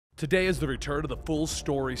Today is the return of the full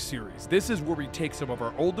story series. This is where we take some of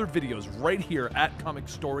our older videos right here at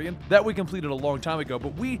Comicstorian that we completed a long time ago,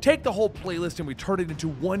 but we take the whole playlist and we turn it into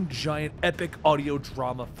one giant epic audio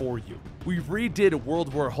drama for you. We redid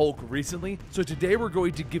World War Hulk recently, so today we're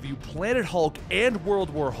going to give you Planet Hulk and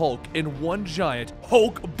World War Hulk in one giant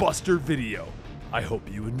Hulk Buster video. I hope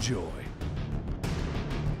you enjoy.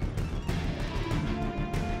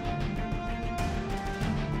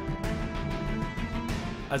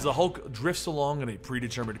 As the Hulk drifts along on a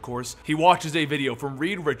predetermined course, he watches a video from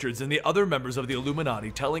Reed Richards and the other members of the Illuminati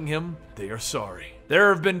telling him they are sorry.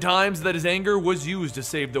 There have been times that his anger was used to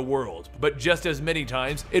save the world, but just as many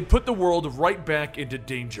times, it put the world right back into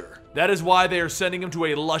danger. That is why they are sending him to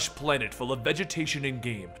a lush planet full of vegetation and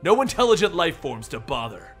game. No intelligent life forms to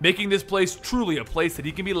bother, making this place truly a place that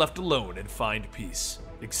he can be left alone and find peace.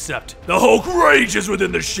 Except, the Hulk rages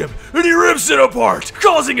within the ship, and he rips it apart,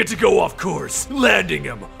 causing it to go off course, landing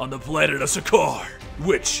him on the planet of Sakaar,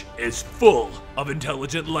 which is full of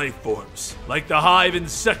intelligent life forms, like the hive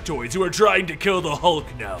insectoids who are trying to kill the Hulk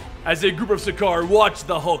now. As a group of Sakaar watch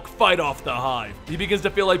the Hulk fight off the hive, he begins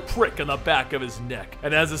to feel a prick on the back of his neck,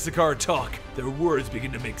 and as the Sakaar talk, their words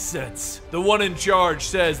begin to make sense. The one in charge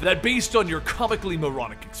says that based on your comically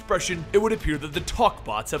moronic expression, it would appear that the talk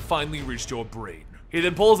bots have finally reached your brain. He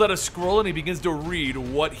then pulls out a scroll and he begins to read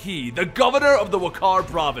what he, the governor of the Wakar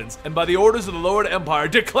province, and by the orders of the Lord Empire,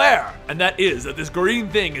 declare! And that is that this green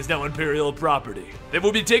thing is now Imperial property. They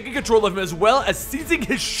will be taking control of him as well as seizing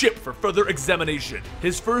his ship for further examination.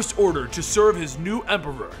 His first order to serve his new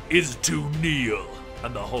emperor is to kneel.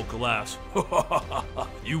 And the Hulk laughs.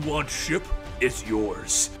 You want ship? It's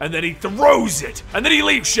yours. And then he throws it. And then he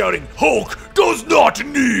leaves shouting, Hulk does not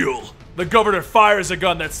kneel! The governor fires a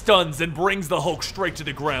gun that stuns and brings the Hulk straight to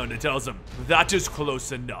the ground and tells him, that is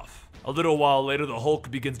close enough. A little while later, the Hulk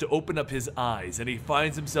begins to open up his eyes and he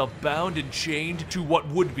finds himself bound and chained to what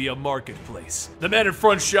would be a marketplace. The man in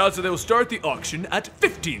front shouts that they will start the auction at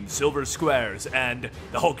 15 silver squares, and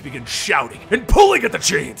the Hulk begins shouting and pulling at the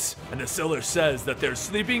chains. And the seller says that their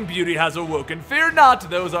sleeping beauty has awoken. Fear not,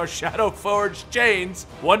 those are shadow-forged chains.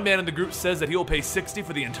 One man in the group says that he will pay 60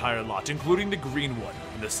 for the entire lot, including the green one.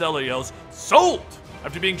 And the seller yells, sold!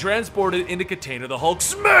 After being transported in a container, the Hulk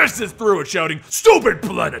smashes through it, shouting, stupid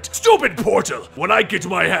planet! Stupid portal! When I get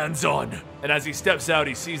my hands on! And as he steps out,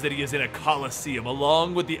 he sees that he is in a coliseum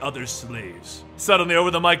along with the other slaves. Suddenly over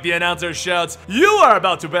the mic, the announcer shouts, you are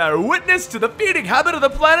about to bear witness to the feeding habit of the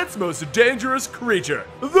planet's most dangerous creature,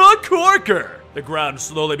 the Corker! The ground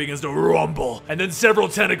slowly begins to rumble, and then several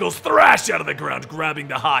tentacles thrash out of the ground, grabbing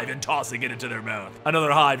the hive and tossing it into their mouth. Another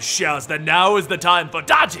hive shouts that now is the time for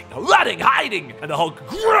dodging, running, hiding, and the Hulk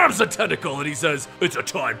grabs the tentacle and he says, it's a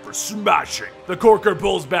time for smashing. The Corker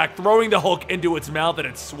pulls back, throwing the Hulk into its mouth, and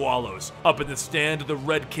it swallows. Up in the stand, the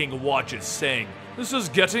Red King watches, saying, this is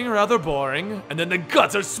getting rather boring. And then the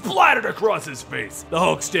guts are splattered across his face. The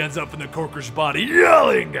Hulk stands up from the Corker's body,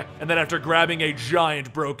 yelling! And then after grabbing a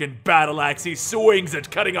giant broken battle axe, he swings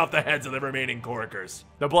it, cutting off the heads of the remaining Corkers.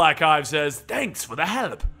 The Black Hive says, thanks for the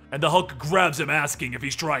help. And the Hulk grabs him, asking if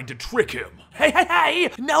he's trying to trick him.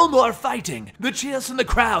 Hey, no more fighting. The cheers from the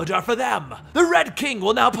crowd are for them. The Red King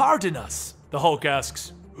will now pardon us. The Hulk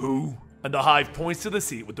asks, who? And the Hive points to the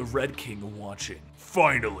seat with the Red King watching.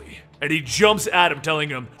 Finally. And he jumps at him, telling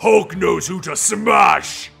him, Hulk knows who to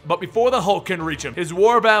smash! But before the Hulk can reach him, his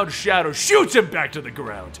war-bound shadow shoots him back to the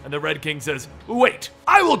ground. And the Red King says, wait,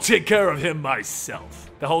 I will take care of him myself.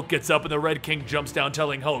 The Hulk gets up and the Red King jumps down,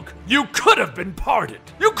 telling Hulk, you could have been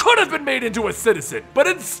pardoned. You could have been made into a citizen, but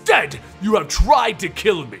instead, you have tried to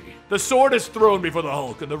kill me. The sword is thrown before the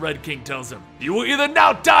Hulk, and the Red King tells him, you will either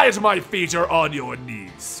now die at my feet or on your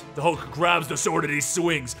knees. The Hulk grabs the sword and he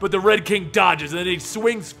swings, but the Red King dodges and then he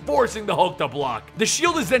swings, forcing the Hulk to block. The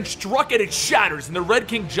shield is then struck and it shatters, and the Red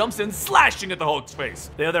King jumps in, slashing at the Hulk's face.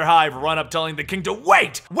 The other Hive run up, telling the King to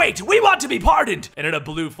wait, we want to be pardoned! And in a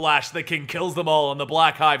blue flash, the King kills them all, and the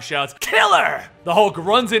Black Hive shouts, kill her! The Hulk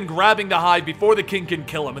runs in, grabbing the Hive before the King can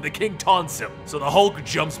kill him, and the King taunts him. So the Hulk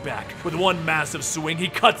jumps back. With one massive swing, he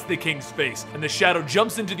cuts the King's face, and the Shadow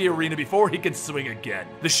jumps into the arena before he can swing again.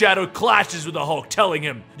 The Shadow clashes with the Hulk, telling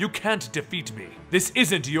him, you can't defeat me. This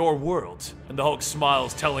isn't your world. And the Hulk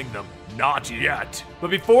smiles, telling them, not yet. But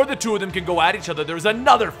before the two of them can go at each other, there's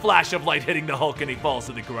another flash of light hitting the Hulk and he falls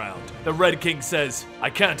to the ground. The Red King says, I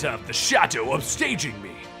can't have the Shadow upstaging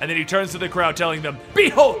me. And then he turns to the crowd, telling them,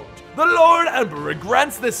 behold, the Lord Emperor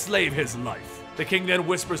grants this slave his life. The King then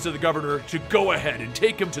whispers to the governor to go ahead and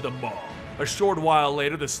take him to the mall. A short while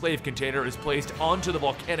later, the slave container is placed onto the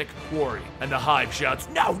volcanic quarry, and the Hive shouts,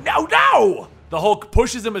 no! The Hulk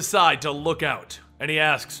pushes him aside to look out, and he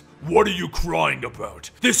asks, "What are you crying about?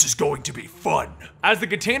 This is going to be fun." As the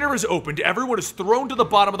container is opened, everyone is thrown to the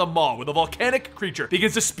bottom of the maw where the volcanic creature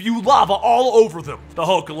begins to spew lava all over them. The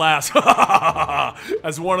Hulk laughs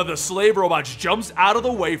as one of the slave robots jumps out of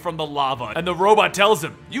the way from the lava, and the robot tells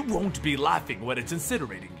him, "You won't be laughing when it's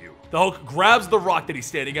incinerating you." The Hulk grabs the rock that he's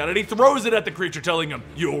standing on and he throws it at the creature, telling him,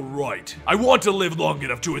 "You're right. I want to live long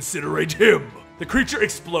enough to incinerate him." The creature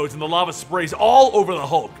explodes and the lava sprays all over the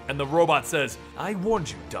Hulk, and the robot says, "I warned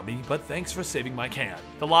you, dummy, but thanks for saving my can."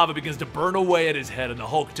 The lava begins to burn away at his head and the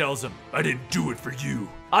Hulk tells him, "I didn't do it for you.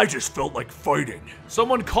 I just felt like fighting."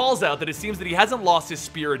 Someone calls out that it seems that he hasn't lost his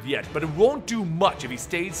spirit yet, but it won't do much if he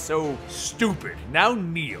stays so stupid. Now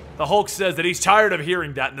kneel. The Hulk says that he's tired of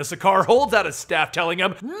hearing that, and the Sakaar holds out a staff telling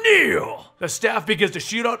him, "Kneel!" The staff begins to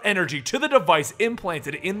shoot out energy to the device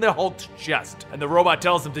implanted in the Hulk's chest, and the robot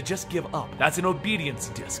tells him to just give up. That's an obedience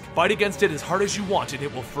disc. Fight against it as hard as you want and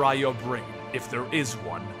it will fry your brain, if there is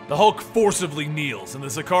one. The Hulk forcibly kneels, and the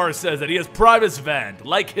Sakaar says that he is Primus Vand.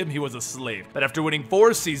 Like him, he was a slave, but after winning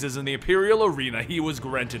 4 seasons in the Imperial Arena, he was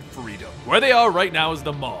granted freedom. Where they are right now is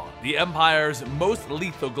the Maw, the Empire's most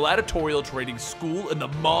lethal gladiatorial training school, and the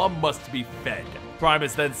Maw must be fed.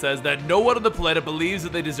 Primus then says that no one on the planet believes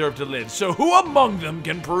that they deserve to live, so who among them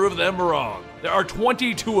can prove them wrong? There are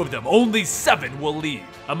 22 of them, only 7 will leave.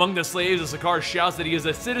 Among the slaves, the Sakaar shouts that he is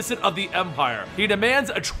a citizen of the Empire. He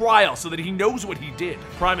demands a trial so that he knows what he did.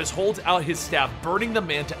 Primus holds out his staff, burning the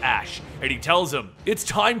man to ash, and he tells him, "It's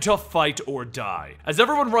time to fight or die." As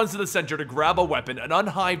everyone runs to the center to grab a weapon, an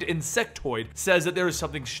unhived insectoid says that there is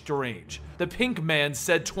something strange. The pink man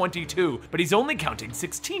said 22, but he's only counting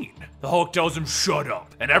 16. The Hulk tells him, "Shut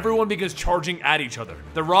up," and everyone begins charging at each other.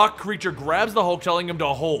 The rock creature grabs the Hulk, telling him to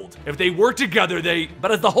hold. If they work together,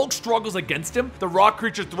 But as the Hulk struggles against him, the rock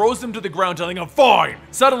creature throws him to the ground, telling him, "Fine!"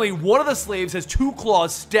 Suddenly, one of the slaves has 2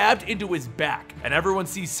 claws stabbed into his back, and everyone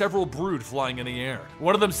sees several brood flying in the air.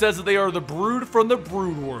 One of them says that they are the brood from the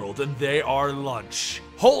brood world, and they are lunch.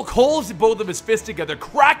 Hulk holds both of his fists together,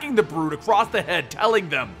 cracking the brood across the head, telling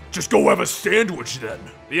them, "Just go have a sandwich then."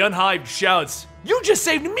 The unhived shouts, "You just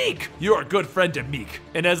saved Meek! You're a good friend to Meek."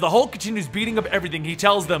 And as the Hulk continues beating up everything, he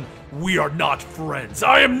tells them, "We are not friends.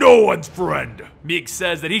 I am no one's friend." Meek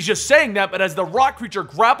says that he's just saying that, but as the rock creature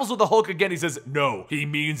grapples with the Hulk again, he says, "No, he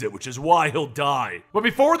means it, which is why he'll die." But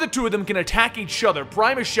before the 2 of them can attack each other,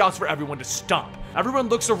 Primus shouts for everyone to stop. Everyone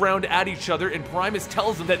looks around at each other, and Primus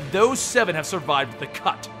tells them that those 7 have survived the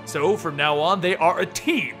cut. So from now on, they are a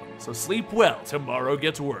team. So sleep well, tomorrow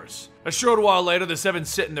gets worse. A short while later, the 7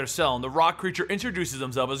 sit in their cell, and the rock creature introduces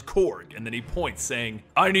himself as Korg, and then he points, saying,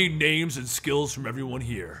 "I need names and skills from everyone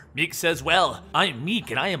here." Meek says, "Well, I'm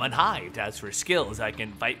Meek and I am unhived. As for skills, I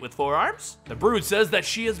can fight with 4 arms." The brood says that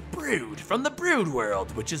she is Brood, from the brood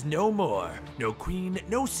world, which is no more. No queen,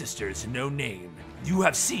 no sisters, no name. You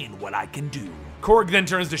have seen what I can do. Korg then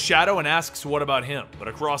turns to Shadow and asks what about him, but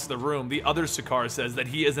across the room, the other Sakaar says that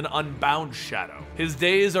he is an unbound Shadow. His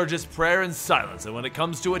days are just prayer and silence, and when it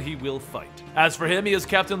comes to it, he will fight. As for him, he is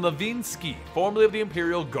Captain Levine Ski, formerly of the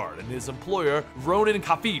Imperial Guard, and his employer, Ronan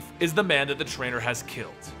Kafif, is the man that the trainer has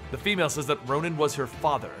killed. The female says that Ronan was her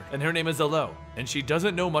father, and her name is Alo, and she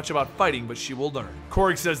doesn't know much about fighting, but she will learn.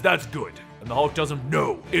 Korg says that's good, and the Hulk tells him,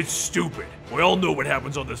 "No, it's stupid. We all know what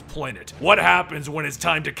happens on this planet. What happens when it's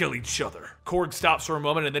time to kill each other?" Korg stops for a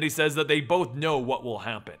moment, and then he says that they both know what will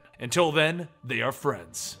happen. Until then, they are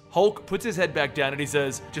friends. Hulk puts his head back down and he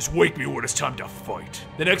says, "Just wake me when it's time to fight."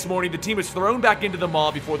 The next morning, the team is thrown back into the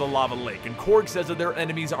maw before the lava lake, and Korg says that their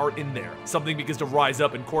enemies are in there. Something begins to rise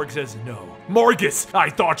up, and Korg says, "No. Margus, I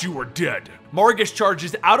thought you were dead." Margus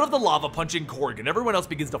charges out of the lava, punching Korg, and everyone else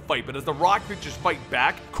begins to fight, but as the rock creatures fight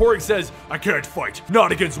back, Korg says, "I can't fight,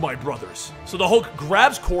 not against my brothers." So the Hulk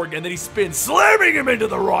grabs Korg and then he spins, slamming him into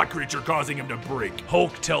the rock creature, causing him to break.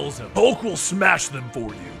 Hulk tells him, "Hulk will smash them for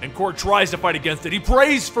you." And Korg tries to fight against it. He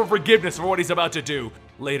prays for forgiveness for what he's about to do.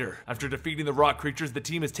 Later, after defeating the rock creatures, the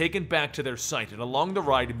team is taken back to their site, and along the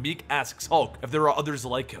ride, Meek asks Hulk if there are others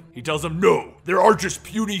like him. He tells him, "No, there are just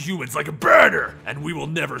puny humans like a Banner, and we will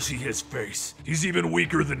never see his face. He's even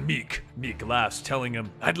weaker than Meek." Meek laughs, telling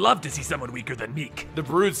him, "I'd love to see someone weaker than Meek." The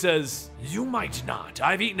Brood says, "You might not.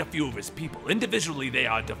 I've eaten a few of his people. Individually, they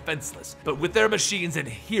are defenseless, but with their machines and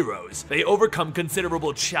heroes, they overcome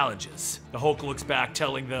considerable challenges." The Hulk looks back,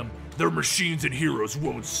 telling them, "Their machines and heroes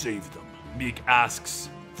won't save them." Meek asks,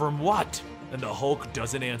 "From what?" And the Hulk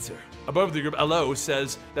doesn't answer. Above the group, Elo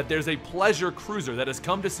says that there's a pleasure cruiser that has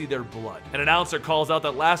come to see their blood. An announcer calls out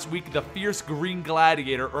that last week the fierce green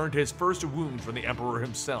gladiator earned his first wound from the Emperor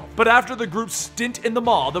himself. But after the group's stint in the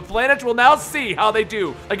mall, the planet will now see how they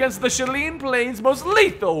do against the Shalene Plains' most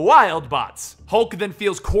lethal wild bots. Hulk then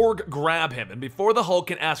feels Korg grab him, and before the Hulk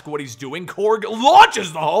can ask what he's doing, Korg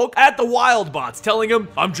launches the Hulk at the wild bots, telling him,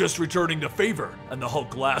 "I'm just returning the favor." And the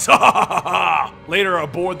Hulk laughs, ha ha ha ha. Later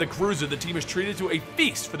aboard the cruiser, the team is treated to a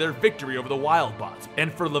feast for their victory over the wild bots.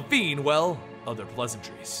 And for Levine, well, other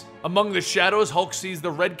pleasantries. Among the shadows, Hulk sees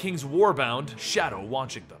the Red King's Warbound Shadow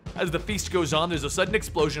watching them. As the feast goes on, there's a sudden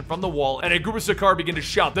explosion from the wall, and a group of Sakaar begin to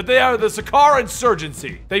shout that they are the Sakaar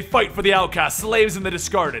Insurgency. They fight for the outcast, slaves and the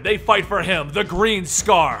discarded. They fight for him, the Green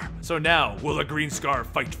Scar. So now, will the Green Scar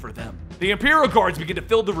fight for them? The Imperial Guards begin to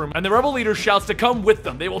fill the room, and the rebel leader shouts to come with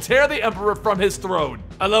them. They will tear the Emperor from his throne.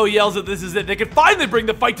 Elo yells that this is it. They can finally bring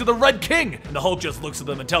the fight to the Red King. And the Hulk just looks at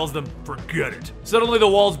them and tells them, forget it. Suddenly the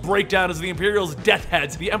walls break down as the Imperial's Death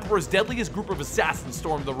Heads, the Emperor's deadliest group of assassins,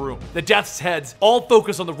 storm the room. The Death's Heads all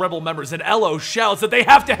focus on the rebel members, and Elo shouts that they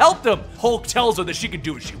have to help them. Hulk tells her that she can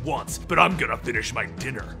do what she wants, but I'm gonna finish my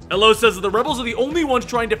dinner. Elo says that the rebels are the only ones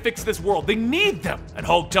trying to fix this world. They need them. And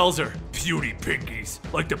Hulk tells her, puny pinkies,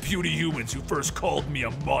 like the puny humans who first called me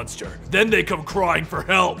a monster. Then they come crying for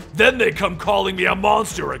help. Then they come calling me a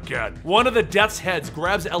monster again. One of the Death's Heads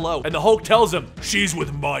grabs Elo, and the Hulk tells him, she's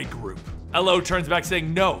with my group. Elo turns back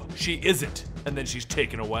saying, no, she isn't. And then she's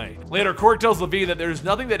taken away. Later, Korg tells Levine that there's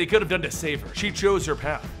nothing that he could have done to save her. She chose her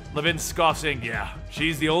path. Levine scoffs saying, yeah,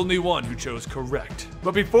 she's the only one who chose correct.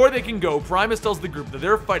 But before they can go, Primus tells the group that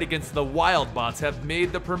their fight against the wild bots have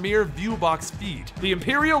made the premier Viewbox feed. The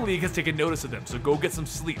Imperial League has taken notice of them, so go get some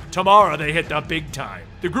sleep. Tomorrow they hit the big time.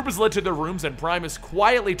 The group is led to their rooms, and Primus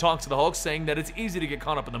quietly talks to the Hulk, saying that it's easy to get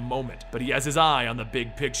caught up in the moment, but he has his eye on the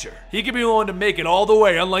big picture. He can be the one to make it all the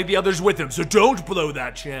way, unlike the others with him, so don't blow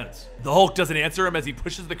that chance. The Hulk doesn't answer him as he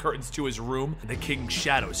pushes the curtains to his room, and the King's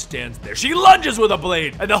Shadow stands there. She lunges with a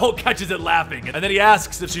blade, and the Hulk catches it laughing, and then he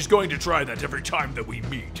asks if she's going to try that every time that we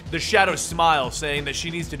meet. The Shadow smiles, saying that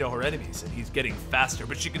she needs to know her enemies, and he's getting faster,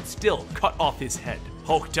 but she can still cut off his head.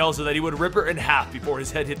 Hulk tells her that he would rip her in half before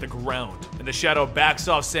his head hit the ground, and the Shadow backs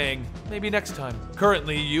off, saying, maybe next time.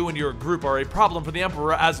 Currently, you and your group are a problem for the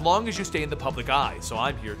Emperor as long as you stay in the public eye, so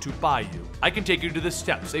I'm here to buy you. I can take you to the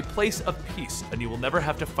steps, a place of peace, and you will never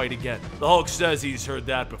have to fight again. The Hulk says he's heard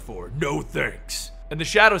that before. No thanks. And the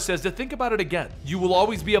Shadow says to think about it again. You will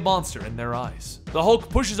always be a monster in their eyes. The Hulk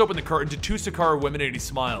pushes open the curtain to two Sakaar women and he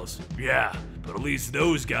smiles. Yeah, but at least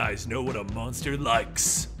those guys know what a monster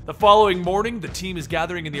likes. The following morning, the team is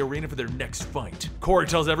gathering in the arena for their next fight. Korg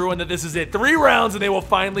tells everyone that this is it. 3 rounds and they will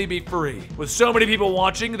finally be free. With so many people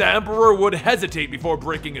watching, the Emperor would hesitate before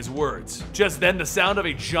breaking his words. Just then, the sound of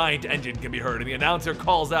a giant engine can be heard, and the announcer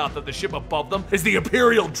calls out that the ship above them is the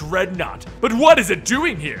Imperial Dreadnought. But what is it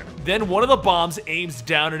doing here? Then one of the bombs aims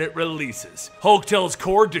down and it releases. Hulk tells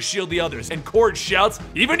Korg to shield the others, and Korg shouts,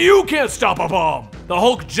 even you can't stop a bomb! The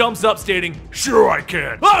Hulk jumps up stating, sure I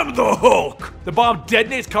can, I'm the Hulk! The bomb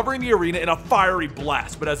detonates, covering the arena in a fiery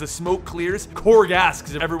blast, but as the smoke clears, Korg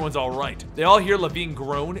asks if everyone's alright. They all hear Levine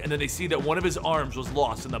groan, and then they see that one of his arms was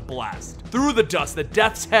lost in the blast. Through the dust, the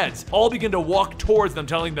Death's Heads all begin to walk towards them,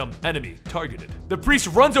 telling them, enemy targeted. The priest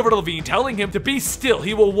runs over to Levine, telling him to be still,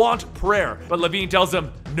 he will want prayer, but Levine tells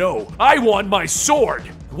him, no, I want my sword!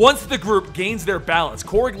 Once the group gains their balance,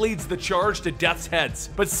 Korg leads the charge to Death's Heads,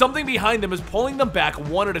 but something behind them is pulling them back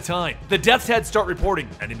one at a time. The Death's Heads start reporting,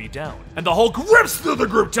 enemy down, and the Hulk rips through the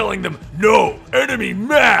group telling them, no, enemy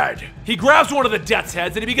mad! He grabs one of the Death's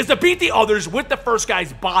Heads and he begins to beat the others with the first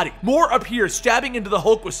guy's body. More appear, stabbing into the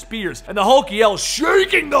Hulk with spears, and the Hulk yells,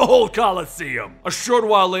 shaking the whole Coliseum. A short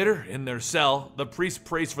while later, in their cell, the priest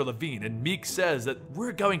prays for Levine, and Meek says that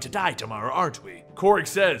we're going to die tomorrow, aren't we? Korg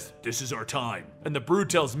says, this is our time. And the Brood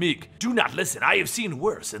tells Meek, do not listen, I have seen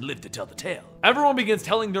worse and lived to tell the tale. Everyone begins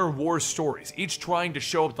telling their war stories, each trying to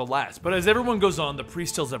show up the last, but as everyone goes on, the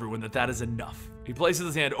priest tells everyone that that is enough. He places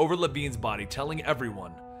his hand over Levine's body, telling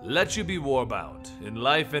everyone, let you be warbound. In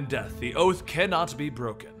life and death, the oath cannot be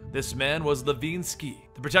broken. This man was Levine Ski,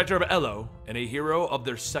 the protector of Elo, and a hero of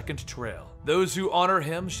their second trail. Those who honor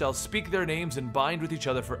him shall speak their names and bind with each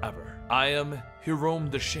other forever. I am Hirom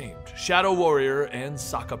the Shamed, Shadow Warrior, and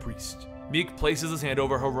Saka Priest. Meek places his hand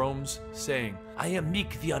over Hirom's, saying, I am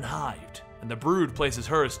Meek the Unhived. And the Brood places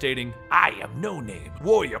hers, stating, I am No Name,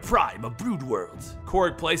 Warrior Prime of Brood Worlds.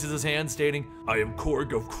 Korg places his hand, stating, I am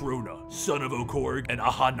Korg of Krona, son of Okorg and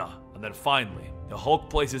Ahana. And then finally, the Hulk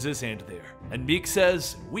places his hand there, and Meek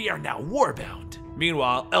says, we are now warbound.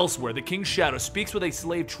 Meanwhile, elsewhere, the King's Shadow speaks with a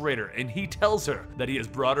slave trader, and he tells her that he has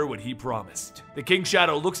brought her what he promised. The King's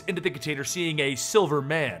Shadow looks into the container seeing a silver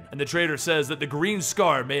man, and the trader says that the green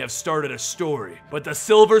scar may have started a story, but the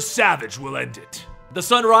silver savage will end it. The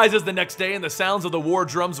sun rises the next day and the sounds of the war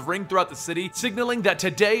drums ring throughout the city, signaling that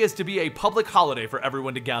today is to be a public holiday for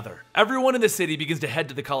everyone to gather. Everyone in the city begins to head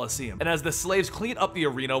to the Colosseum, and as the slaves clean up the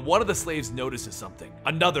arena, one of the slaves notices something.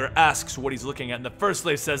 Another asks what he's looking at, and the first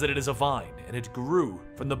slave says that it is a vine, and it grew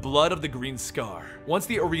from the blood of the green scar. Once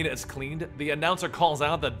the arena is cleaned, the announcer calls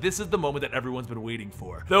out that this is the moment that everyone's been waiting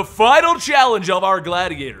for. The final challenge of our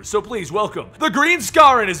gladiators, so please welcome the Green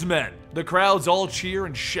Scar and his men. The crowds all cheer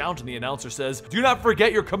and shout, and the announcer says, "Do not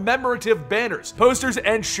forget your commemorative banners, posters,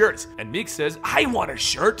 and shirts." And Meek says, "I want a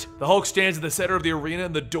shirt." The Hulk stands in the center of the arena,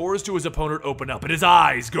 and the doors to his opponent open up, and his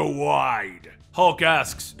eyes go wide. Hulk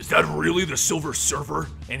asks, "Is that really the Silver Surfer?"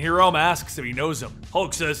 And Hiram asks if he knows him.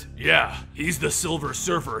 Hulk says, "Yeah, he's the Silver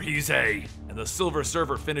Surfer, he's a..." And the Silver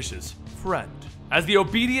Surfer finishes, "friend." As the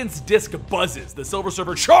obedience disc buzzes, the Silver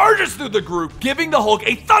Surfer charges through the group, giving the Hulk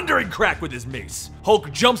a thundering crack with his mace.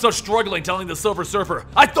 Hulk jumps up struggling, telling the Silver Surfer,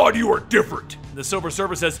 "I thought you were different." And the Silver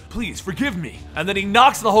Surfer says, "Please, forgive me." And then he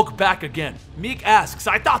knocks the Hulk back again. Meek asks,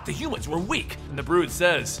 "I thought the humans were weak." And the Brood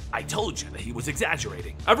says, "I told you that he was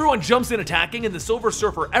exaggerating." Everyone jumps in attacking, and the Silver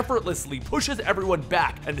Surfer effortlessly pushes everyone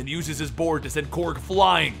back and then uses his board to send Korg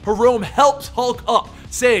flying. Hiram helps Hulk up,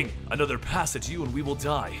 saying, "Another pass at you and we will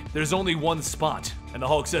die. There's only one spot." And the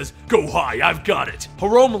Hulk says, "Go high, I've got it."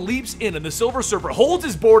 Hiram leaps in and the Silver Surfer holds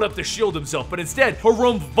his board up to shield himself, but instead,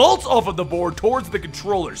 Hiram vaults off of the board towards the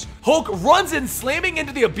controllers. Hulk runs in, slamming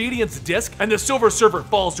into the obedience disc, and the Silver Surfer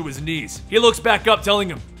falls to his knees. He looks back up, telling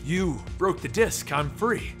him, "You broke the disc, I'm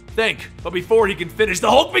free." But before he can finish,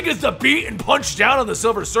 the Hulk begins to beat and punch down on the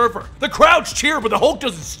Silver Surfer. The crowds cheer, but the Hulk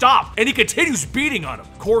doesn't stop, and he continues beating on him.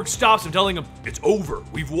 Korg stops him, telling him, "It's over,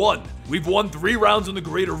 we've won. We've won 3 rounds in the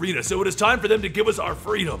Great Arena, so it is time for them to give us our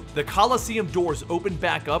freedom." The Colosseum doors open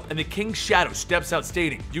back up, and the King's Shadow steps out,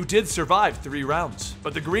 stating, "You did survive 3 rounds,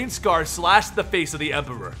 but the green scar slashed the face of the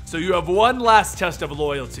Emperor, so you have one last test of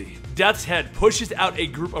loyalty." Death's Head pushes out a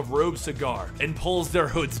group of Robe Cigar and pulls their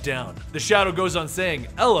hoods down. The Shadow goes on saying,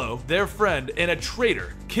 "Ello, their friend, and a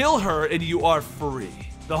traitor. Kill her and you are free."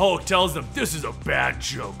 The Hulk tells them this is a bad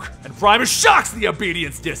joke, and Primus shocks the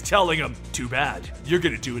obedience disc, telling him, "Too bad, you're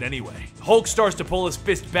gonna do it anyway." Hulk starts to pull his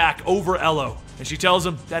fist back over Ello, and she tells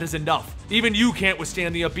him, "That is enough. Even you can't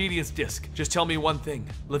withstand the obedience disc. Just tell me one thing.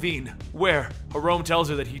 Levine, where?" Hiram tells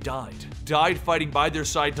her that he died fighting by their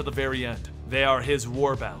side till the very end. They are his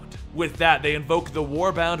warbound. With that, they invoke the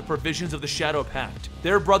warbound provisions of the Shadow Pact.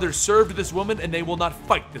 Their brothers served this woman, and they will not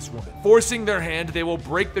fight this woman. Forcing their hand, they will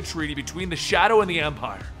break the treaty between the Shadow and the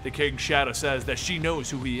Empire. The King's Shadow says that she knows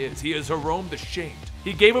who he is. He is Hiram the Shamed.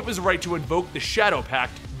 He gave up his right to invoke the Shadow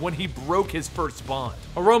Pact when he broke his first bond.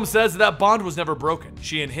 Hiram says that bond was never broken.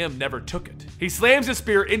 She and him never took it. He slams his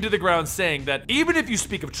spear into the ground, saying that even if you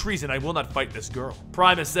speak of treason, I will not fight this girl.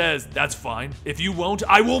 Primus says, "That's fine. If you won't,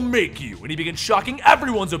 I will make you." And he begins shocking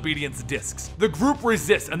everyone's obedience discs. The group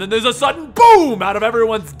resists, and then there's a sudden boom out of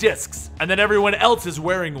everyone's discs. And then everyone else is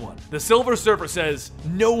wearing one. The Silver Surfer says,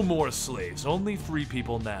 "No more slaves, only free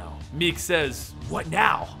people now." Meek says, "What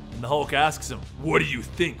now?" And the Hulk asks him, "What do you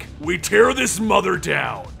think? We tear this mother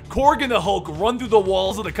down." Korg and the Hulk run through the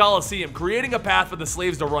walls of the Colosseum, creating a path for the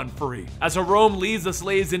slaves to run free. As Hiram leads the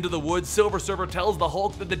slaves into the woods, Silver Surfer tells the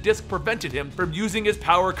Hulk that the disc prevented him from using his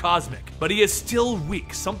power cosmic. But he is still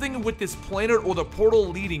weak, something with this planet or the portal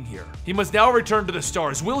leading here. He must now return to the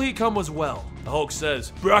stars. Will he come as well? The Hulk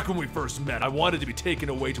says, "Back when we first met, I wanted to be taken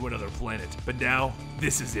away to another planet. But now,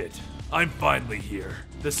 this is it. I'm finally here."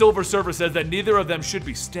 The Silver Surfer says that neither of them should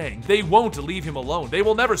be staying. They won't leave him alone. They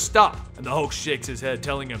will never stop. And the Hulk shakes his head,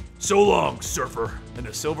 telling him, "So long, Surfer." And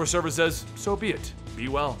the Silver Surfer says, "So be it. Be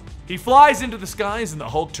well." He flies into the skies, and the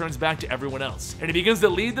Hulk turns back to everyone else, and he begins to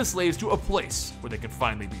lead the slaves to a place where they can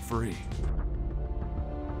finally be free.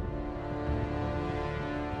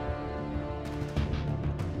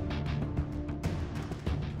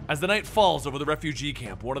 As the night falls over the refugee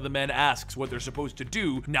camp, one of the men asks what they're supposed to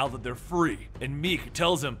do now that they're free. And Meek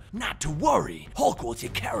tells him, "Not to worry, Hulk will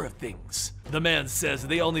take care of things." The man says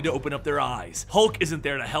they all need to open up their eyes. Hulk isn't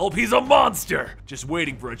there to help, he's a monster, just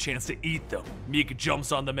waiting for a chance to eat them. Meek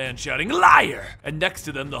jumps on the man shouting, "Liar!" And next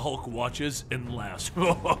to them, the Hulk watches and laughs.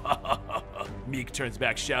 Meek turns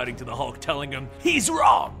back shouting to the Hulk, telling him, "He's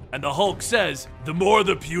wrong!" And the Hulk says, "The more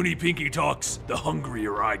the puny pinky talks, the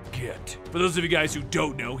hungrier I get." For those of you guys who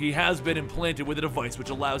don't know, he has been implanted with a device which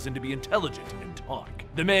allows him to be intelligent and talk.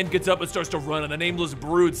 The man gets up and starts to run, and the nameless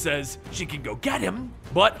Brood says she can go get him.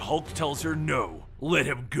 But Hulk tells her no. Let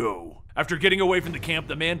him go. After getting away from the camp,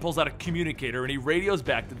 the man pulls out a communicator and he radios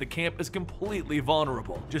back that the camp is completely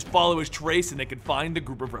vulnerable. Just follow his trace and they can find the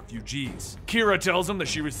group of refugees. Kira tells him that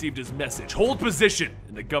she received his message. Hold position!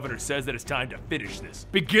 And the governor says that it's time to finish this.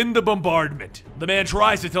 Begin the bombardment. The man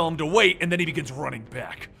tries to tell him to wait and then he begins running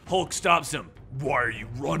back. Hulk stops him. Why are you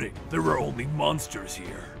running? There are only monsters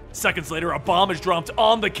here. Seconds later, a bomb is dropped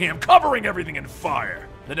on the camp, covering everything in fire.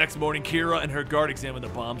 The next morning, Kira and her guard examine the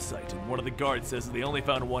bomb site, and one of the guards says that they only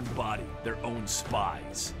found one body, their own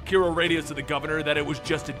spies. Kira radios to the governor that it was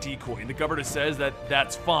just a decoy, and the governor says that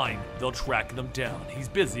that's fine, they'll track them down. He's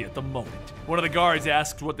busy at the moment. One of the guards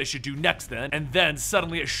asks what they should do next then, and then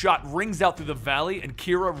suddenly a shot rings out through the valley, and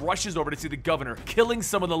Kira rushes over to see the governor, killing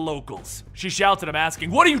some of the locals. She shouts at him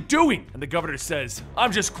asking, "What are you doing?" And the governor says,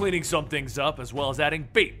 "I'm just cleaning some things up, as well as adding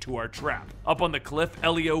bait to our trap." Up on the cliff,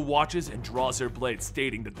 Elio watches and draws her blade,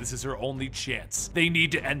 stating that this is her only chance. They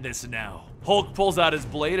need to end this now. Hulk pulls out his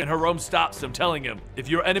blade and Jerome stops him, telling him, "If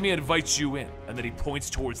your enemy invites you in," and then he points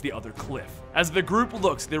towards the other cliff. As the group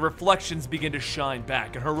looks, their reflections begin to shine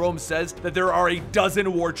back, and Jerome says that there are a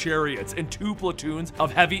dozen war chariots and 2 platoons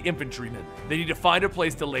of heavy infantrymen. They need to find a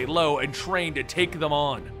place to lay low and train to take them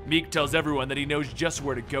on. Meek tells everyone that he knows just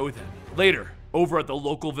where to go then. Later, over at the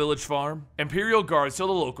local village farm, Imperial guards tell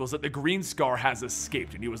the locals that the Green Scar has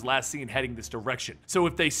escaped and he was last seen heading this direction. So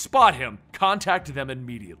if they spot him, contact them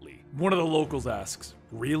immediately. One of the locals asks,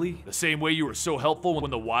 "Really? The same way you were so helpful when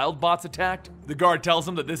the wild bots attacked?" The guard tells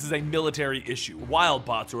him that this is a military issue. Wild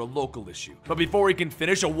bots are a local issue. But before he can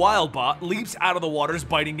finish, a wild bot leaps out of the waters,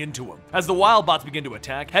 biting into him. As the wild bots begin to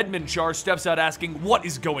attack, Headman Char steps out asking what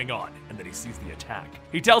is going on, and then he sees the attack.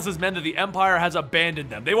 He tells his men that the Empire has abandoned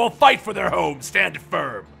them. They will fight for their home. Stand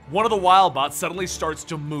firm. One of the wild bots suddenly starts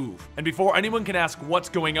to move, and before anyone can ask what's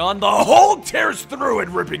going on, the Hulk tears through it,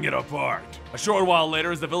 ripping it apart. A short while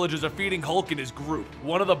later, as the villagers are feeding Hulk and his group,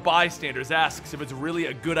 one of the bystanders asks if it's really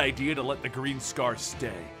a good idea to let the Green Scar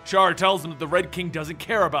stay. Char tells them that the Red King doesn't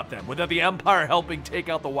care about them. Without the Empire helping take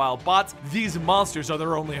out the wild bots, these monsters are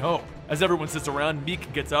their only hope. As everyone sits around,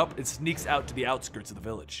 Meek gets up and sneaks out to the outskirts of the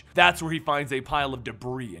village. That's where he finds a pile of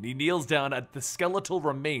debris, and he kneels down at the skeletal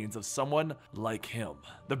remains of someone like him.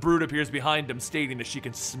 The Brood appears behind him, stating that she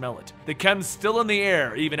can smell it. The chem's still in the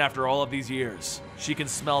air, even after all of these years. She can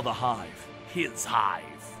smell the hive. His hive.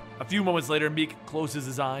 A few moments later, Meek closes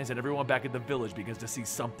his eyes, and everyone back at the village begins to see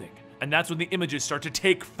something. And that's when the images start to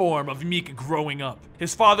take form of Meek growing up.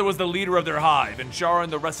 His father was the leader of their hive, and Char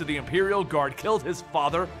and the rest of the Imperial Guard killed his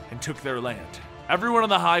father and took their land. Everyone in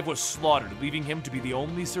the hive was slaughtered, leaving him to be the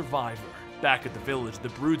only survivor. Back at the village, the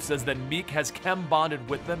Brood says that Meek has chem bonded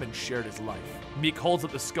with them and shared his life. Meek holds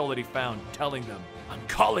up the skull that he found, telling them, "I'm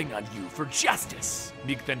calling on you for justice."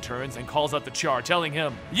 Meek then turns and calls out to Char, telling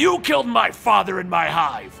him, "You killed my father in my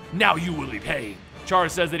hive. Now you will be paying." Char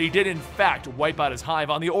says that he did in fact wipe out his hive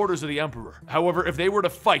on the orders of the Emperor. However, if they were to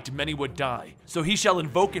fight, many would die. So he shall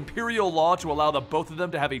invoke Imperial law to allow the both of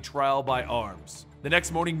them to have a trial by arms. The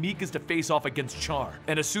next morning, Meek is to face off against Char,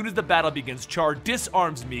 and as soon as the battle begins, Char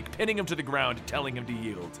disarms Meek, pinning him to the ground, telling him to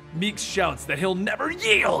yield. Meek shouts that he'll never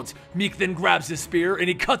yield! Meek then grabs his spear, and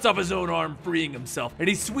he cuts off his own arm, freeing himself, and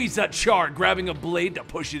he sweeps at Char, grabbing a blade to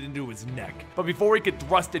push it into his neck. But before he could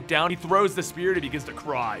thrust it down, he throws the spear and he begins to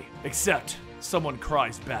cry. Except, someone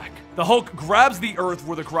cries back. The Hulk grabs the earth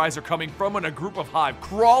where the cries are coming from, and a group of hive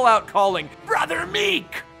crawl out calling, "Brother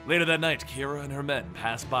Meek!" Later that night, Kira and her men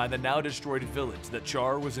pass by the now destroyed village that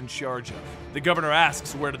Char was in charge of. The governor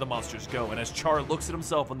asks where did the monsters go, and as Char looks at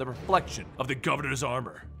himself in the reflection of the governor's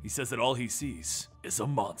armor, he says that all he sees is a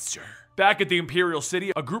monster. Back at the Imperial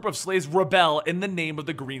City, a group of slaves rebel in the name of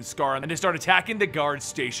the Green Scar, and they start attacking the guards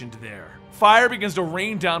stationed there. Fire begins to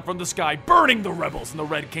rain down from the sky, burning the rebels, and the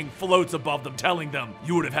Red King floats above them, telling them,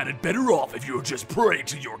 "You would have had it better off if you had just prayed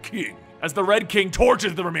to your king." As the Red King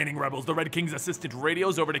tortures the remaining rebels, the Red King's assistant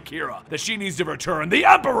radios over to Kira that she needs to return. The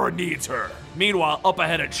Emperor needs her! Meanwhile, up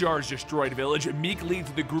ahead at Char's destroyed village, Meek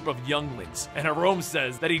leads the group of younglings, and Jerome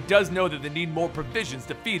says that he does know that they need more provisions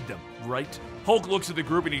to feed them, right? Hulk looks at the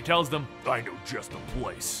group and he tells them, "I know just the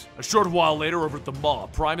place." A short while later, over at the mall,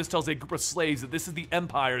 Primus tells a group of slaves that this is the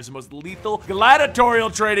Empire's most lethal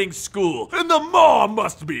gladiatorial training school, and the maw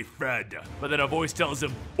must be fed. But then a voice tells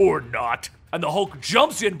him, "Or not." And the Hulk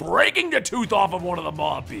jumps in, breaking the tooth off of one of the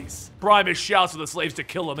maw beasts. Primus shouts to the slaves to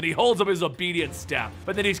kill him, and he holds up his obedient staff.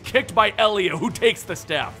 But then he's kicked by Elia, who takes the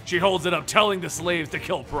staff. She holds it up, telling the slaves to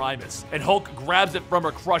kill Primus. And Hulk grabs it from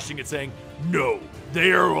her, crushing it, saying, "No,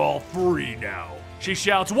 they are all free now." She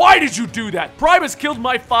shouts, "Why did you do that? Primus killed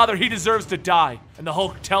my father, he deserves to die." And the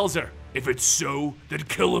Hulk tells her, "If it's so, then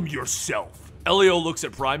kill him yourself." Elio looks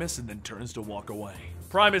at Primus and then turns to walk away.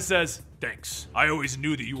 Primus says, "Thanks. I always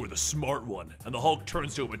knew that you were the smart one." And the Hulk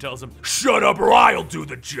turns to him and tells him, "Shut up or I'll do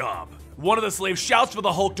the job." One of the slaves shouts for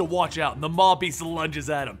the Hulk to watch out, and the mob beast lunges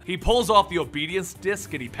at him. He pulls off the obedience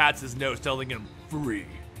disc and he pats his nose, telling him, "Free."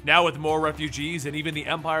 Now with more refugees and even the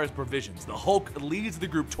Empire's provisions, the Hulk leads the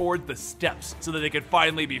group towards the steps so that they can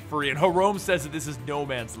finally be free, and Jerome says that this is no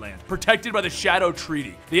man's land, protected by the Shadow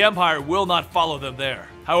Treaty. The Empire will not follow them there.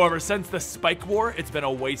 However, since the Spike War, it's been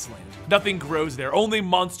a wasteland. Nothing grows there, only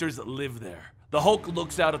monsters live there. The Hulk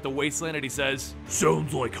looks out at the wasteland and he says,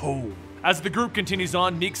 "Sounds like home." As the group continues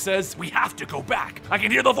on, Meek says, "We have to go back. I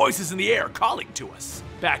can hear the voices in the air calling to us."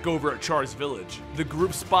 Back over at Char's village, the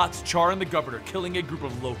group spots Char and the governor killing a group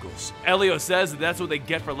of locals. Elio says that that's what they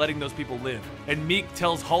get for letting those people live. And Meek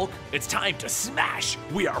tells Hulk, "It's time to smash.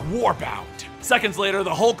 We are warbound." Seconds later,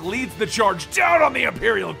 the Hulk leads the charge down on the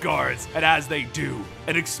Imperial Guards. And as they do,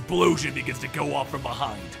 an explosion begins to go off from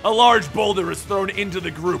behind. A large boulder is thrown into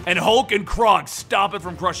the group, and Hulk and Krog stop it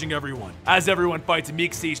from crushing everyone. As everyone fights,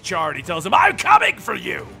 Meek sees Char and he tells him, "I'm coming for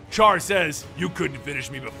you." Char says, "You couldn't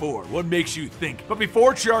finish me before. What makes you think?" But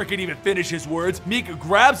before Char can even finish his words, Meek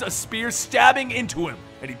grabs a spear, stabbing into him,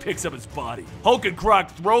 and he picks up his body. Hulk and Krog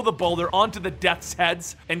throw the boulder onto the Death's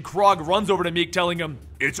heads, and Krog runs over to Meek, telling him,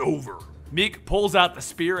 "It's over." Meek pulls out the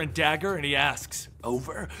spear and dagger, and he asks,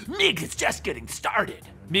 "Over? Meek, it's just getting started."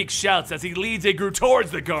 Meek shouts as he leads a group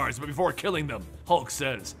towards the guards, but before killing them, Hulk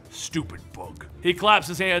says, "Stupid bug." He claps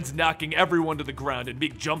his hands, knocking everyone to the ground, and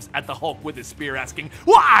Meek jumps at the Hulk with his spear, asking,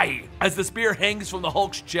 "Why?" As the spear hangs from the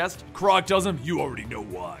Hulk's chest, Krog tells him, "You already know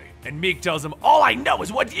why." And Meek tells him, "All I know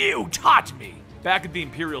is what you taught me." Back at the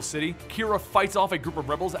Imperial City, Kira fights off a group of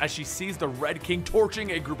rebels as she sees the Red King torching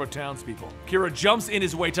a group of townspeople. Kira jumps in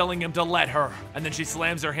his way, telling him to let her, and then she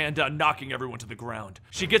slams her hand down, knocking everyone to the ground.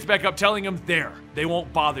 She gets back up, telling him, "There, they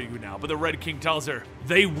won't bother you now," but the Red King tells her,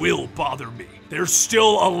 "They will bother me. They're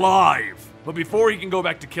still alive." But before he can go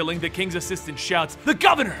back to killing, the king's assistant shouts, "The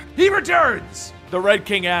governor! He returns!" The Red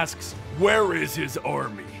King asks, "Where is his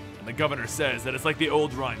army?" And the governor says that it's like the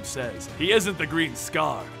old rhyme says, he isn't the Green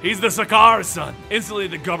Scar, he's the Sakaar son. Instantly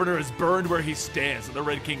the governor is burned where he stands, and the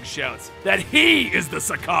Red King shouts that he is the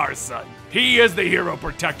Sakaar son. He is the hero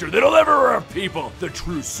protector, the deliverer of people, the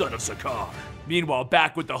true son of Sakaar. Meanwhile,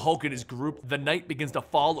 back with the Hulk and his group, the night begins to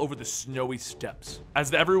fall over the snowy steppes.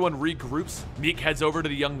 As everyone regroups, Meek heads over to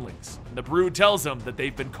the younglings, and the Brood tells him that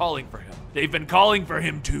they've been calling for him. They've been calling for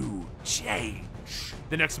him to change.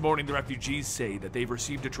 The next morning, the refugees say that they've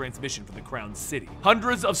received a transmission from the Crown City.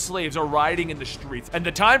 Hundreds of slaves are rioting in the streets, and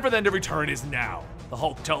the time for them to return is now. The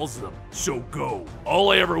Hulk tells them, "So go.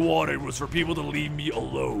 All I ever wanted was for people to leave me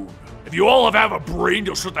alone. If you all have a brain,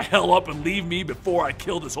 you'll shut the hell up and leave me before I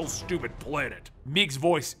kill this whole stupid planet." Meek's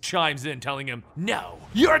voice chimes in, telling him, "No,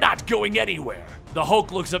 you're not going anywhere." The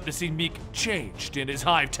Hulk looks up to see Meek changed in his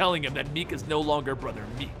hive, telling him that Meek is no longer Brother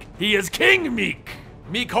Meek. He is King Meek.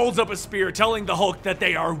 Meek holds up a spear, telling the Hulk that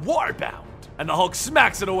they are warbound. And the Hulk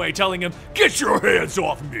smacks it away, telling him, "Get your hands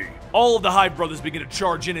off me." All of the Hive brothers begin to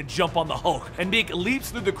charge in and jump on the Hulk, and Meek leaps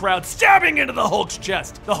through the crowd, stabbing into the Hulk's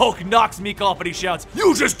chest. The Hulk knocks Meek off and he shouts,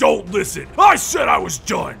 "You just don't listen. I said I was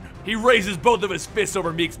done." He raises both of his fists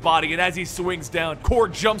over Meek's body, and as he swings down,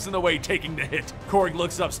 Korg jumps in the way, taking the hit. Korg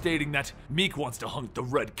looks up, stating that Meek wants to hunt the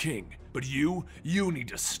Red King, but you need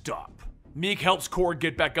to stop. Meek helps Korg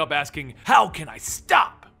get back up, asking, "How can I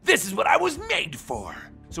stop? This is what I was made for."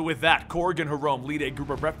 So with that, Korg and Jerome lead a group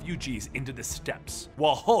of refugees into the steppes,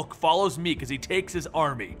 while Hulk follows Meek as he takes his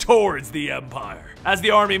army towards the Empire. As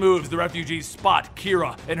the army moves, the refugees spot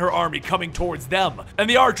Kira and her army coming towards them, and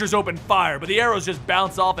the archers open fire, but the arrows just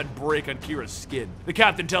bounce off and break on Kira's skin. The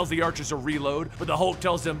captain tells the archers to reload, but the Hulk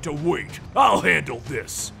tells them to wait. "I'll handle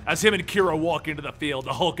this." As him and Kira walk into the field,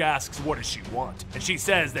 the Hulk asks what does she want, and she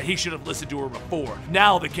says that he should have listened to her before.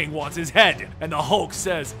 Now the king wants his head, and the Hulk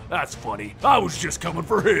says, "That's funny, I was just coming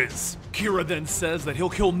for his." Kira then says that he'll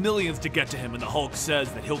kill millions to get to him, and the Hulk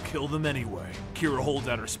says that he'll kill them anyway. Kira holds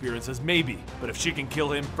out her spear and says maybe, but if she can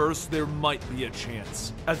kill him first, there might be a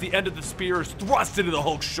chance. As the end of the spear is thrust into the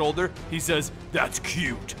Hulk's shoulder, he says, "That's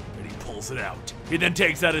cute," and he pulls it out. He then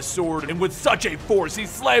takes out his sword, and with such a force, he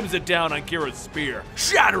slams it down on Kira's spear,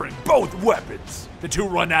 shattering both weapons. The two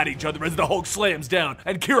run at each other as the Hulk slams down,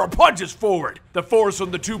 and Kira punches forward. The force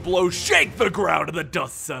from the two blows shake the ground, and the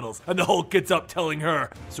dust settles, and the Hulk gets up, telling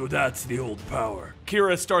her, "So that's the old power."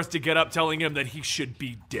 Kira starts to get up, telling him that he should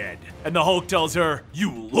be dead. And the Hulk tells her,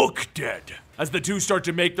 "You look dead." As the two start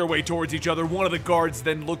to make their way towards each other, one of the guards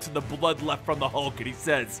then looks at the blood left from the Hulk, and he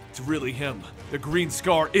says, "It's really him. The Green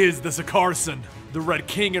Scar is the Sakaar son." The Red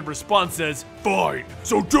King in response says, "Fine,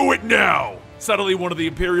 so do it now." Suddenly, one of the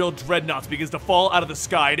Imperial dreadnoughts begins to fall out of the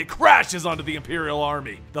sky and it crashes onto the Imperial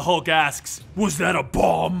army. The Hulk asks, "Was that a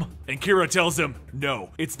bomb?" And Kira tells him,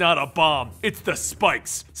 "No, it's not a bomb, it's the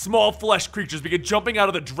spikes." Small flesh creatures begin jumping out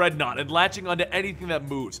of the dreadnought and latching onto anything that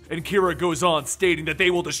moves, and Kira goes on stating that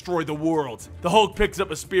they will destroy the world. The Hulk picks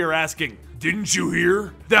up a spear asking, "Didn't you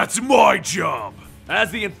hear? That's my job!"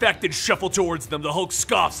 As the infected shuffle towards them, the Hulk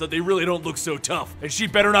scoffs that they really don't look so tough, and she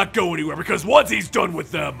better not go anywhere because once he's done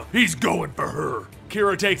with them, he's going for her.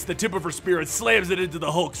 Kira takes the tip of her spear and slams it into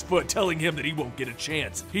the Hulk's foot, telling him that he won't get a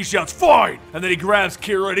chance. He shouts, "Fine!" And then he grabs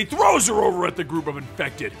Kira and he throws her over at the group of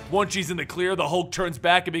infected. Once she's in the clear, the Hulk turns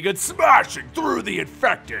back and begins smashing through the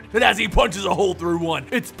infected. And as he punches a hole through one,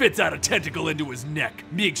 it spits out a tentacle into his neck.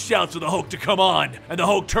 Meek shouts to the Hulk to come on, and the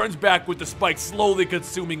Hulk turns back with the spike slowly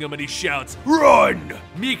consuming him and he shouts, "Run!"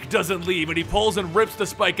 Meek doesn't leave and he pulls and rips the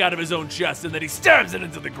spike out of his own chest and then he stabs it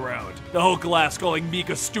into the ground. The Hulk laughs, calling Meek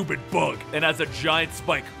a stupid bug, and as a giant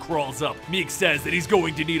spike crawls up, Meek says that he's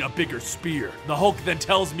going to need a bigger spear. The Hulk then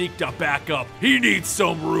tells Meek to back up. He needs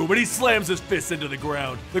some room, and he slams his fist into the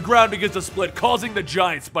ground. The ground begins to split, causing the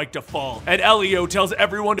giant spike to fall, and Elio tells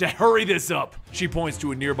everyone to hurry this up. She points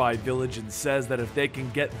to a nearby village and says that if they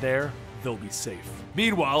can get there, they'll be safe.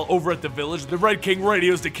 Meanwhile, over at the village, the Red King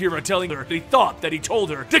radios to Kira telling her he thought that he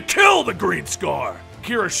told her to kill the Green Scar.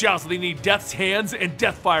 Kira shouts that they need Death's Hands and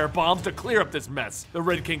Deathfire bombs to clear up this mess. The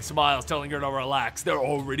Red King smiles, telling her to relax. They're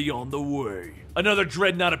already on the way. Another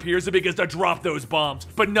dreadnought appears and begins to drop those bombs,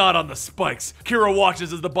 but not on the spikes. Kira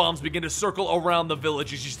watches as the bombs begin to circle around the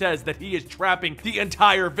village, and she says that he is trapping the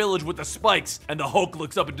entire village with the spikes, and the Hulk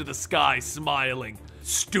looks up into the sky, smiling.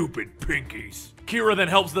 Stupid pinkies. Kira then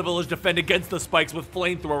helps the village defend against the spikes with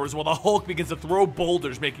flamethrowers while the Hulk begins to throw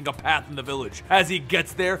boulders, making a path in the village. As he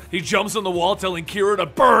gets there, he jumps on the wall, telling Kira to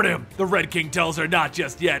burn him. The Red King tells her not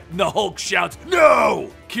just yet, and the Hulk shouts, "No!"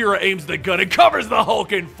 Kira aims the gun and covers the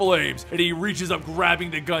Hulk in flames, and he reaches up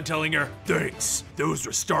grabbing the gun, telling her, "Thanks, those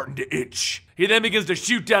are starting to itch." He then begins to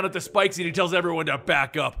shoot down at the spikes and he tells everyone to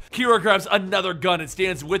back up. Kira grabs another gun and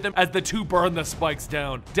stands with him as the two burn the spikes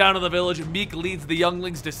down. Down in the village, Meek leads the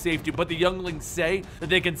younglings to safety, but the younglings say that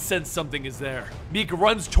they can sense something is there. Meek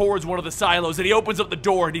runs towards one of the silos and he opens up the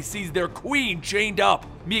door and he sees their queen chained up.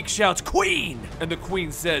 Meek shouts, "Queen!" And the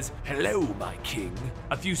queen says, "Hello, my king."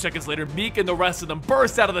 A few seconds later, Meek and the rest of them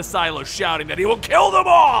burst out of the silo shouting that he will kill them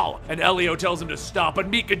all! And Elio tells him to stop, but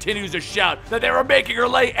Meek continues to shout that they were making her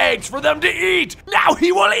lay eggs for them to eat! Now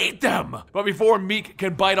he will eat them! But before Meek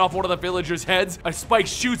can bite off one of the villagers' heads, a spike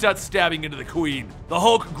shoots out, stabbing into the queen. The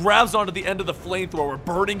Hulk grabs onto the end of the flamethrower,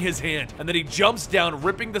 burning his hand, and then he jumps down,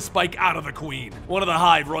 ripping the spike out of the queen. One of the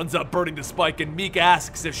hive runs up, burning the spike, and Meek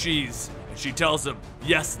asks if she's... And she tells him,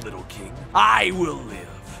 "Yes, little king, I will live."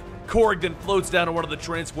 Korg then floats down to one of the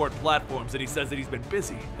transport platforms and he says that he's been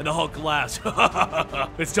busy. And the Hulk laughs,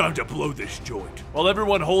 "It's time to blow this joint." While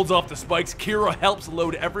everyone holds off the spikes, Kira helps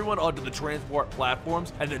load everyone onto the transport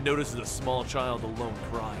platforms and then notices a small child alone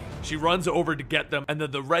crying. She runs over to get them, and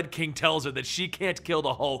then the Red King tells her that she can't kill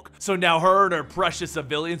the Hulk, so now her and her precious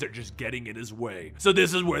civilians are just getting in his way. So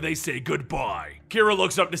this is where they say goodbye. Kira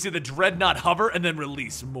looks up to see the dreadnought hover and then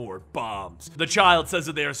release more bombs. The child says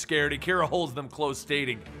that they are scared, and Kira holds them close,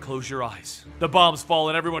 stating, "Close your eyes." The bombs fall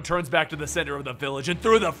and everyone turns back to the center of the village, and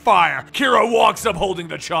through the fire, Kira walks up holding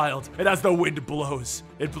the child, and as the wind blows,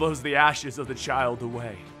 it blows the ashes of the child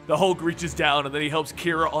away. The Hulk reaches down and then he helps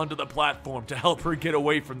Kira onto the platform to help her get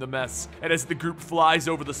away from the mess. And as the group flies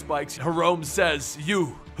over the spikes, Jerome says,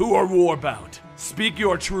 "You, who are war-bound, speak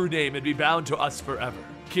your true name and be bound to us forever."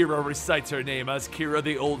 Kira recites her name as Kira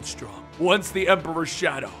the Old Strong, once the Emperor's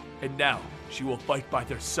shadow, and now she will fight by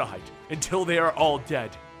their side until they are all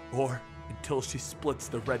dead, or until she splits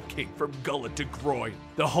the Red King from gullet to groin.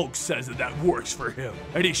 The Hulk says that works for him,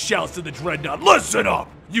 and he shouts to the Dreadnought, "Listen up!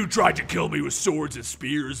 You tried to kill me with swords and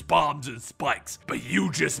spears, bombs and spikes, but you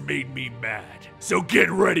just made me mad. So get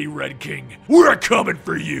ready, Red King. We're coming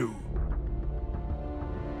for you!"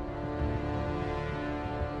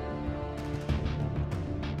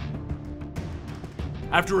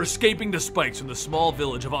 After escaping the spikes from the small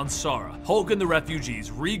village of Ansara, Hulk and the refugees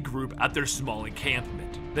regroup at their small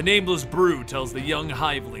encampment. The nameless brood tells the young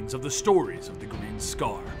hivelings of the stories of the Green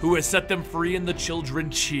Scar, who has set them free, and the children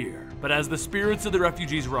cheer. But as the spirits of the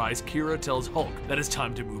refugees rise, Kira tells Hulk that it's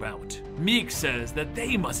time to move out. Meek says that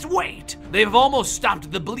they must wait. They've almost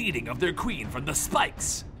stopped the bleeding of their queen from the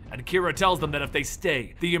spikes. And Kira tells them that if they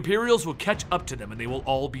stay, the Imperials will catch up to them and they will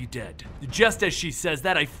all be dead. Just as she says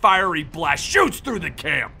that, a fiery blast shoots through the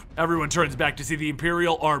camp. Everyone turns back to see the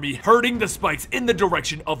Imperial army herding the spikes in the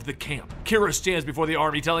direction of the camp. Kira stands before the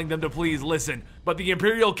army telling them to please listen, but the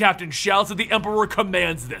Imperial captain shouts that the Emperor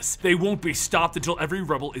commands this. They won't be stopped until every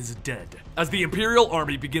rebel is dead. As the Imperial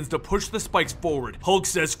army begins to push the spikes forward, Hulk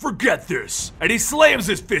says, "Forget this," and he slams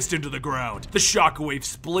his fist into the ground. The shockwave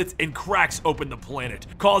splits and cracks open the planet,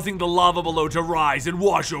 causing the lava below to rise and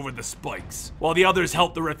wash over the spikes. While the others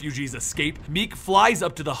help the refugees escape, Meek flies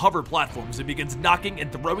up to the hover platforms and begins knocking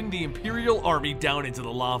and throwing the Imperial army down into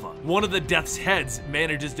the lava. One of the Death's heads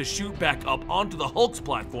manages to shoot back up onto the Hulk's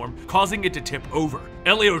platform, causing it to tip over.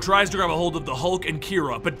 Elio tries to grab a hold of the Hulk and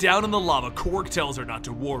Kira, but down in the lava, Korg tells her not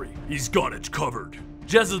to worry. He's got it covered.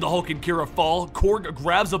 Just as the Hulk and Kira fall, Korg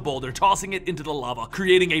grabs a boulder, tossing it into the lava,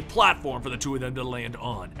 creating a platform for the two of them to land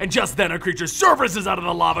on. And just then, a creature surfaces out of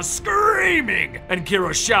the lava, screaming! And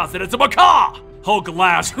Kira shouts that it's a macaw! Hulk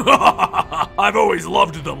laughs. I've always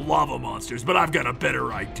loved them lava monsters, but I've got a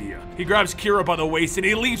better idea. He grabs Kira by the waist and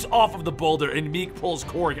he leaps off of the boulder, and Meek pulls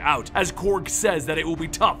Korg out, as Korg says that it will be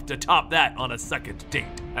tough to top that on a second date.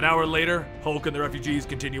 An hour later, Hulk and the refugees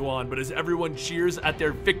continue on, but as everyone cheers at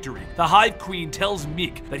their victory, the Hive Queen tells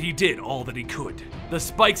Meek that he did all that he could. The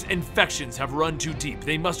Spike's infections have run too deep.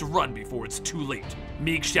 They must run before it's too late.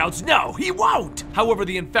 Meek shouts, no, he won't! However,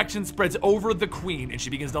 the infection spreads over the Queen and she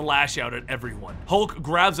begins to lash out at everyone. Hulk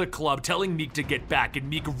grabs a club, telling Meek to get back, and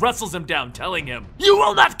Meek wrestles him down, telling him, you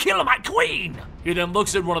will not kill my Queen! He then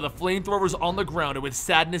looks at one of the flamethrowers on the ground and with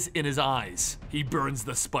sadness in his eyes, he burns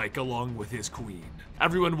the Spike along with his Queen.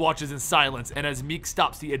 Everyone watches in silence, and as Meek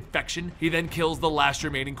stops the infection, he then kills the last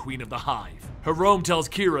remaining Queen of the Hive. Jerome tells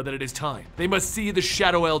Kira that it is time. They must see the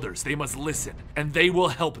Shadow Elders, they must listen, and they will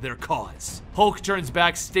help their cause. Hulk turns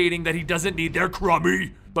back, stating that he doesn't need their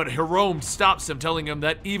crummy, but Jerome stops him, telling him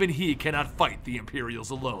that even he cannot fight the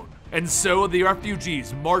Imperials alone. And so the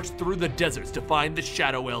refugees march through the deserts to find the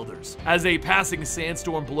Shadow Elders. As a passing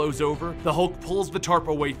sandstorm blows over, the Hulk pulls the tarp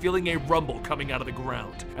away, feeling a rumble coming out of the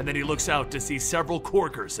ground. And then he looks out to see several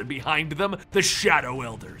Corkers, and behind them, the Shadow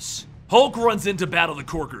Elders. Hulk runs in to battle the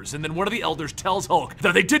Corkers, and then one of the elders tells Hulk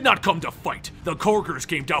that they did not come to fight. The Corkers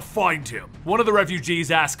came to find him. One of the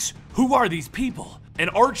refugees asks, who are these people? And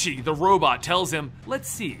Archie, the robot, tells him, let's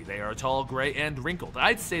see, they are tall, gray, and wrinkled.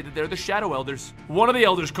 I'd say that they're the Shadow Elders. One of the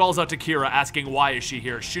elders calls out to Kira, asking why is she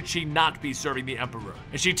here? Should she not be serving the Emperor?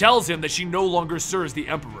 And she tells him that she no longer serves the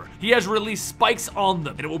Emperor. He has released spikes on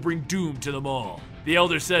them, and it will bring doom to them all. The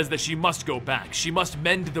elder says that she must go back. She must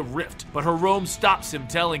mend the rift, but Jerome stops him,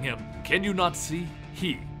 telling him, can you not see?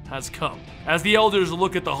 He has come. As the elders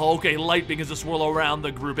look at the Hulk, a light begins to swirl around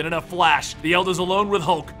the group, and in a flash, the elders alone with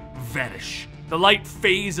Hulk vanish. The light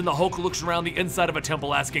fades and the Hulk looks around the inside of a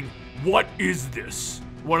temple, asking, what is this?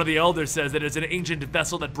 One of the elders says that it's an ancient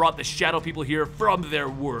vessel that brought the Shadow people here from their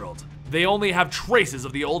world. They only have traces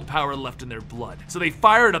of the old power left in their blood, so they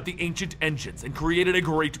fired up the ancient engines and created a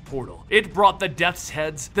great portal. It brought the Death's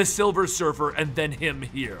Heads, the Silver Surfer, and then him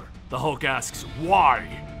here. The Hulk asks, why?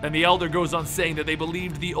 And the elder goes on saying that they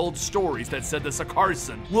believed the old stories that said the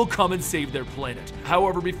Sakarsan will come and save their planet.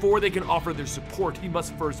 However, before they can offer their support, he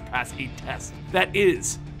must first pass a test. That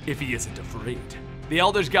is, if he isn't afraid. The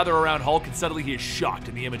elders gather around Hulk, and suddenly he is shocked,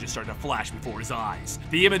 and the images start to flash before his eyes.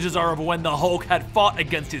 The images are of when the Hulk had fought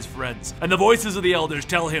against his friends, and the voices of the elders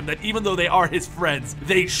tell him that even though they are his friends,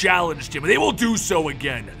 they challenged him, and they will do so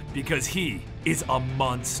again, because he is a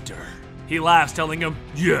monster. He laughs, telling him,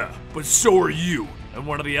 yeah, but so are you. And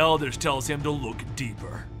one of the elders tells him to look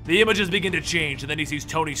deeper. The images begin to change, and then he sees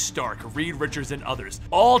Tony Stark, Reed Richards, and others,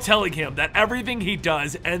 all telling him that everything he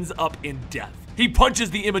does ends up in death. He punches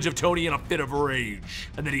the image of Tony in a fit of rage,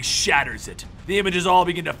 and then he shatters it. The images all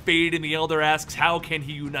begin to fade, and the elder asks how can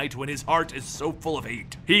he unite when his heart is so full of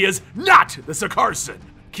hate. He is not the Sakarsan.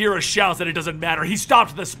 Kira shouts that it doesn't matter. He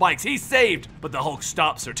stopped the spikes. He's saved. But the Hulk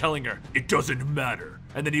stops her, telling her it doesn't matter.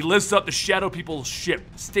 And then he lifts up the Shadow People's ship,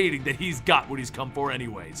 stating that he's got what he's come for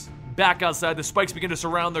anyways. Back outside, the spikes begin to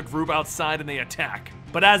surround the group outside and they attack.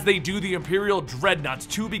 But as they do, the Imperial Dreadnoughts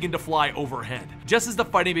too begin to fly overhead. Just as the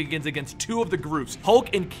fighting begins against two of the groups,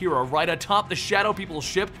 Hulk and Kira ride atop the Shadow People's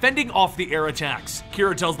ship, fending off the air attacks.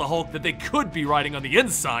 Kira tells the Hulk that they could be riding on the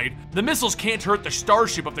inside. The missiles can't hurt the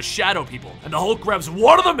starship of the Shadow People. And the Hulk grabs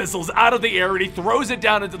one of the missiles out of the air and he throws it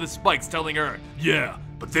down into the spikes, telling her, yeah,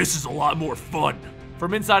 but this is a lot more fun.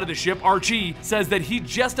 From inside of the ship, Archie says that he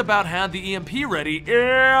just about had the EMP ready,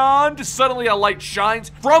 and suddenly a light shines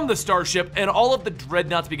from the starship, and all of the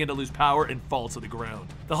dreadnoughts begin to lose power and fall to the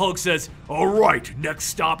ground. The Hulk says, all right, next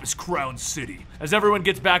stop is Crown City. As everyone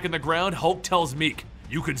gets back in the ground, Hulk tells Meek,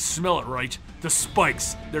 You can smell it, right? The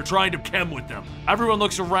spikes. They're trying to chem with them. Everyone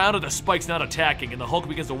looks around and the spike's not attacking, and the Hulk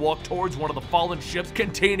begins to walk towards one of the fallen ships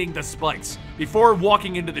containing the spikes. Before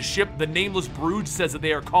walking into the ship, the Nameless Brood says that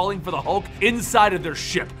they are calling for the Hulk inside of their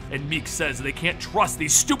ship, and Meek says they can't trust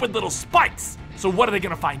these stupid little spikes. So what are they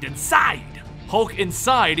gonna find inside? Hulk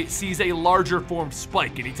inside sees a larger formed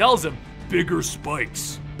spike, and he tells him, bigger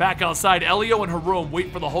spikes. Back outside, Elio and Jerome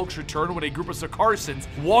wait for the Hulk's return when a group of Sakarsons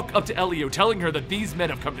walk up to Elio telling her that these men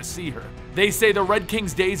have come to see her. They say the Red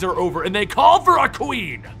King's days are over and they call for a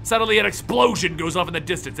queen! Suddenly an explosion goes off in the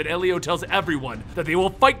distance and Elio tells everyone that they will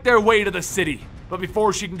fight their way to the city. But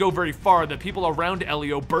before she can go very far, the people around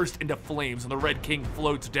Elio burst into flames and the Red King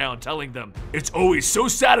floats down, telling them, it's always so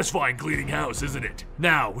satisfying cleaning house, isn't it?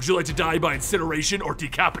 Now, would you like to die by incineration or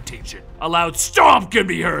decapitation? A loud stomp can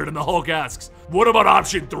be heard and the Hulk asks, what about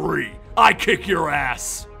option 3? I kick your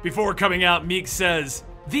ass. Before coming out, Meek says,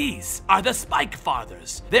 these are the Spike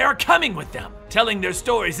Fathers. They are coming with them, telling their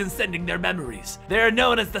stories and sending their memories. They are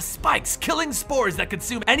known as the Spikes, killing spores that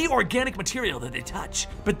consume any organic material that they touch.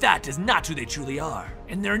 But that is not who they truly are.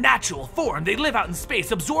 In their natural form, they live out in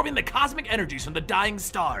space, absorbing the cosmic energies from the dying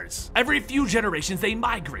stars. Every few generations, they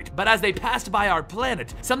migrate, but as they passed by our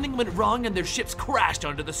planet, something went wrong and their ships crashed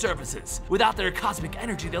onto the surfaces. Without their cosmic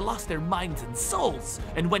energy, they lost their minds and souls,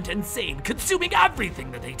 and went insane, consuming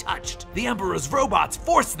everything that they touched. The Emperor's robots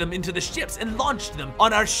forced them into the ships and launched them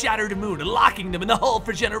on our shattered moon, locking them in the hull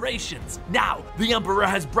for generations. Now, the Emperor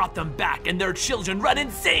has brought them back, and their children run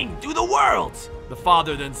insane through the world. The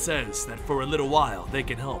father then says that for a little while they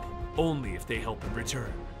can help, only if they help in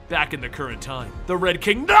return. Back in the current time, the Red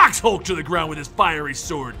King knocks Hulk to the ground with his fiery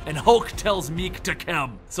sword, and Hulk tells Meek to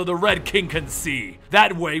chem, so the Red King can see.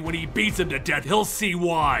 That way, when he beats him to death, he'll see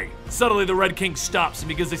why. Suddenly, the Red King stops and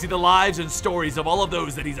begins to see the lives and stories of all of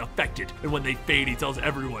those that he's affected, and when they fade, he tells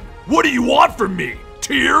everyone, what do you want from me?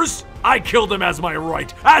 Tears? I killed him as my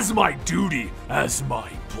right, as my duty, as my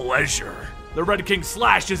pleasure. The Red King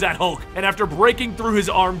slashes at Hulk, and after breaking through his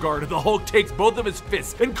arm guard, the Hulk takes both of his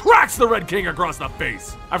fists and cracks the Red King across the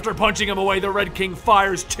face. After punching him away, the Red King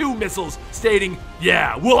fires 2 missiles, stating,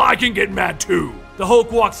 yeah, well, I can get mad too. The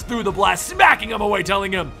Hulk walks through the blast, smacking him away,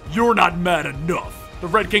 telling him, you're not mad enough. The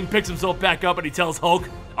Red King picks himself back up and he tells Hulk,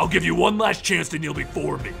 I'll give you one last chance to kneel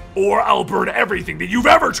before me, or I'll burn everything that you've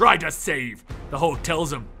ever tried to save. The Hulk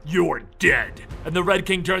tells him, you're dead. And the Red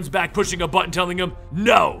King turns back, pushing a button, telling him,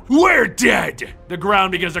 no, we're dead. The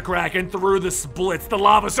ground begins to crack, and through the splits, the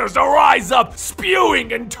lava starts to rise up,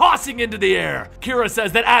 spewing and tossing into the air. Kira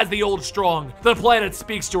says that as the old strong, the planet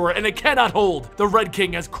speaks to her, and it cannot hold. The Red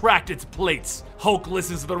King has cracked its plates. Hulk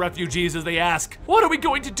listens to the refugees as they ask, what are we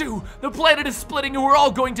going to do? The planet is splitting and we're all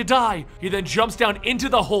going to die. He then jumps down into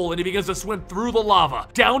the hole and he begins to swim through the lava,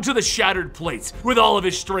 down to the shattered plates. With all of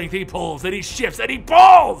his strength, he pulls and he shifts and he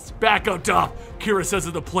pulls! Back up top, Kira says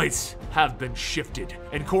that the plates have been shifted.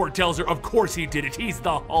 And Cord tells her, of course he did it, he's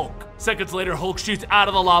the Hulk. Seconds later, Hulk shoots out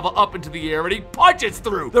of the lava up into the air and he punches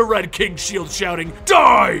through the Red King's shield, shouting,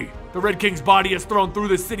 die! The Red King's body is thrown through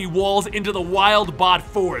the city walls into the Wild Bot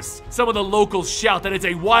forest. Some of the locals shout that it's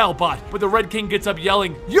a Wild Bot, but the Red King gets up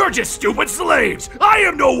yelling, you're just stupid slaves! I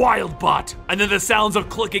am no Wild Bot! And then the sounds of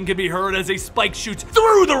clicking can be heard as a spike shoots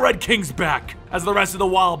through the Red King's back. As the rest of the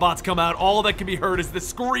Wild Bots come out, all that can be heard is the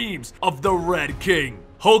screams of the Red King.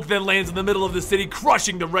 Hulk then lands in the middle of the city,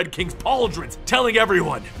 crushing the Red King's pauldrons, telling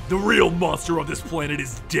everyone, the real monster of this planet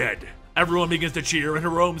is dead. Everyone begins to cheer, and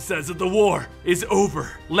Jerome says that the war is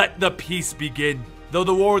over. Let the peace begin. Though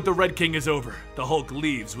the war with the Red King is over, the Hulk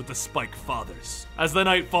leaves with the Spike Fathers. As the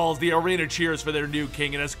night falls, the arena cheers for their new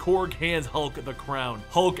king, and as Korg hands Hulk the crown,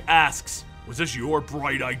 Hulk asks, was this your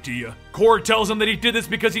bright idea? Korg tells him that he did this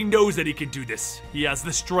because he knows that he can do this. He has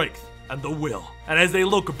the strength and the will. And as they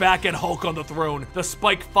look back at Hulk on the throne, the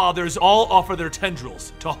Spike Fathers all offer their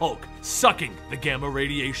tendrils to Hulk, sucking the gamma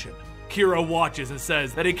radiation. Kira watches and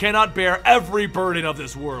says that he cannot bear every burden of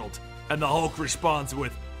this world. And the Hulk responds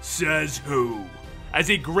with, says who? As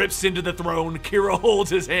he grips into the throne, Kira holds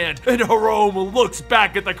his hand, and Jerome looks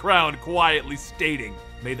back at the crown, quietly stating,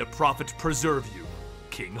 may the prophet preserve you,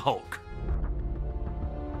 King Hulk.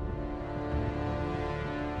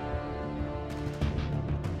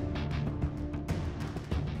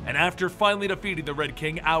 And after finally defeating the Red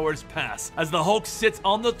King, hours pass as the Hulk sits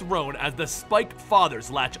on the throne as the Spike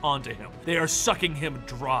Fathers latch onto him. They are sucking him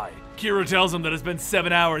dry. Kira tells him that it's been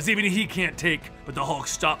 7 hours, even he can't take, but the Hulk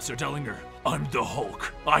stops her, telling her, I'm the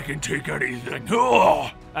Hulk. I can take anything.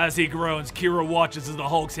 Ugh! As he groans, Kira watches as the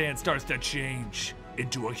Hulk's hand starts to change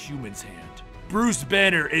into a human's hand. Bruce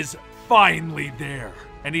Banner is finally there,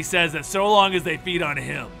 and he says that so long as they feed on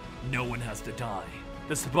him, no one has to die.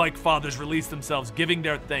 The Spike Fathers release themselves, giving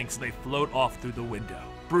their thanks, and they float off through the window.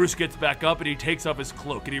 Bruce gets back up and he takes off his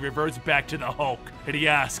cloak and he reverts back to the Hulk. And he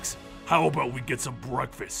asks, how about we get some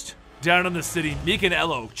breakfast? Down in the city, Meek and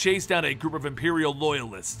Elo chase down a group of Imperial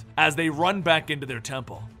loyalists as they run back into their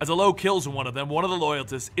temple. As Elo kills one of them, one of the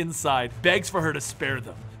loyalists inside begs for her to spare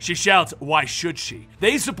them. She shouts, why should she?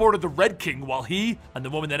 They supported the Red King while he, and the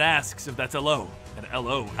woman then asks if that's Elo, and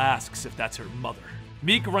Elo asks if that's her mother.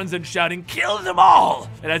 Meek runs in shouting, kill them all!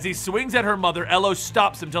 And as he swings at her mother, Elo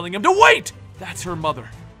stops him, telling him to wait! That's her mother.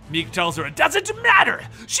 Meek tells her it doesn't matter!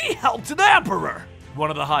 She helped the Emperor! One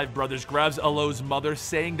of the Hive brothers grabs Elo's mother,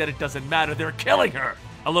 saying that it doesn't matter, they're killing her!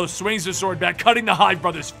 Elo swings his sword back, cutting the Hive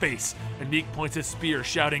brother's face, and Meek points his spear,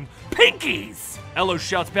 shouting, pinkies! Elo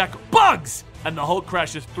shouts back, bugs! And the Hulk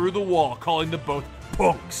crashes through the wall, calling them both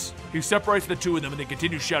punks. He separates the two of them and they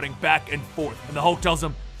continue shouting back and forth, and the Hulk tells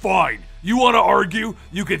him, fine, you want to argue?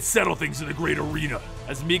 You can settle things in the great arena.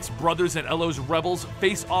 As Meek's brothers and Elo's rebels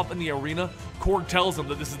face off in the arena, Korg tells them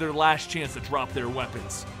that this is their last chance to drop their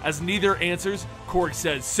weapons. As neither answers, Korg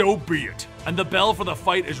says, so be it. And the bell for the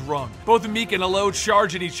fight is rung. Both Meek and Elo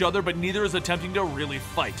charge at each other, but neither is attempting to really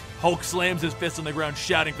fight. Hulk slams his fist on the ground,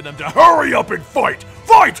 shouting for them to hurry up and fight!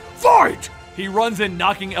 Fight! Fight! He runs in,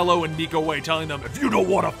 knocking Elo and Meek away, telling them, if you don't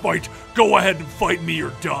want to fight, go ahead and fight me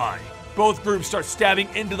or die. Both groups start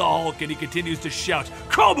stabbing into the Hulk and he continues to shout,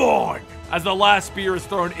 come on! As the last spear is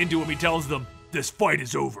thrown into him, he tells them, this fight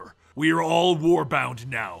is over. We are all war-bound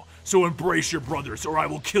now, so embrace your brothers or I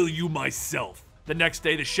will kill you myself. The next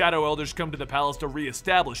day, the Shadow Elders come to the palace to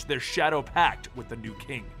re-establish their Shadow Pact with the new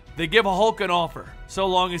king. They give Hulk an offer. So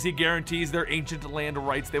long as he guarantees their ancient land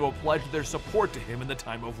rights, they will pledge their support to him in the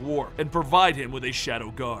time of war and provide him with a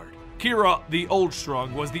Shadow Guard. Kira, the Old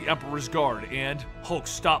Strong, was the Emperor's guard, and Hulk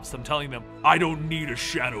stops them, telling them, I don't need a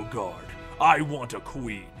Shadow Guard. I want a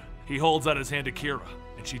queen. He holds out his hand to Kira,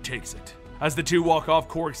 and she takes it. As the two walk off,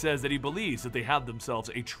 Korg says that he believes that they have themselves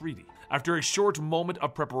a treaty. After a short moment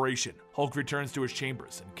of preparation, Hulk returns to his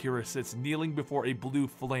chambers, and Kira sits kneeling before a blue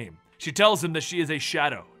flame. She tells him that she is a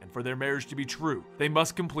shadow, and for their marriage to be true, they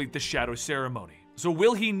must complete the shadow ceremony. So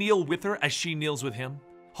will he kneel with her as she kneels with him?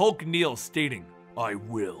 Hulk kneels, stating, I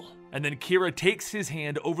will. And then Kira takes his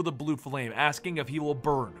hand over the blue flame, asking if he will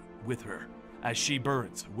burn with her, as she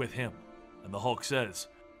burns with him. And the Hulk says,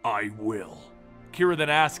 I will. Kira then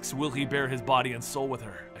asks, will he bear his body and soul with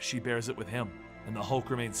her, as she bears it with him? And the Hulk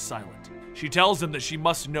remains silent. She tells him that she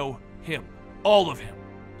must know him, all of him,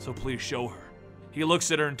 so please show her. He looks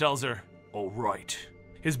at her and tells her, all right.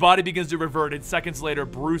 His body begins to revert, and seconds later,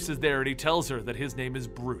 Bruce is there and he tells her that his name is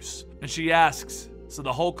Bruce. And she asks, so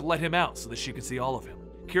the Hulk let him out so that she could see all of him.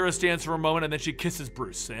 Kira stands for a moment and then she kisses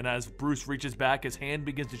Bruce, and as Bruce reaches back, his hand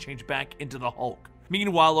begins to change back into the Hulk.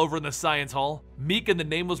 Meanwhile, over in the Science Hall, Meek and the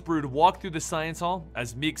Nameless Brood walk through the Science Hall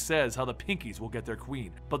as Meek says how the Pinkies will get their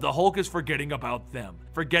queen. But the Hulk is forgetting about them,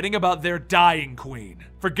 forgetting about their dying queen,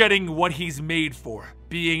 forgetting what he's made for,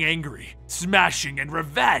 being angry, smashing, and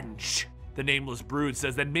revenge. The Nameless Brood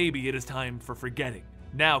says that maybe it is time for forgetting.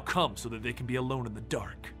 Now come so that they can be alone in the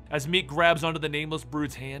dark. As Meek grabs onto the Nameless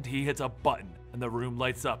Brood's hand, he hits a button, and the room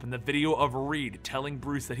lights up, and the video of Reed telling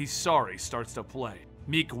Bruce that he's sorry starts to play.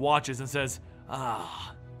 Meek watches and says,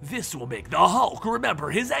 ah, this will make the Hulk remember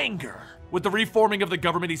his anger. With the reforming of the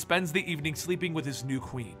government, he spends the evening sleeping with his new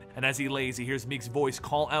queen, and as he lays, he hears Meek's voice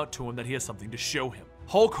call out to him that he has something to show him.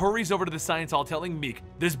 Hulk hurries over to the Science Hall, telling Meek,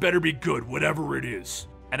 this better be good, whatever it is.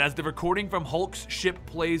 And as the recording from Hulk's ship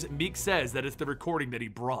plays, Meek says that it's the recording that he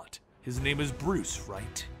brought. His name is Bruce,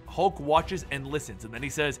 right? Hulk watches and listens, and then he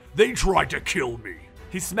says, they tried to kill me.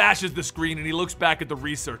 He smashes the screen and he looks back at the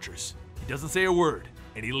researchers. He doesn't say a word,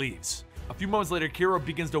 and he leaves. A few moments later, Kira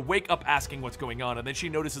begins to wake up asking what's going on, and then she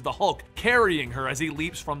notices the Hulk carrying her as he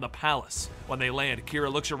leaps from the palace. When they land,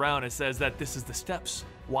 Kira looks around and says that this is the steps.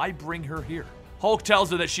 Why bring her here? Hulk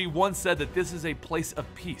tells her that she once said that this is a place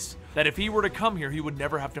of peace, that if he were to come here, he would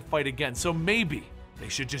never have to fight again, so maybe they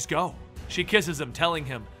should just go. She kisses him, telling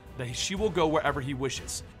him that she will go wherever he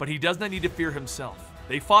wishes, but he does not need to fear himself.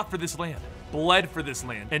 They fought for this land, bled for this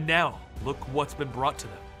land, and now look what's been brought to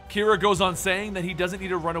them. Kira goes on saying that he doesn't need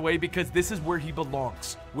to run away because this is where he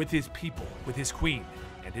belongs, with his people, with his queen,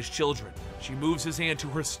 and his children. She moves his hand to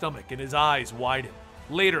her stomach and his eyes widen.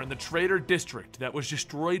 Later in the Trader District that was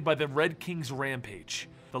destroyed by the Red King's rampage,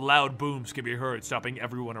 the loud booms can be heard, stopping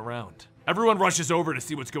everyone around. Everyone rushes over to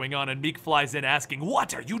see what's going on, and Meek flies in asking,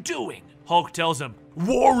 what are you doing? Hulk tells him,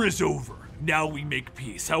 war is over. Now we make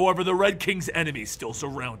peace. However, the Red King's enemies still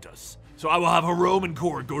surround us. So I will have Jerome and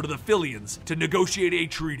Korg go to the Phillians to negotiate a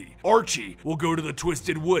treaty. Archie will go to the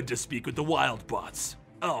Twisted Wood to speak with the Wild Bots.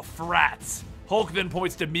 Oh, frats. Hulk then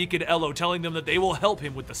points to Meek and Elo, telling them that they will help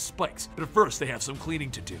him with the spikes, but first they have some cleaning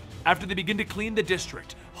to do. After they begin to clean the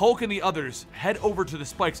district, Hulk and the others head over to the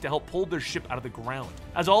spikes to help pull their ship out of the ground.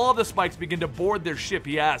 As all of the spikes begin to board their ship,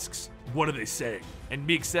 he asks, "What are they saying?" And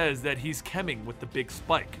Meek says that he's chemming with the big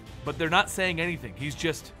spike, but they're not saying anything. He's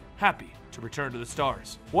just happy to return to the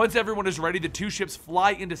stars. Once everyone is ready, the two ships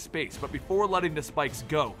fly into space, but before letting the spikes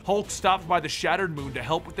go, Hulk stops by the shattered moon to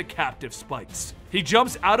help with the captive spikes. He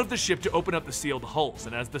jumps out of the ship to open up the sealed hulls,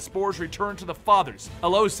 and as the spores return to the fathers,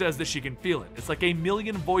 Elo says that she can feel it. It's like a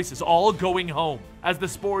million voices all going home. As the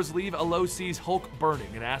spores leave, Elo sees Hulk burning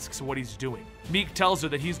and asks what he's doing. Meek tells her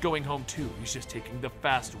that he's going home too, he's just taking the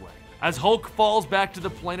fast way. As Hulk falls back to the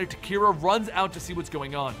planet, Kira runs out to see what's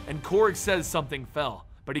going on, and Korg says something fell,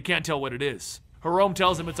 but he can't tell what it is. Jerome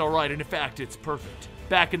tells him it's alright, and in fact, it's perfect.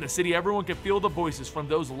 Back in the city, everyone can feel the voices from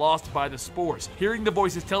those lost by the spores, hearing the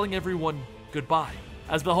voices telling everyone goodbye.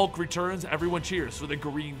 As the Hulk returns, everyone cheers for the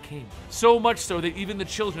Green King. So much so that even the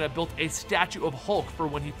children have built a statue of Hulk for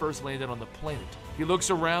when he first landed on the planet. He looks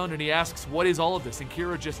around and he asks, what is all of this? And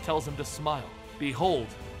Kira just tells him to smile. Behold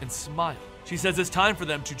and smile. She says it's time for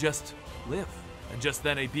them to just live. And just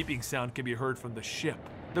then a beeping sound can be heard from the ship.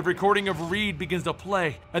 The recording of Reed begins to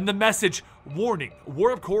play, and the message, warning,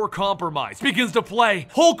 warp core compromise, begins to play.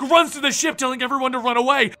 Hulk runs to the ship telling everyone to run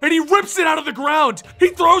away, and he rips it out of the ground. He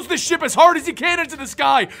throws the ship as hard as he can into the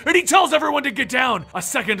sky, and he tells everyone to get down. A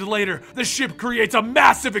second later, the ship creates a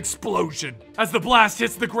massive explosion. As the blast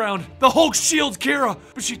hits the ground, the Hulk shields Kira,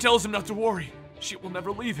 but she tells him not to worry. She will never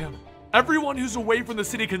leave him. Everyone who's away from the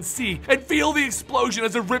city can see and feel the explosion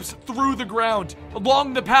as it rips through the ground,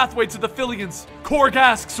 along the pathway to the Phillians. Korg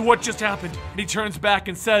asks what just happened, and he turns back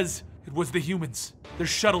and says, it was the humans. Their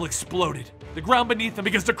shuttle exploded. The ground beneath them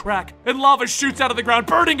begins to crack, and lava shoots out of the ground,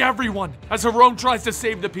 burning everyone. As Jerome tries to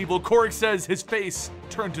save the people, Korg says his face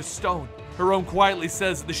turned to stone. Jerome quietly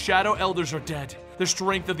says the Shadow Elders are dead. The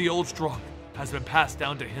strength of the Old Strong has been passed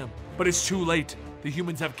down to him. But it's too late. The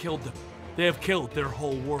humans have killed them. They have killed their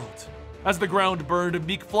whole world. As the ground burned,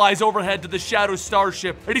 Meek flies overhead to the Shadow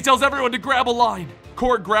starship, and he tells everyone to grab a line.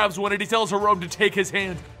 Korg grabs one and he tells Jerome to take his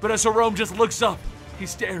hand, but as Jerome just looks up, he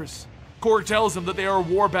stares. Korg tells him that they are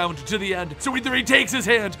warbound to the end, so either he takes his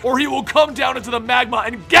hand, or he will come down into the magma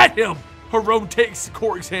and get him! Jerome takes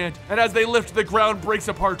Korg's hand, and as they lift, the ground breaks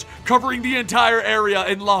apart, covering the entire area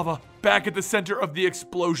in lava. Back at the center of the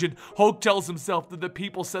explosion, Hulk tells himself that the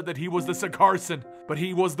people said that he was the Sakarsan, but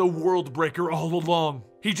he was the world breaker all along.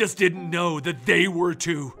 He just didn't know that they were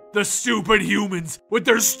too. The stupid humans with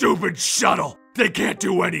their stupid shuttle. They can't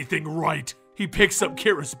do anything right. He picks up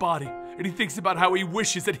Kira's body, and he thinks about how he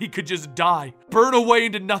wishes that he could just die, burn away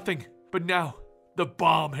into nothing. But now, the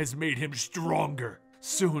bomb has made him stronger.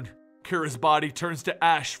 Soon, Kira's body turns to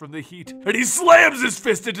ash from the heat, and he slams his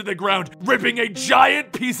fist into the ground, ripping a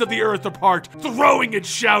giant piece of the earth apart, throwing and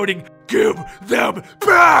shouting, "Give them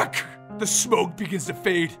back!" The smoke begins to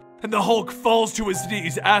fade, and the Hulk falls to his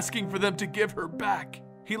knees, asking for them to give her back.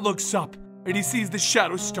 He looks up, and he sees the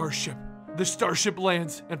Shadow starship. The starship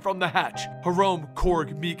lands, and from the hatch, Jerome,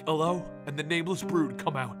 Korg, Meek, Elo, and the Nameless Brood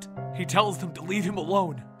come out. He tells them to leave him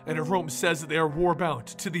alone, and Jerome says that they are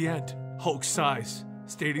warbound to the end. Hulk sighs,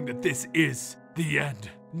 stating that this is the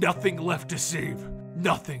end. Nothing left to save,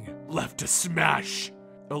 nothing left to smash.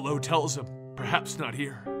 Elo tells him, perhaps not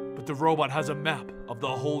here, but the robot has a map of the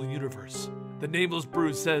whole universe. The Nameless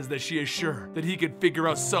Brood says that she is sure that he can figure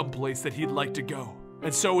out some place that he'd like to go.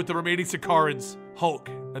 And so with the remaining Sakarans, Hulk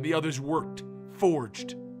and the others worked,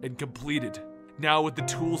 forged, and completed. Now with the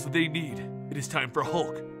tools that they need, it is time for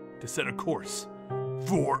Hulk to set a course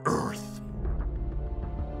for Earth.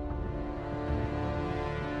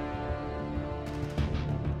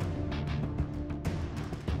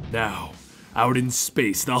 Now, out in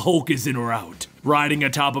space, the Hulk is in route, riding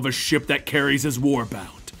atop of a ship that carries his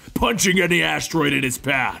warbound, punching any asteroid in his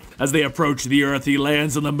path. As they approach the Earth, he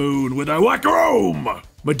lands on the moon with a whack-a-room!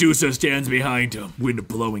 Medusa stands behind him, wind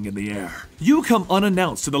blowing in the air. You come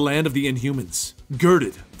unannounced to the land of the Inhumans,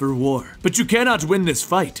 girded for war. But you cannot win this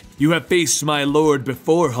fight. You have faced my lord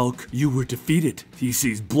before, Hulk. You were defeated. He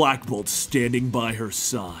sees Black Bolt standing by her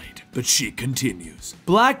side, but she continues.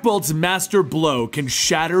 Black Bolt's master blow can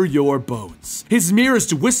shatter your bones. His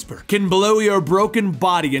merest whisper can blow your broken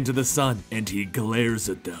body into the sun, and he glares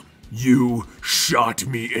at them. You shot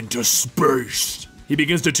me into space. He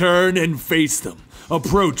begins to turn and face them.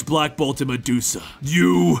 Approach Black Bolt and Medusa.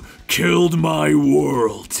 You killed my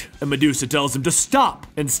world. And Medusa tells him to stop.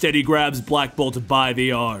 Instead, he grabs Black Bolt by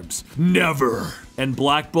the arms. Never. And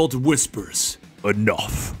Black Bolt whispers,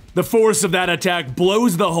 enough. The force of that attack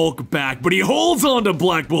blows the Hulk back, but he holds on to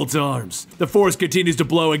Black Bolt's arms. The force continues to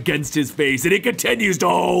blow against his face, and he continues to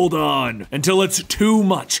hold on until it's too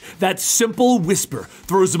much. That simple whisper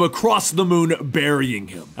throws him across the moon, burying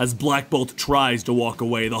him. As Black Bolt tries to walk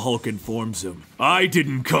away, the Hulk informs him, "I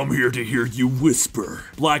didn't come here to hear you whisper."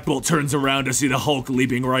 Black Bolt turns around to see the Hulk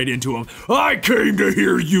leaping right into him. "I came to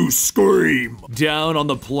hear you scream." Down on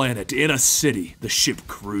the planet, in a city, the ship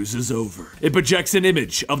cruises over. It projects an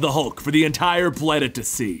image of the Hulk for the entire planet to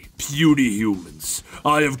see. "Puny humans,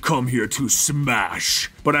 I have come here to smash,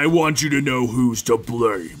 but I want you to know who's to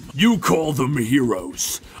blame. You call them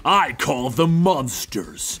heroes. I call them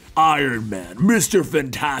monsters. Iron Man, Mr.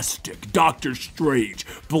 Fantastic, Doctor Strange,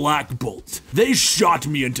 Black Bolt. They shot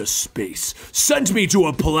me into space, sent me to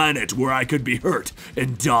a planet where I could be hurt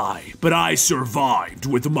and die, but I survived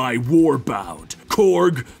with my warbound.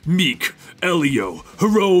 Korg, Meek, Elio,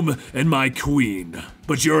 Jerome, and my queen.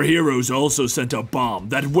 But your heroes also sent a bomb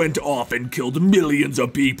that went off and killed millions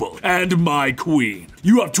of people, and my queen.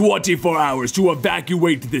 You have 24 hours to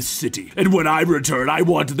evacuate this city, and when I return, I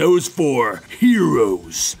want those 4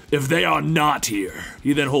 heroes. If they are not here,"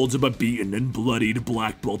 he then holds up a beaten and bloodied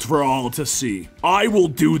Black Bolt for all to see. "I will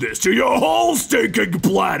do this to your whole stinking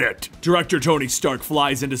planet!" Director Tony Stark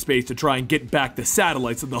flies into space to try and get back the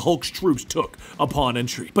satellites that the Hulk's troops took upon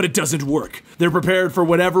entry, but it doesn't work. They're prepared for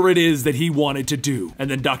whatever it is that he wanted to do, and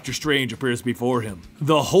then Doctor Strange appears before him.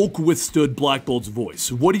 The Hulk withstood Black Bolt's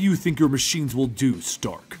voice. "What do you think your machines will do,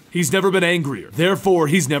 Stark? He's never been angrier, therefore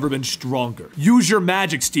he's never been stronger. Use your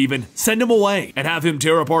magic, Steven. Send him away and have him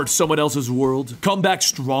tear apart someone else's world. Come back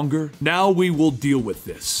stronger. Now we will deal with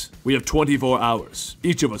this. We have 24 hours.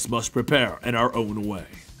 Each of us must prepare in our own way."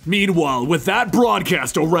 Meanwhile, with that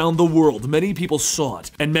broadcast around the world, many people saw it,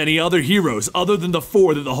 and many other heroes other than the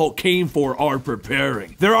 4 that the Hulk came for are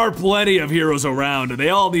preparing. There are plenty of heroes around, and they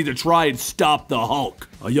all need to try and stop the Hulk.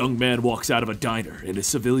 A young man walks out of a diner in his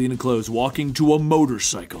civilian clothes, walking to a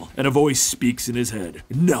motorcycle, and a voice speaks in his head.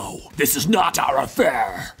 "No, this is not our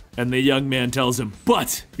affair." And the young man tells him,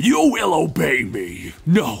 "But you will obey me."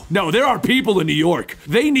 No, there are people in New York.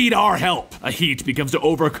 They need our help." A heat begins to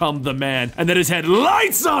overcome the man, and then his head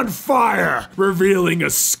lights on fire, revealing a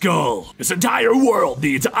skull. "This entire world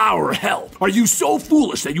needs our help. Are you so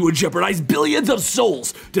foolish that you would jeopardize billions of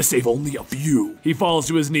souls to save only a few?" He falls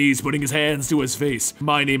to his knees, putting his hands to his face.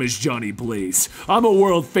 "My name is Johnny Blaze. I'm a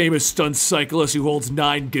world-famous stunt cyclist who holds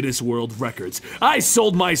 9 Guinness World Records. I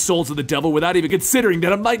sold my soul to the devil without even considering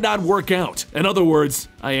that it might not work out. In other words,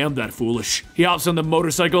 I am that foolish." He hops on the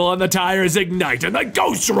motorcycle and the tires ignite, and the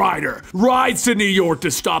Ghost Rider rides to New York to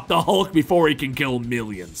stop the Hulk before he can kill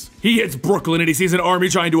millions. He hits Brooklyn and he sees an army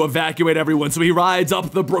trying to evacuate everyone, so he rides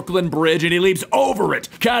up the Brooklyn Bridge and he leaps over it,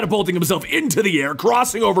 catapulting himself into the air,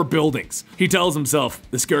 crossing over buildings. He tells himself,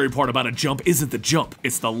 the scary part about a jump isn't the jump,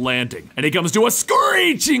 it's the landing. And he comes to a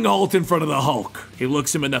screeching halt in front of the Hulk. He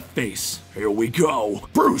looks him in the face. "Here we go.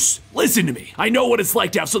 Bruce, listen to me. I know what it's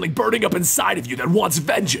like to have something burning up inside of you that wants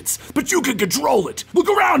vengeance, but you can control it. Look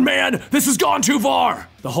around, man. This has gone too far."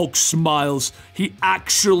 The Hulk smiles. He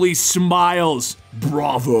actually smiles.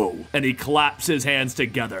 "Bravo." And he claps his hands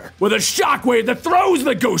together with a shockwave that throws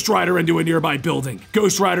the Ghost Rider into a nearby building.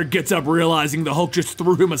 Ghost Rider gets up, realizing the Hulk just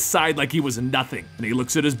threw him aside like he was nothing. And he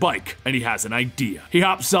looks at his bike and he has an idea. He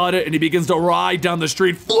hops on it and he begins to ride down the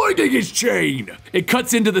street, flinging his chain. It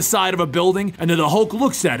cuts into the side of a building and then the Hulk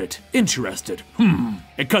looks at it, interested.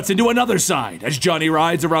 It cuts into another side as Johnny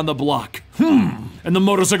rides around the block. And the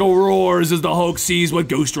motorcycle roars as the Hulk sees what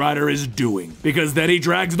Ghost Rider is doing. Because then he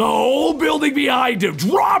drags the whole building behind him,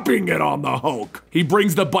 dropping it on the Hulk. He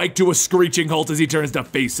brings the bike to a screeching halt as he turns to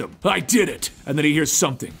face him. "I did it." And then he hears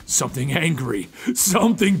something angry,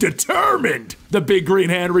 something determined. The big green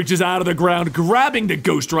hand reaches out of the ground, grabbing the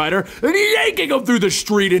Ghost Rider and yanking him through the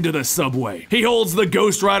street into the subway. He holds the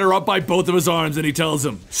Ghost Rider up by both of his arms and he tells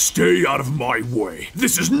him, "Stay out of my way.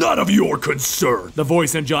 This is none of your concern." The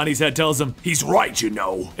voice in Johnny's head tells him, "He's right, you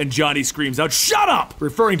know." And Johnny screams out, "Shut up!"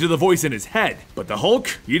 referring to the voice in his head. But the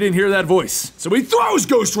Hulk, he didn't hear that voice. So he throws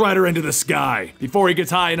Ghost Rider into the sky. Before he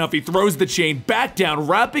gets high enough, he throws the chain back down,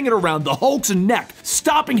 wrapping it around the Hulk's neck,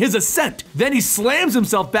 stopping his ascent. Then he slams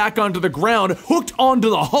himself back onto the ground, hooked onto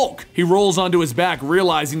the Hulk. He rolls onto his back,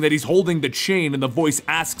 realizing that he's holding the chain, and the voice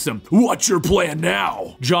asks him, "What's your plan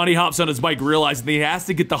now?" Johnny hops on his bike, realizing that he has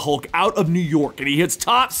to get the Hulk out of New York, and he hits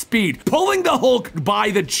top speed, pulling the Hulk by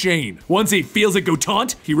the chain. Once he feels it go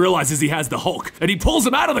taut, he realizes he has the Hulk, and he pulls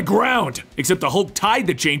him out of the ground. Except the Hulk tied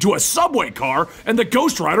the chain to a subway car, and the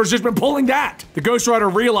Ghost Rider's just been pulling that. The Ghost Rider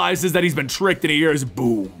realizes that he's been tricked, and he hears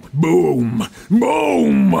boom, boom,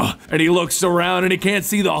 boom. And he looks around, and he can't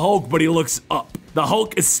see the Hulk, but he looks up. The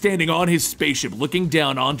Hulk is standing on his spaceship looking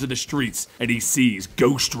down onto the streets, and he sees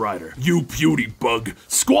Ghost Rider. "You puny bug,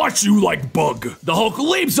 squash you like bug." The Hulk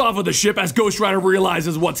leaps off of the ship as Ghost Rider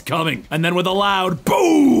realizes what's coming, and then with a loud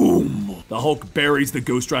boom, the Hulk buries the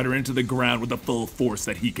Ghost Rider into the ground with the full force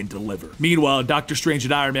that he can deliver. Meanwhile, Doctor Strange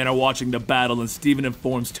and Iron Man are watching the battle, and Steven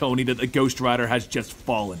informs Tony that the Ghost Rider has just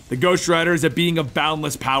fallen. The Ghost Rider is a being of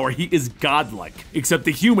boundless power. He is godlike, except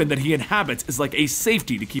the human that he inhabits is like a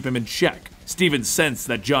safety to keep him in check. Steven sensed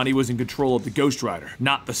that Johnny was in control of the Ghost Rider,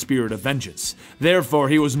 not the spirit of vengeance. Therefore,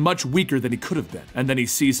 he was much weaker than he could have been. And then he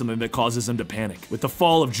sees something that causes him to panic. With the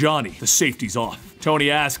fall of Johnny, the safety's off.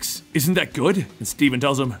 Tony asks, "Isn't that good?" And Steven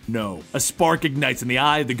tells him, "No." A spark ignites in the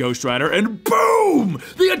eye of the Ghost Rider, and boom!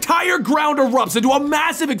 The entire ground erupts into a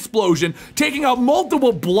massive explosion, taking out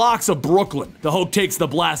multiple blocks of Brooklyn. The Hulk takes the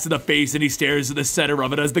blast to the face, and he stares at the center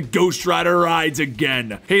of it as the Ghost Rider rides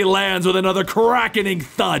again. He lands with another crackening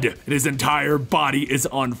thud, and his entire body is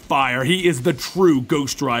on fire. He is the true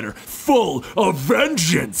Ghost Rider, full of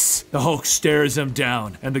vengeance. The Hulk stares him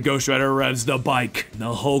down, and the Ghost Rider revs the bike.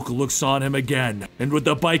 The Hulk looks on him again, and with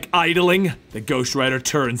the bike idling, the Ghost Rider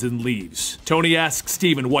turns and leaves. Tony asks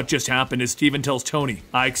Steven what just happened, as Steven tells Tony,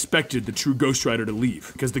 "I expected the true Ghost Rider to leave,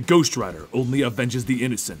 because the Ghost Rider only avenges the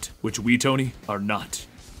innocent, which we, Tony, are not."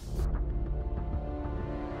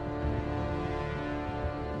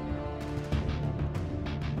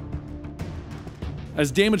 As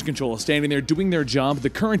Damage Control is standing there doing their job, the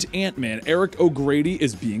current Ant-Man, Eric O'Grady,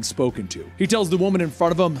 is being spoken to. He tells the woman in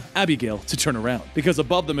front of him, Abigail, to turn around, because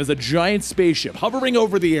above them is a giant spaceship hovering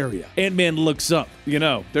over the area. Ant-Man looks up. You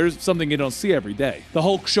know, there's something you don't see every day. The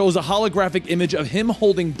Hulk shows a holographic image of him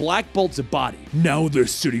holding Black Bolt's body. "Now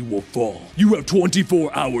this city will fall. You have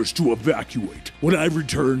 24 hours to evacuate. When I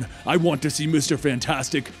return, I want to see Mr.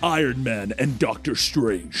 Fantastic, Iron Man, and Doctor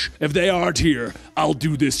Strange. If they aren't here, I'll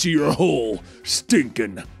do this to your whole stinking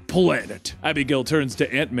planet." Abigail turns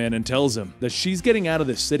to Ant-Man and tells him that she's getting out of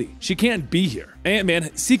this city. She can't be here. Ant-Man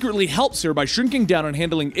secretly helps her by shrinking down and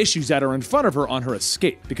handling issues that are in front of her on her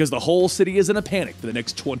escape, because the whole city is in a panic for the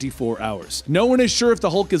next 24 hours. No one is sure if the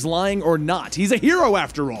Hulk is lying or not. He's a hero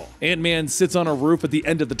after all. Ant-Man sits on a roof at the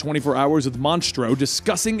end of the 24 hours with Monstro,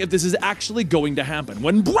 discussing if this is actually going to happen,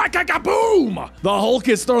 when boom! The Hulk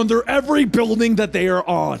is thrown through every building that they are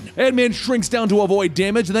on. Ant-Man shrinks down to avoid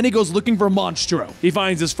damage, and then he goes looking for Monstro. He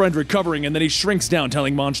finds his friend recovering, and then he shrinks down,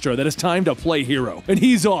 telling Monstro that it's time to play hero. And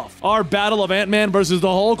he's off. Our battle of Ant-Man versus the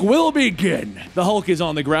Hulk will begin. The Hulk is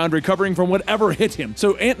on the ground, recovering from whatever hit him,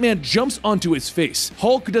 so Ant-Man jumps onto his face.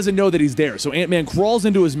 Hulk doesn't know that he's there, so Ant-Man crawls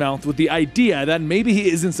into his mouth with the idea that maybe he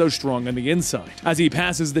isn't so strong on the inside. As he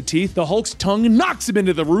passes the teeth, the Hulk's tongue knocks him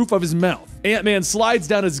into the roof of his mouth. Ant-Man slides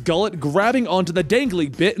down his gullet, grabbing onto the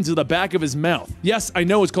dangly bit into the back of his mouth. Yes, I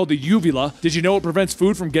know it's called the uvula. Did you know it prevents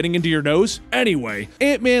food from getting into your nose? Anyway,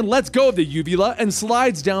 Ant-Man lets go of the uvula and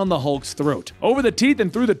slides down the Hulk's throat. Over the teeth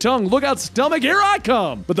and through the tongue, look out stomach, here I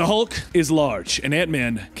come! But the Hulk is large, and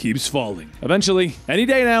Ant-Man keeps falling. Eventually, any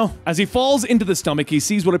day now, as he falls into the stomach, he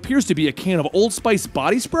sees what appears to be a can of Old Spice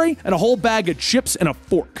body spray and a whole bag of chips and a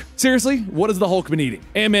fork. Seriously, what has the Hulk been eating?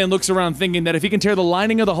 Ant-Man looks around thinking that if he can tear the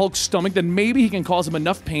lining of the Hulk's stomach, then maybe he can cause him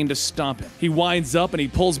enough pain to stop him. He winds up and he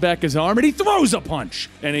pulls back his arm and he throws a punch!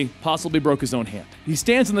 And he possibly broke his own hand. He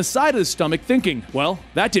stands on the side of the stomach thinking, well,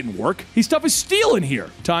 that didn't work. His stuff is steel in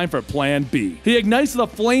here. Time for plan B. He ignites the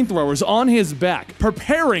flamethrowers on his back,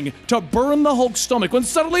 preparing to burn the Hulk's stomach, when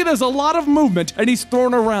suddenly there's a lot of movement and he's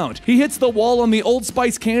thrown around. He hits the wall and the Old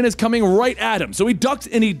Spice can is coming right at him, so he ducks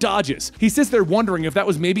and he dodges. He sits there wondering if that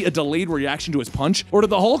was maybe a delayed reaction to his punch, or did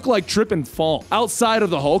the Hulk like trip and fall? Outside of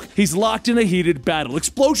the Hulk, he's locked in a heated battle.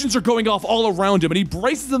 Explosions are going off all around him and he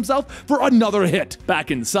braces himself for another hit.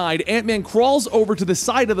 Back inside, Ant-Man crawls over to the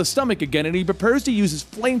side of the stomach again and he prepares to use his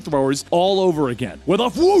flamethrowers all over again. With a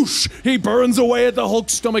whoosh, he burns away at the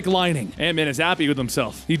Hulk's stomach lining. Ant-Man is happy with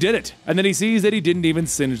himself. He did it. And then he sees that he didn't even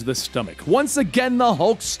singe the stomach. Once again, the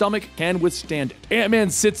Hulk's stomach can withstand it. Ant-Man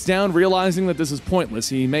sits down, realizing that this is pointless.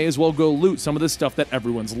 He may as well go loot some of the stuff that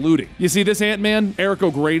everyone's looting. You see, this Ant-Man, Eric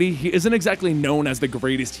O'Grady, he isn't exactly known as the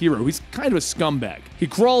greatest hero. He's kind of a scumbag. He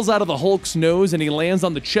crawls out of the Hulk's nose and he lands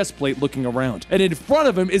on the chest plate looking around. And in front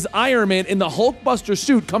of him is Iron Man in the Hulkbuster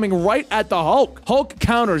suit coming right at the Hulk. Hulk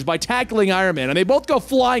counters by tackling Iron Man and they both go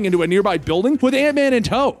flying into a nearby building with Ant-Man in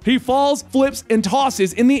tow. He falls, flips, and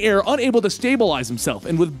tosses in the air, unable to stabilize himself,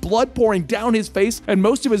 and with blood pouring down his face and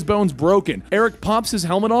most of his bones broken, Eric pops his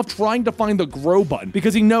helmet off trying to find the grow button,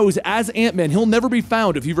 because he knows as Ant-Man he'll never be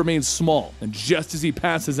found if he remains small. And just as he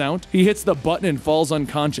passes out, he hits the button and falls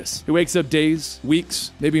unconscious. He wakes up days,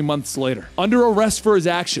 weeks, maybe months later, under arrest for his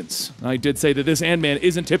actions. I did say that this Ant-Man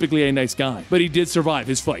isn't typically a nice guy, but he did survive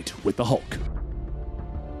his fight with the Hulk.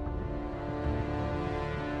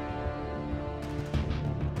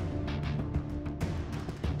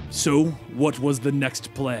 So, what was the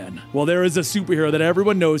next plan? Well, there is a superhero that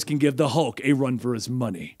everyone knows can give the Hulk a run for his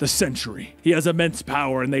money. The Sentry. He has immense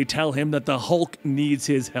power and they tell him that the Hulk needs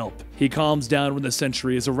his help. He calms down when the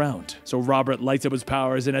Sentry is around. So Robert lights up his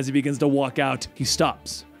powers and as he begins to walk out, he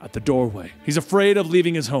stops at the doorway. He's afraid of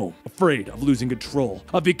leaving his home, afraid of losing control,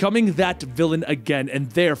 of becoming that villain again, and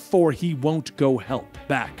therefore he won't go help.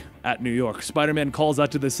 Back at New York, Spider-Man calls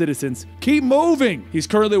out to the citizens, "Keep moving!" He's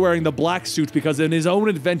currently wearing the black suit because in his own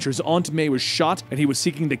adventures, Aunt May was shot and he was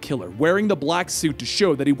seeking to kill her, wearing the black suit to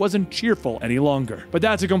show that he wasn't cheerful any longer. But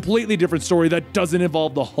that's a completely different story that doesn't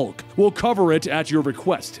involve the Hulk. We'll cover it at your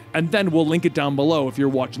request, and then we'll link it down below if you're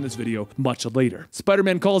watching this video much later.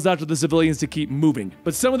 Spider-Man calls out to the civilians to keep moving,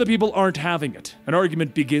 but some of the people aren't having it. An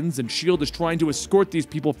argument begins and S.H.I.E.L.D. is trying to escort these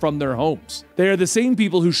people from their homes. They are the same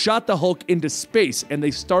people who shot the Hulk into space and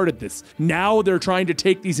they started this. Now they're trying to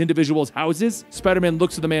take these individuals' houses. Spider-Man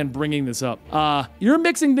looks at the man bringing this up. You're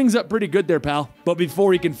mixing things up pretty good there, pal. But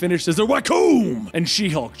before he can finish, there's a wackoom! And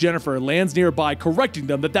She-Hulk, Jennifer, lands nearby, correcting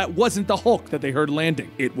them that wasn't the Hulk that they heard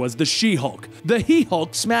landing. It was the She-Hulk. The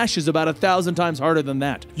He-Hulk smashes about 1,000 times harder than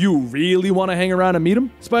that. You really want to hang around and meet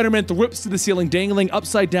him? Spider-Man whips to the ceiling, dangling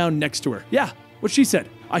upside down next to her. Yeah, what she said.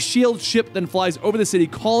 A S.H.I.E.L.D. ship then flies over the city,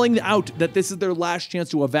 calling out that this is their last chance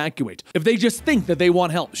to evacuate. If they just think that they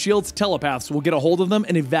want help, S.H.I.E.L.D.'s telepaths will get a hold of them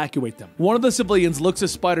and evacuate them. One of the civilians looks at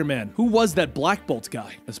Spider-Man, who was that Black Bolt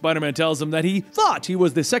guy. And Spider-Man tells him that he thought he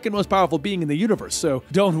was the second most powerful being in the universe, so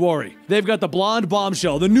don't worry. They've got the blonde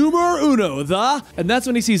bombshell, the numero uno, and that's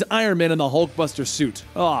when he sees Iron Man in the Hulkbuster suit.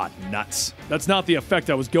 Aw, nuts. That's not the effect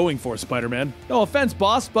I was going for, Spider-Man. No offense,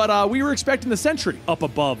 boss, but we were expecting the Sentry. Up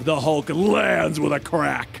above, the Hulk lands with a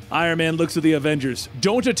crack. Iron Man looks at the Avengers.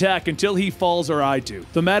 Don't attack until he falls or I do.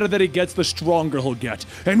 The madder that he gets, the stronger he'll get.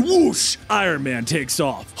 And whoosh! Iron Man takes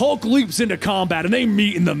off. Hulk leaps into combat and they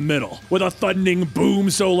meet in the middle. With a thundering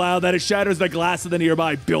boom so loud that it shatters the glass of the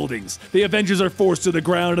nearby buildings. The Avengers are forced to the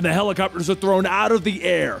ground and the helicopters are thrown out of the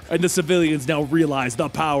air. And the civilians now realize the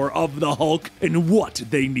power of the Hulk and what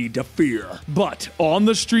they need to fear. But on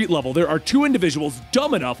the street level, there are two individuals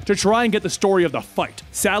dumb enough to try and get the story of the fight.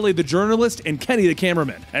 Sally the journalist and Kenny the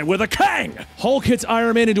cameraman. And with a kang, Hulk hits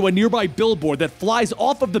Iron Man into a nearby billboard that flies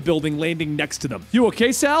off of the building, landing next to them. You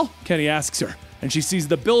okay, Sal? Kenny asks her. And she sees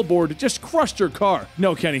the billboard just crushed her car.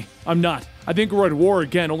 No, Kenny, I'm not. I think we're at war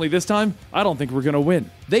again, only this time, I don't think we're gonna win.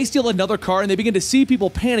 They steal another car and they begin to see people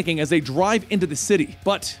panicking as they drive into the city.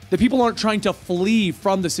 But the people aren't trying to flee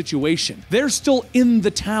from the situation. They're still in the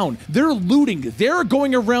town. They're looting. They're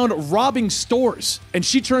going around robbing stores. And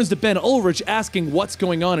she turns to Ben Ulrich asking what's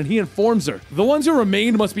going on and he informs her. The ones who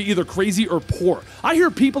remain must be either crazy or poor. I hear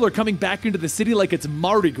people are coming back into the city like it's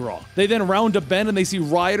Mardi Gras. They then round up Ben and they see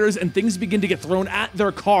rioters and things begin to get thrown at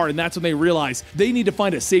their car and that's when they realize they need to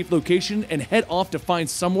find a safe location and head off to find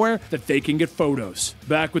somewhere that they can get photos.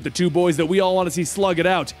 Back with the two boys that we all want to see slug it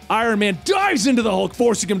out, Iron Man dives into the Hulk,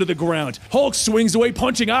 forcing him to the ground. Hulk swings away,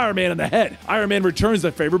 punching Iron Man in the head. Iron Man returns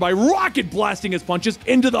the favor by rocket blasting his punches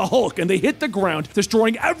into the Hulk, and they hit the ground,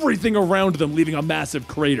 destroying everything around them, leaving a massive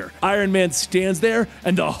crater. Iron Man stands there,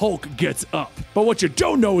 and the Hulk gets up. But what you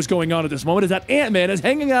don't know is going on at this moment is that Ant-Man is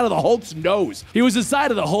hanging out of the Hulk's nose. He was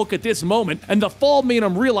inside of the Hulk at this moment, and the fall made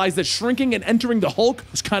him realize that shrinking and entering the Hulk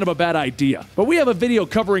was kind of a bad idea. But we have a video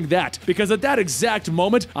covering that, because at that exact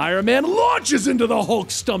moment, Iron Man launches into the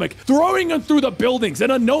Hulk's stomach, throwing him through the buildings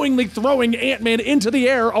and unknowingly throwing Ant-Man into the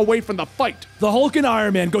air away from the fight. The Hulk and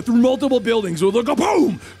Iron Man go through multiple buildings with a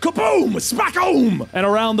kaboom, kaboom, spack-oom! And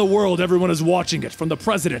around the world, everyone is watching it, from the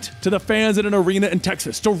president to the fans in an arena in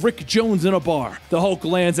Texas to Rick Jones in a bar. The Hulk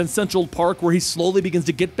lands in Central Park where he slowly begins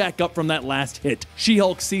to get back up from that last hit.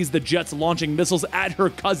 She-Hulk sees the jets launching missiles at her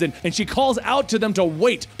cousin and she calls out to them to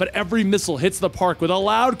wait, but every missile hits the park with a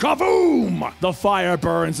loud kaboom! The fire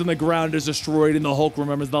burns and the ground is destroyed and the Hulk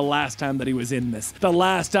remembers the last time that he was in this. The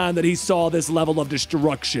last time that he saw this level of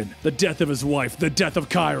destruction. The death of his wife, the death of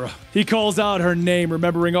Kyra. He calls out her name,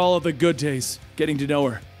 remembering all of the good days, getting to know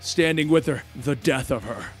her, standing with her, the death of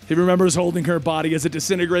her. He remembers holding her body as it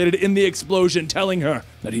disintegrated in the explosion, telling her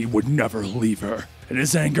that he would never leave her. And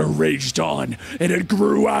his anger raged on, and it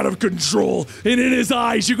grew out of control. And in his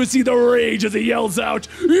eyes, you could see the rage as he yells out,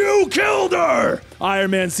 "You killed her!"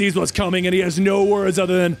 Iron Man sees what's coming, and he has no words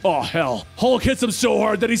other than, "Oh, hell." Hulk hits him so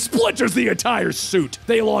hard that he splinters the entire suit.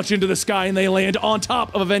 They launch into the sky, and they land on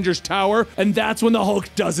top of Avengers Tower, and that's when the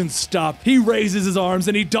Hulk doesn't stop. He raises his arms,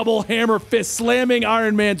 and he double hammer fists, slamming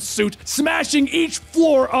Iron Man's suit, smashing each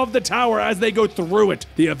floor of the tower as they go through it.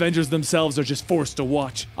 The Avengers themselves are just forced to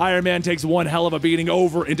watch. Iron Man takes one hell of a beating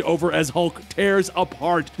over and over as Hulk tears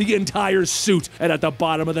apart the entire suit, and at the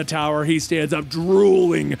bottom of the tower he stands up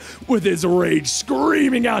drooling with his rage,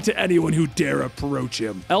 screaming out to anyone who dare approach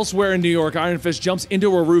him. Elsewhere in New York, Iron Fist jumps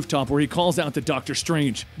into a rooftop where he calls out to Doctor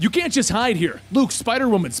Strange. You can't just hide here. Luke,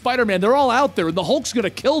 Spider-Woman, Spider-Man, they're all out there and the Hulk's gonna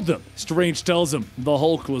kill them. Strange tells him the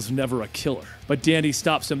Hulk was never a killer. But Danny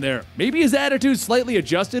stops him there. Maybe his attitude slightly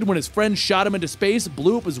adjusted when his friend shot him into space,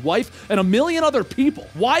 blew up his wife, and a million other people.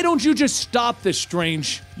 Why don't you just stop this,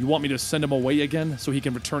 Strange? You want me to send him away again so he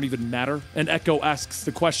can return even madder? And Echo asks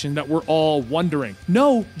the question that we're all wondering.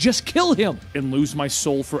 No, just kill him and lose my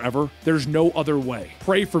soul forever. There's no other way.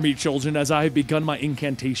 Pray for me, children, as I have begun my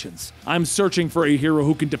incantations. I'm searching for a hero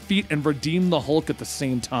who can defeat and redeem the Hulk at the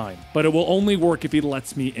same time. But it will only work if he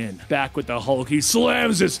lets me in. Back with the Hulk, he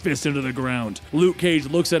slams his fist into the ground. Luke Cage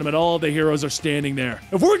looks at him and all the heroes are standing there.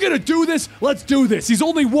 If we're gonna do this, let's do this. He's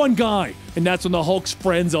only one guy. And that's when the Hulk's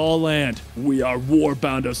friends all land. We are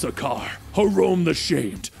Warbound of Sakaar, Harom the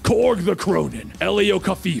Shamed, Korg the Cronin, Elio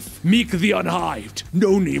Kafif, Meek the Unhived,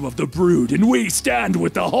 No Name of the Brood, and we stand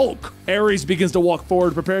with the Hulk. Ares begins to walk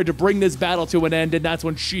forward, prepared to bring this battle to an end, and that's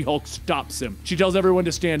when She-Hulk stops him. She tells everyone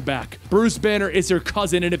to stand back. Bruce Banner is her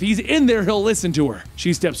cousin, and if he's in there, he'll listen to her.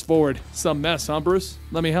 She steps forward. Some mess, huh, Bruce?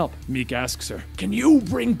 Let me help. Meek asks her, can you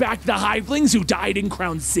bring back the Hivelings who died in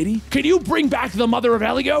Crown City? Can you bring back the mother of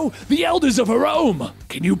Elio? The elders of Harom?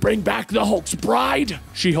 Can you bring back the Hulk's bride?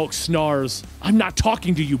 She-Hulk snarls, I'm not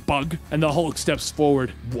talking to you, bug. And the Hulk steps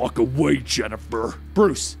forward. Walk away, Jennifer.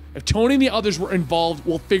 Bruce, if Tony and the others were involved,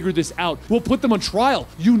 we'll figure this out. We'll put them on trial.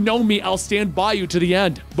 You know me, I'll stand by you to the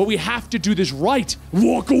end. But we have to do this right.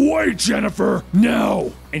 Walk away, Jennifer,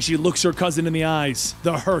 now. And she looks her cousin in the eyes,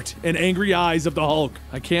 the hurt and angry eyes of the Hulk.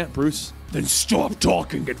 I can't, Bruce. Then stop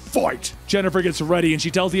talking and fight. Jennifer gets ready and she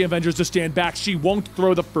tells the Avengers to stand back. She won't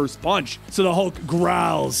throw the first punch. So the Hulk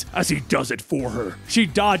growls as he does it for her. She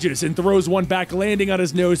dodges and throws one back, landing on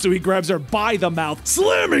his nose, so he grabs her by the mouth,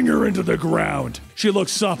 slamming her into the ground. She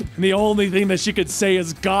looks up, and the only thing that she could say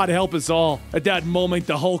is, God help us all. At that moment,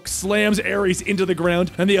 the Hulk slams Ares into the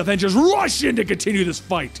ground, and the Avengers rush in to continue this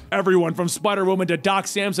fight. Everyone from Spider-Woman to Doc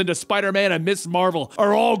Samson to Spider-Man and Miss Marvel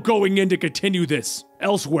are all going in to continue this.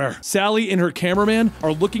 Elsewhere, Sally and her cameraman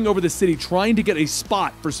are looking over the city trying to get a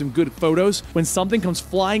spot for some good photos when something comes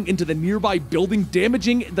flying into the nearby building,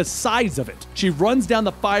 damaging the sides of it. She runs down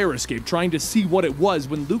the fire escape trying to see what it was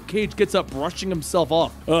when Luke Cage gets up, brushing himself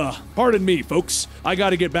off. Pardon me, folks. I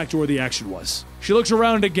gotta get back to where the action was. She looks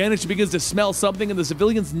around again and she begins to smell something, and the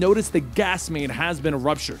civilians notice the gas main has been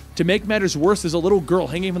ruptured. To make matters worse, there's a little girl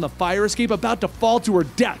hanging from the fire escape about to fall to her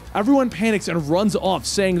death. Everyone panics and runs off,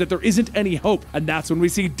 saying that there isn't any hope, and that's when we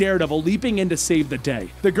see Daredevil leaping in to save the day.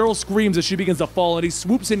 The girl screams as she begins to fall, and he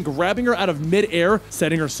swoops in, grabbing her out of mid-air,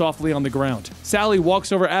 setting her softly on the ground. Sally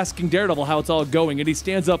walks over asking Daredevil how it's all going, and he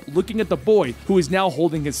stands up looking at the boy, who is now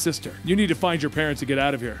holding his sister. You need to find your parents to get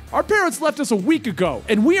out of here. Our parents left us a week ago,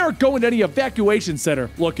 and we aren't going to any evacuation center.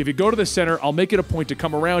 Look, if you go to the center, I'll make it a point to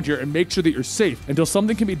come around here and make sure that you're safe until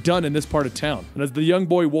something can be done in this part of town. And as the young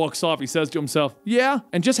boy walks off, he says to himself, yeah,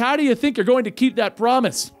 and just how do you think you're going to keep that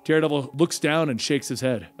promise? Daredevil looks down and shakes his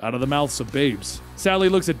head. Out of the mouths of babes. Sally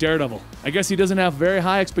looks at Daredevil. I guess he doesn't have very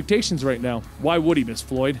high expectations right now. Why would he, Miss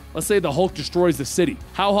Floyd? Let's say the Hulk destroys the city.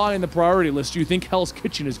 How high in the priority list do you think Hell's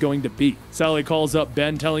Kitchen is going to be? Sally calls up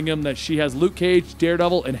Ben, telling him that she has Luke Cage,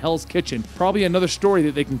 Daredevil, and Hell's Kitchen. Probably another story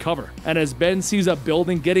that they can cover. And as Ben sees a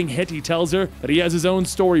building getting hit, he tells her that he has his own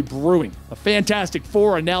story brewing. The Fantastic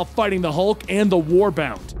Four are now fighting the Hulk and the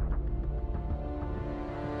Warbound.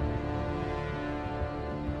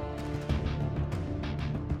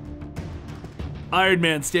 Iron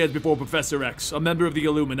Man stands before Professor X, a member of the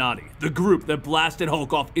Illuminati, the group that blasted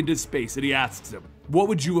Hulk off into space, and he asks him, what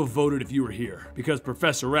would you have voted if you were here? Because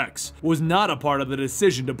Professor X was not a part of the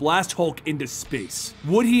decision to blast Hulk into space.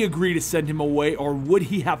 Would he agree to send him away, or would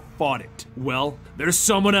he have fought it? Well, there's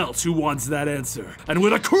someone else who wants that answer. And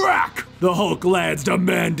with a crack, the Hulk lands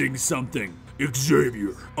demanding something.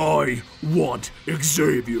 Xavier, I want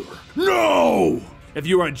Xavier. No! If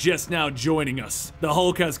you are just now joining us, the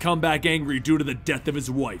Hulk has come back angry due to the death of his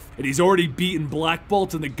wife, and he's already beaten Black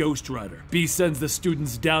Bolt and the Ghost Rider. Beast sends the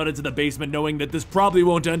students down into the basement knowing that this probably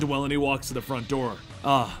won't end well, and he walks to the front door.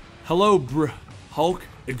 Hello, Hulk?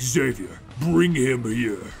 Xavier, bring him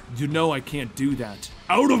here. You know I can't do that.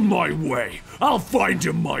 Out of my way! I'll find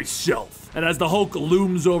him myself! And as the Hulk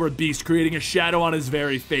looms over Beast, creating a shadow on his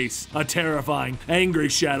very face, a terrifying, angry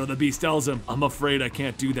shadow, the Beast tells him, I'm afraid I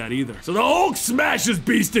can't do that either. So the Hulk smashes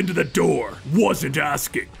Beast into the door. Wasn't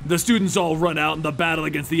asking. The students all run out and the battle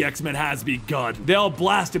against the X-Men has begun. They all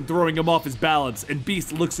blast him, throwing him off his balance, and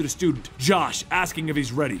Beast looks at a student, Josh, asking if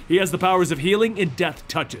he's ready. He has the powers of healing and death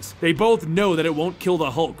touches. They both know that it won't kill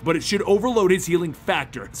the Hulk, but it should overload his healing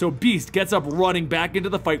factor, so Beast gets up running back into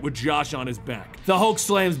the fight with Josh on his back. The Hulk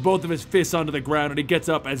slams both of his fists onto the ground and he gets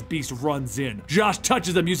up as Beast runs in. Josh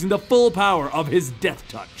touches him using the full power of his death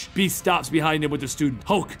touch. Beast stops behind him with the student.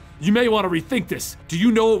 Hulk, you may want to rethink this. Do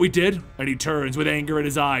you know what we did? And he turns with anger in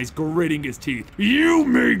his eyes, gritting his teeth. You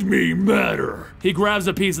made me madder. He grabs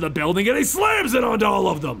a piece of the building and he slams it onto all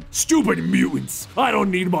of them. Stupid mutants. I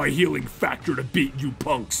don't need my healing factor to beat you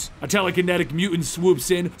punks. A telekinetic mutant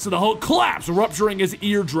swoops in, so the Hulk claps, rupturing his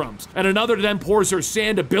eardrums. And another then pours her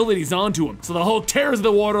sand abilities onto him, so the Hulk tears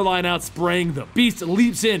the waterline out, spraying them. Beast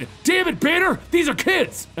leaps in. Damn it, Peter! These are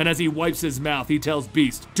kids! And as he wipes his mouth, he tells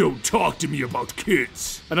Beast, don't talk to me about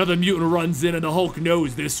kids. Another mutant runs in and the Hulk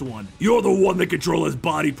knows this one. You're the one that controls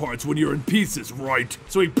body parts when you're in pieces, right?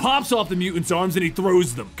 So he pops off the mutant's arms and he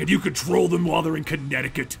throws them. Can you control them while they're in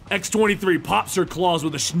Connecticut? X-23 pops her claws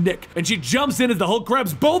with a schnick, and she jumps in as the Hulk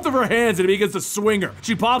grabs both of her hands and he begins to swing her.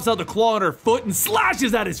 She pops out the claw on her foot and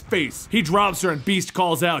slashes at his face. He drops her and Beast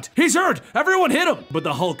calls out, he's hurt! Everyone hit him! But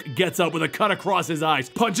the Hulk gets up with a cut across his eyes,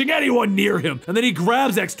 punching anyone near him. And then he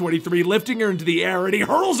grabs X-23, lifting her into the air, and he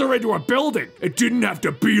hurls her into a building. It didn't have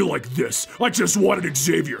to be like this. I just wanted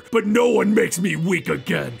Xavier, but no one makes me weak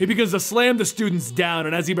again. He begins to slam the students down,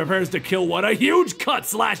 and as he prepares to kill one, a huge cut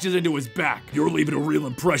slashes into his back. You're leaving a real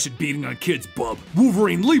impression beating on kids, bub.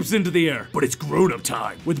 Wolverine leaps into the air, but it's grown-up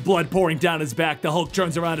time. With blood pouring down his back, the Hulk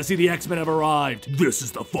turns around to see the X-Men have arrived. This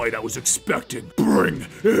is the fight I was expecting. Bring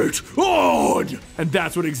it on! And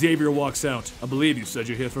that's when Xavier walks out. I believe you said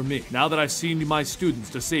you're here for me. Now that I've seen my students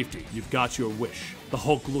to safety, you've got your wish. The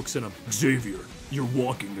Hulk looks at him. Xavier, you're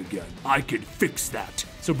walking again. I can fix that.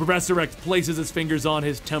 So Professor X places his fingers on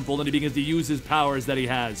his temple and he begins to use his powers that he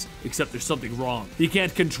has. Except there's something wrong. He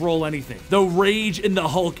can't control anything. The rage in the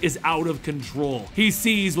Hulk is out of control. He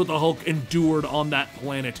sees what the Hulk endured on that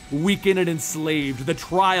planet. Weakened and enslaved. The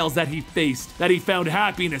trials that he faced. That he found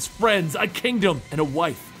happiness, friends, a kingdom, and a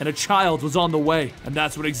wife. And a child was on the way. And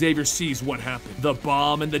that's when Xavier sees what happened. The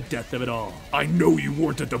bomb and the death of it all. I know you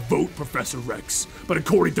weren't at the vote, Professor X. But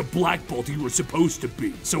according to Black Bolt, you were supposed to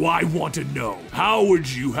be. So I want to know, how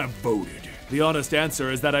would you have voted? The honest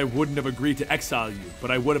answer is that I wouldn't have agreed to exile you,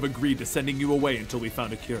 but I would have agreed to sending you away until we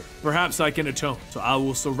found a cure. Perhaps I can atone, so I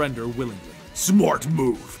will surrender willingly. Smart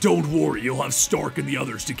move. Don't worry, you'll have Stark and the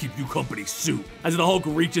others to keep you company soon. As the Hulk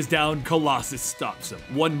reaches down, Colossus stops him.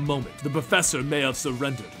 One moment, the Professor may have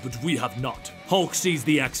surrendered, but we have not. Hulk sees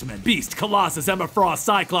the X-Men, Beast, Colossus, Emma Frost,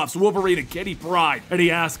 Cyclops, Wolverine, and Kitty Pryde, and he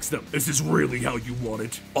asks them, is this really how you want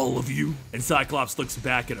it? All of you? And Cyclops looks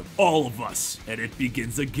back at him, all of us, and it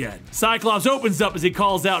begins again. Cyclops opens up as he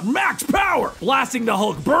calls out, max power! Blasting the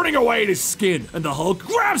Hulk, burning away at his skin, and the Hulk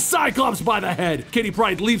grabs Cyclops by the head. Kitty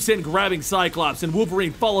Pryde leaps in, grabbing Cyclops, and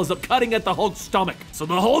Wolverine follows up, cutting at the Hulk's stomach. So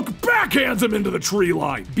the Hulk backhands him into the tree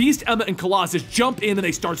line. Beast, Emma, and Colossus jump in and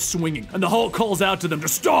they start swinging, and the Hulk calls out to them to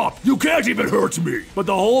stop! You can't even hurt me. But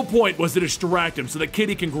the whole point was to distract him so that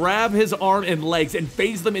Kitty can grab his arm and legs and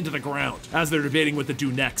phase them into the ground. As they're debating what to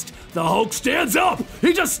do next, the Hulk stands up!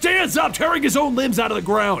 He just stands up, tearing his own limbs out of the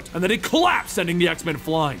ground. And then he collapses, sending the X-Men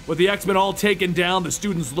flying. With the X-Men all taken down, the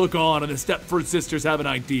students look on and the Stepford sisters have an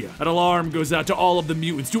idea. An alarm goes out to all of the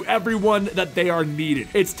mutants, to everyone that they are needed.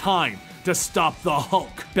 It's time to stop the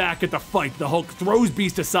Hulk. Back at the fight, the Hulk throws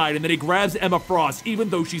Beast aside and then he grabs Emma Frost even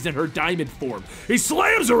though she's in her diamond form. He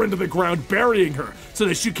slams her into the ground, burying her so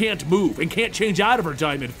that she can't move and can't change out of her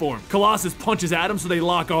diamond form. Colossus punches at him so they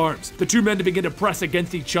lock arms. The two men begin to press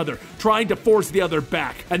against each other, trying to force the other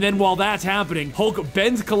back. And then while that's happening, Hulk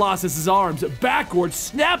bends Colossus's arms backwards,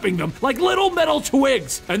 snapping them like little metal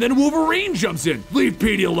twigs. And then Wolverine jumps in. Leave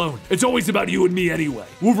Petey alone. It's always about you and me anyway.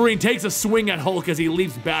 Wolverine takes a swing at Hulk as he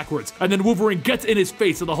leaps backwards. And then Wolverine gets in his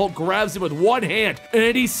face so the Hulk grabs him with one hand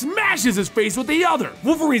and he smashes his face with the other.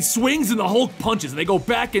 Wolverine swings and the Hulk punches and they go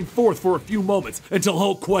back and forth for a few moments until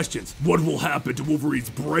Hulk questions, what will happen to Wolverine's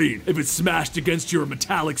brain if it's smashed against your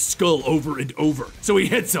metallic skull over and over? So he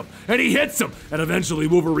hits him and he hits him and eventually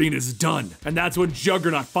Wolverine is done. And that's when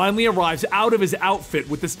Juggernaut finally arrives out of his outfit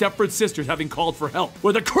with the Stepford sisters having called for help.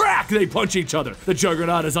 With a crack, they punch each other. The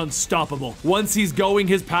Juggernaut is unstoppable. Once he's going,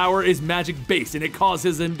 his power is magic-based and it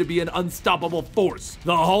causes him to be an unstoppable force.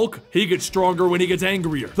 The Hulk, he gets stronger when he gets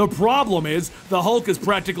angrier. The problem is, the Hulk is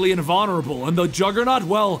practically invulnerable, and the Juggernaut,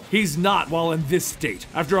 well, he's not while in this state.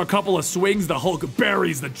 After a couple of swings, the Hulk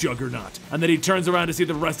buries the Juggernaut, and then he turns around to see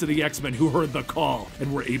the rest of the X-Men who heard the call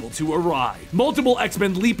and were able to arrive. Multiple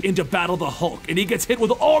X-Men leap in to battle the Hulk, and he gets hit with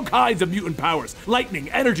all kinds of mutant powers. Lightning,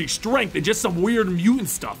 energy, strength, and just some weird mutant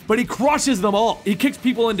stuff. But he crushes them all. He kicks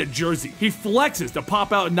people into Jersey. He flexes to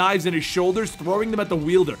pop out knives in his shoulders, throwing them at the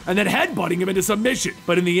wielder, and then headbutting him into submission.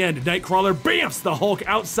 But in the end, Nightcrawler bamfs the Hulk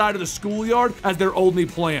outside of the schoolyard as their only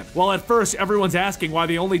plan. While at first everyone's asking why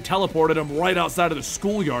they only teleported him right outside of the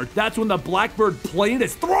schoolyard, that's when the Blackbird plane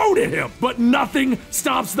is thrown at him. But nothing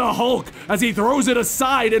stops the Hulk as he throws it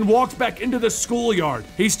aside and walks back into the schoolyard.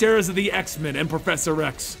 He stares at the X-Men and Professor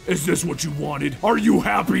X. Is this what you wanted? Are you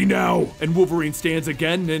happy now? And Wolverine stands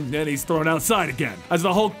again, and then he's thrown outside again. As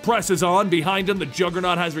the Hulk presses on, behind him the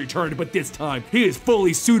Juggernaut has returned, but this time he is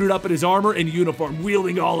fully suited up in his armor and uniform,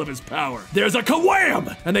 wielding all of his power. There's a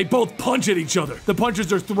kawam! And they both punch at each other. The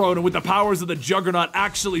punches are thrown, and with the powers of the Juggernaut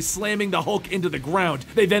actually slamming the Hulk into the ground,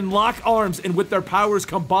 they then lock arms, and with their powers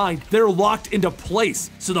combined, they're locked into place.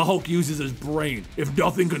 So the Hulk uses his brain. If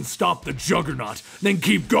nothing can stop the Juggernaut, then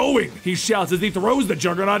keep going, he shouts as he throws the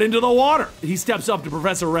Juggernaut into the water. He steps up to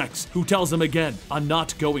Professor X, who tells him again, I'm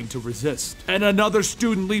not going to resist. And another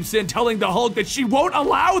student leaps in, telling the Hulk that she won't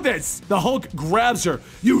allow this. The Hulk grabs her.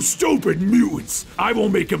 You stupid mutants! I will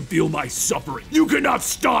make him feel my suffering. You cannot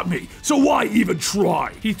stop me, so why even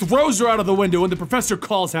try? He throws her out of the window and the professor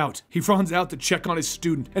calls out. He runs out to check on his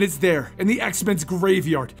student, and it's there, in the X-Men's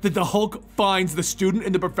graveyard, that the Hulk finds the student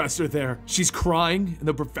and the professor there. She's crying, and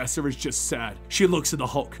the professor is just sad. She looks at the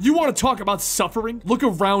Hulk. You want to talk about suffering? Look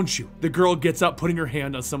around you. The girl gets up, putting her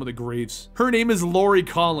hand on some of the graves. Her name is Lori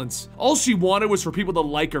Collins. All she wanted was for people to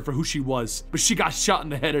like her for who she was, but she got shot in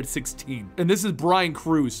the head at 16. And this is Brian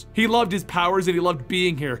Cruz. He loved his powers and he loved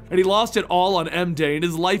being here, and he lost it all on M-Day and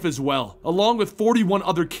his life as well, along with 41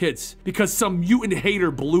 other kids, because some mutant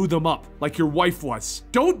hater blew them up, like your wife was.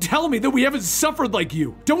 Don't tell me that we haven't suffered like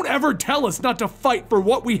you. Don't ever tell us not to fight for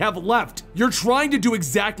what we have left. You're trying to do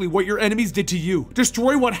exactly what your enemies did to you.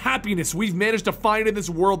 Destroy what happiness we've managed to find in this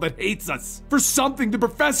world that hates us, for something the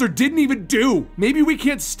professor didn't even do. Maybe we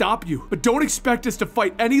can't stop you, but don't expect us to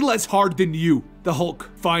fight any less hard than you. The Hulk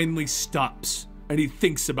finally stops, and he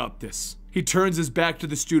thinks about this. He turns his back to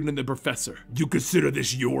the student and the professor. You consider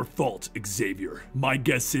this your fault, Xavier. My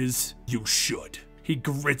guess is you should. He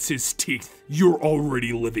grits his teeth. You're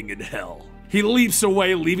already living in hell. He leaps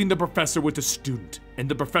away, leaving the professor with the student. And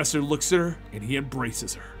the professor looks at her and he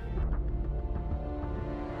embraces her.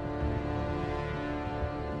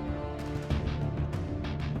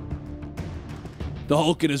 The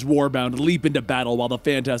Hulk and his Warbound leap into battle while the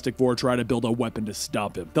Fantastic Four try to build a weapon to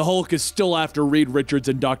stop him. The Hulk is still after Reed Richards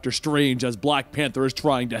and Doctor Strange as Black Panther is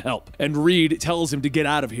trying to help. And Reed tells him to get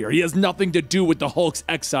out of here. He has nothing to do with the Hulk's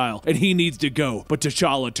exile, and he needs to go. But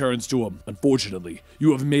T'Challa turns to him. Unfortunately,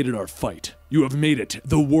 you have made it our fight. You have made it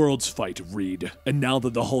the world's fight, Reed. And now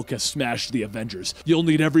that the Hulk has smashed the Avengers, you'll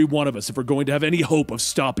need every one of us if we're going to have any hope of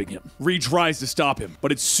stopping him. Reed tries to stop him,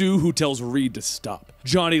 but it's Sue who tells Reed to stop.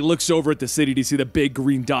 Johnny looks over at the city to see the big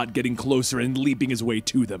green dot getting closer and leaping his way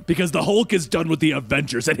to them, because the Hulk is done with the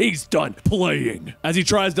Avengers and he's done playing. As he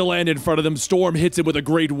tries to land in front of them, Storm hits him with a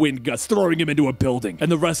great wind gust, throwing him into a building,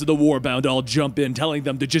 and the rest of the Warbound all jump in, telling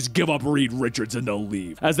them to just give up Reed Richards and they'll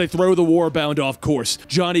leave. As they throw the Warbound off course,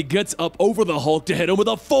 Johnny gets up over the Hulk to hit him with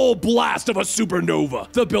a full blast of a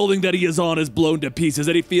supernova. The building that he is on is blown to pieces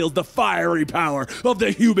and he feels the fiery power of the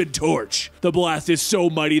Human Torch. The blast is so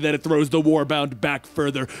mighty that it throws the Warbound back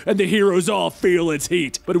further, and the heroes all feel its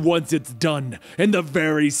heat. But once it's done, in the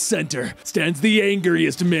very center stands the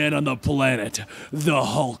angriest man on the planet, the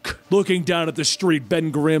Hulk. Looking down at the street, Ben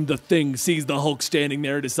Grimm, the Thing, sees the Hulk standing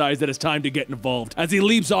there and decides that it's time to get involved. As he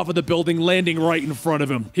leaps off of the building, landing right in front of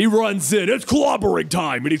him, he runs in. It's clobbering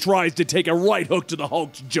time, and he tries to take a right hook to the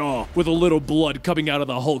Hulk's jaw, with a little blood coming out of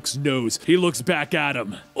the Hulk's nose. He looks back at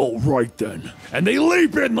him. All right then. And they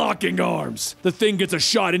leap in, locking arms. The Thing gets a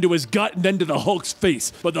shot into his gut and then to the Hulk's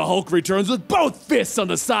face, but the Hulk returns with both fists on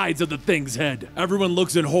the sides of the Thing's head. Everyone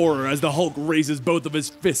looks in horror as the Hulk raises both of his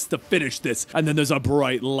fists to finish this, and then there's a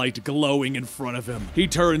bright light glowing in front of him. He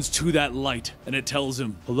turns to that light, and it tells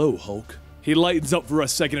him, "Hello, Hulk." He lightens up for a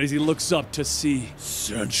second as he looks up to see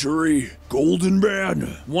Sentry, Golden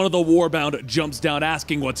Man. One of the Warbound jumps down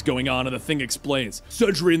asking what's going on, and the Thing explains.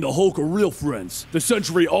 Sentry and the Hulk are real friends. The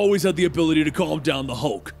Sentry always had the ability to calm down the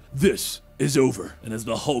Hulk. This is over. And as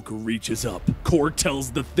the Hulk reaches up, Korg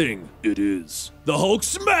tells the Thing, it is. The Hulk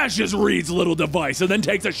smashes Reed's little device and then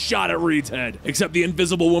takes a shot at Reed's head. Except the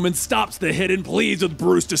Invisible Woman stops the hit and pleads with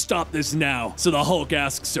Bruce to stop this now. So the Hulk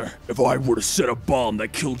asks her, if I were to set a bomb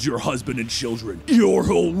that killed your husband and children, your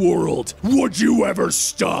whole world, would you ever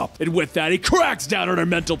stop? And with that, he cracks down on her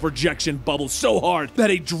mental projection bubble so hard that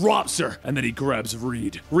he drops her, and then he grabs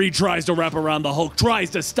Reed. Reed tries to wrap around the Hulk, tries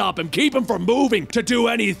to stop him, keep him from moving, to do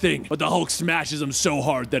anything, but the Hulk smashes him so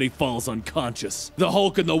hard that he falls unconscious. The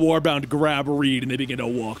Hulk and the Warbound grab Reed and they begin to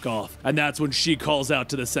walk off. And that's when she calls out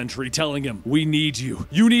to the sentry, telling him, "We need you.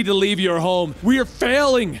 You need to leave your home. We are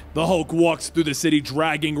failing." The Hulk walks through the city,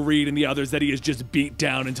 dragging Reed and the others that he has just beat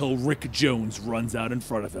down until Rick Jones runs out in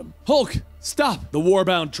front of him. "Hulk, stop!" The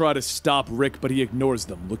Warbound try to stop Rick, but he ignores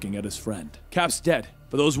them, looking at his friend. Cap's dead.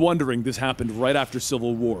 For those wondering, this happened right after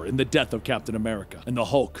Civil War, in the death of Captain America, and the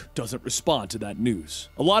Hulk doesn't respond to that news.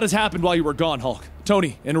 "A lot has happened while you were gone, Hulk.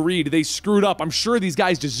 Tony and Reed, they screwed up. I'm sure these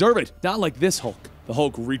guys deserve it. Not like this Hulk." The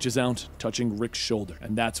Hulk reaches out, touching Rick's shoulder,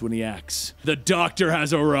 and that's when he acts. The Doctor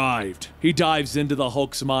has arrived. He dives into the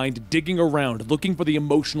Hulk's mind, digging around, looking for the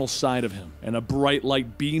emotional side of him. And a bright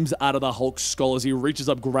light beams out of the Hulk's skull as he reaches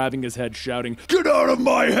up, grabbing his head, shouting, "Get out of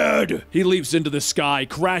my head!" He leaps into the sky,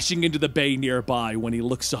 crashing into the bay nearby. When he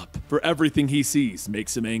looks up, for everything he sees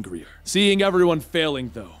makes him angrier. Seeing everyone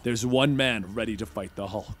failing, though, there's one man ready to fight the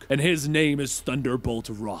Hulk, and his name is Thunderbolt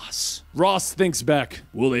Ross. Ross thinks back.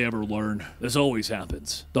 Will they ever learn? This always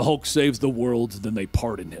happens. The Hulk saves the world, then they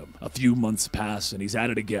pardon him. A few months pass, and he's at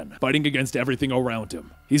it again, fighting against everything around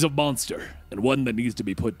him. He's a monster, and one that needs to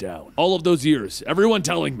be put down. All of those years, everyone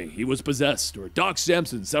telling me he was possessed, or Doc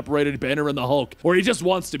Samson separated Banner and the Hulk, or he just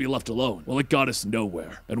wants to be left alone. Well, it got us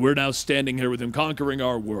nowhere, and we're now standing here with him conquering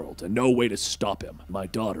our world, and no way to stop him. My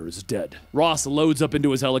daughter is dead. Ross loads up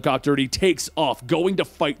into his helicopter, and he takes off, going to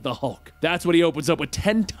fight the Hulk. That's when he opens up with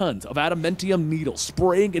 10 tons of adamantium needles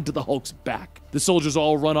spraying into the Hulk's back. The soldiers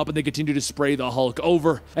all run up and they continue to spray the Hulk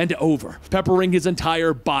over and over, peppering his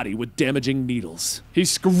entire body with damaging needles. He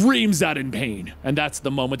screams out in pain, and that's the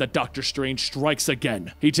moment that Doctor Strange strikes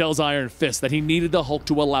again. He tells Iron Fist that he needed the Hulk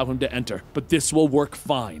to allow him to enter, but this will work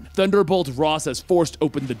fine. Thunderbolt Ross has forced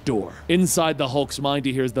open the door. Inside the Hulk's mind,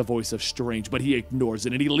 he hears the voice of Strange, but he ignores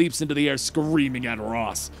it, and he leaps into the air screaming at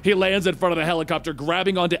Ross. He lands in front of the helicopter,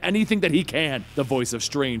 grabbing onto anything that he can. The voice of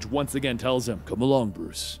Strange once again tells him, "Come along,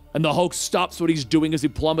 Bruce." And the Hulk stops what he's doing as he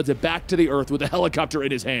plummets it back to the earth with the helicopter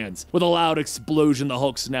in his hands. With a loud explosion, the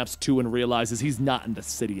Hulk snaps to and realizes he's not in the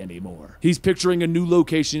city anymore. He's picturing a new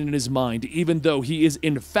location in his mind, even though he is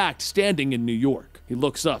in fact standing in New York. He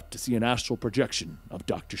looks up to see an astral projection of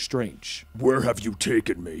Doctor Strange. "Where have you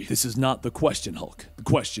taken me?" This is not the question, Hulk. The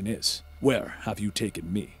question is, where have you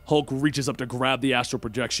taken me? Hulk reaches up to grab the astral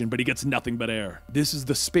projection, but he gets nothing but air. This is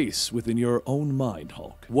the space within your own mind,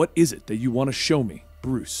 Hulk. What is it that you want to show me?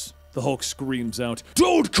 Bruce. The Hulk screams out,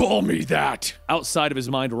 "Don't call me that!" Outside of his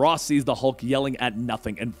mind, Ross sees the Hulk yelling at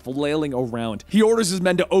nothing and flailing around. He orders his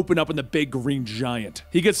men to open up in the big green giant.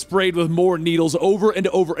 He gets sprayed with more needles over and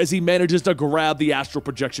over as he manages to grab the astral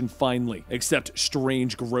projection finally. Except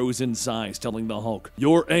Strange grows in size, telling the Hulk,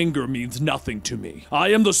 "Your anger means nothing to me.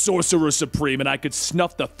 I am the Sorcerer Supreme, and I could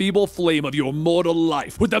snuff the feeble flame of your mortal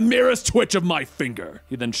life with the merest twitch of my finger."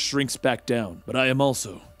 He then shrinks back down. "But I am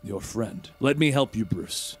also your friend. Let me help you,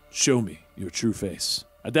 Bruce. Show me your true face."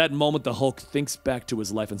 At that moment, the Hulk thinks back to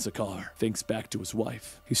his life in Sakaar, thinks back to his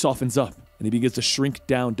wife. He softens up, and he begins to shrink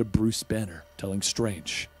down to Bruce Banner, telling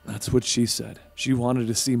Strange, "That's what she said. She wanted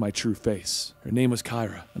to see my true face. Her name was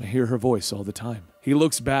Kyra, and I hear her voice all the time." He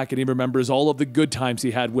looks back and he remembers all of the good times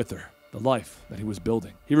he had with her, the life that he was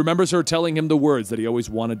building. He remembers her telling him the words that he always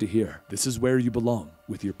wanted to hear. "This is where you belong,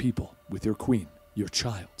 with your people, with your queen, your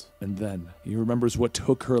child." And then he remembers what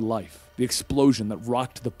took her life, the explosion that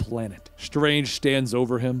rocked the planet. Strange stands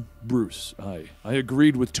over him. "Bruce, I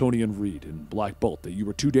agreed with Tony and Reed and Black Bolt that you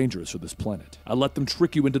were too dangerous for this planet. I let them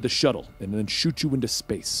trick you into the shuttle and then shoot you into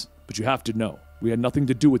space. But you have to know, we had nothing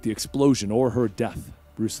to do with the explosion or her death."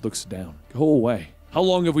 Bruce looks down. "Go away. How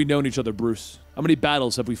long have we known each other, Bruce? How many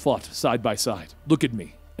battles have we fought side by side? Look at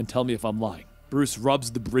me and tell me if I'm lying." Bruce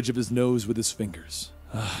rubs the bridge of his nose with his fingers.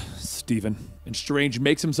 "Stephen." And Strange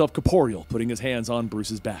makes himself corporeal, putting his hands on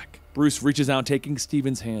Bruce's back. Bruce reaches out, taking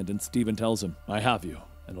Stephen's hand, and Stephen tells him, "I have you."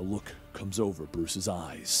 And a look comes over Bruce's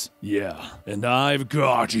eyes. "Yeah, and I've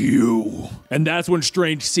got you." And that's when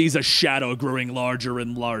Strange sees a shadow growing larger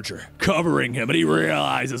and larger, covering him, and he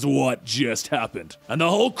realizes what just happened. And the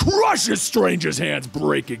Hulk crushes Strange's hands,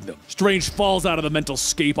 breaking them. Strange falls out of the mental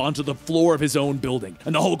scape onto the floor of his own building,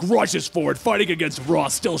 and the Hulk rushes forward, fighting against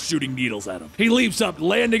Ross, still shooting needles at him. He leaps up,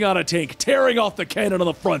 landing on a tank, tearing off the cannon on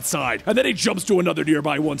the front side, and then he jumps to another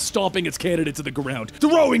nearby one, stomping its cannon into the ground,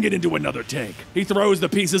 throwing it into another tank. He throws the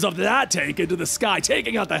pieces of that that tank into the sky,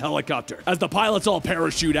 taking out the helicopter. As the pilots all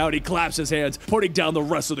parachute out, he claps his hands, putting down the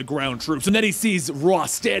rest of the ground troops, and then he sees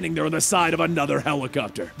Ross standing there on the side of another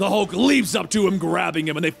helicopter. The Hulk leaps up to him, grabbing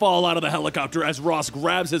him, and they fall out of the helicopter as Ross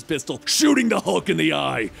grabs his pistol, shooting the Hulk in the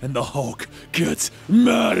eye. And the Hulk gets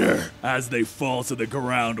madder as they fall to the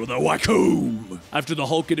ground with a whack-oom. After the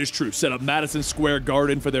Hulk and his troops set up Madison Square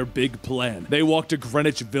Garden for their big plan, they walk to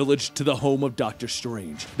Greenwich Village to the home of Doctor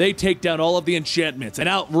Strange. They take down all of the enchantments and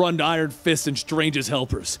outrun Iron Fist and Strange's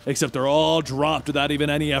helpers, except they're all dropped without even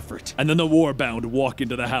any effort. And then the Warbound walk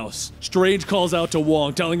into the house. Strange calls out to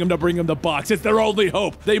Wong, telling him to bring him the box. It's their only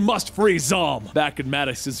hope. They must free Zom. Back in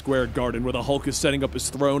Madison Square Garden, where the Hulk is setting up his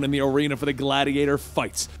throne in the arena for the gladiator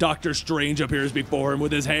fights, Doctor Strange appears before him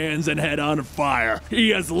with his hands and head on fire. He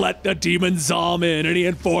has let the demon Zom in, and he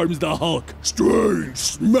informs the Hulk, "Strange,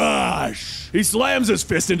 smash!" He slams his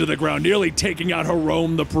fist into the ground, nearly taking out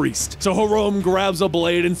Jerome the priest. So Jerome grabs a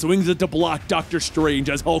blade and swings it to block Doctor Strange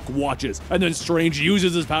as Hulk watches, and then Strange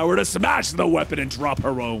uses his power to smash the weapon and drop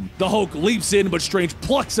Jerome. The Hulk leaps in, but Strange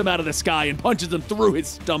plucks him out of the sky and punches him through his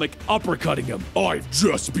stomach, uppercutting him. "I've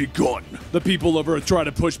just begun." The people of Earth try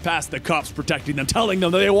to push past the cops protecting them, telling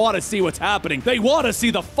them that they want to see what's happening. They want to see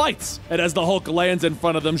the fights. And as the Hulk lands in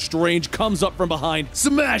front of them, Strange comes up from behind,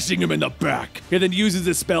 smashing him in the back. He then uses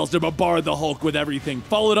his spells to bombard the Hulk with everything,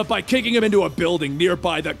 followed up by kicking him into a building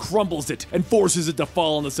nearby that crumbles it and forces it to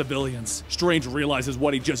fall on the civilians. Strange realizes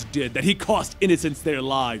what he just did, that he cost innocents their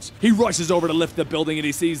lives. He rushes over to lift the building and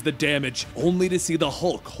he sees the damage, only to see the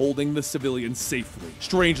Hulk holding the civilians safely.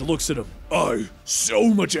 Strange looks at him. So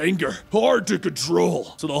much anger, hard to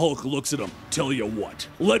control. So the Hulk looks at him. "Tell you what,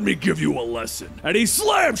 let me give you a lesson." And he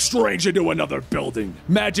slams Strange into another building.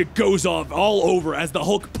 Magic goes off all over as the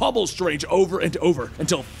Hulk pummels Strange over and over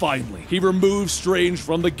until finally he removes Strange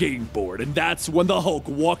from the game board. And that's when the Hulk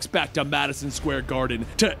walks back to Madison Square Garden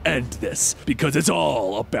to end this, because it's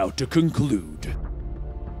all about to conclude.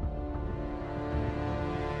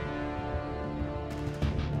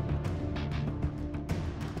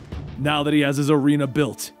 Now that he has his arena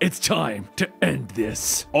built, it's time to end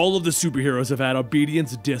this. All of the superheroes have had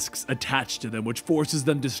obedience discs attached to them, which forces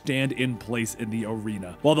them to stand in place in the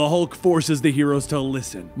arena, while the Hulk forces the heroes to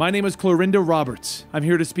listen. My name is Clorinda Roberts. I'm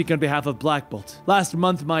here to speak on behalf of Black Bolt. Last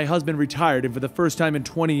month, my husband retired, and for the first time in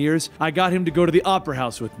 20 years, I got him to go to the Opera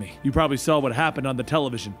House with me. You probably saw what happened on the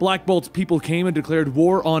television. Black Bolt's people came and declared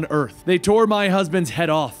war on Earth. They tore my husband's head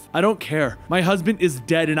off. I don't care. My husband is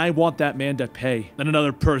dead, and I want that man to pay. Then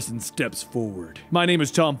another person steps forward. My name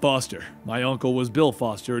is Tom Foster. My uncle was Bill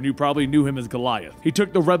Foster, and you probably knew him as Goliath. He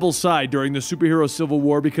took the rebel side during the superhero civil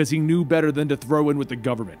war because he knew better than to throw in with the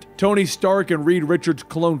government. Tony Stark and Reed Richards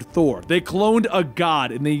cloned Thor. They cloned a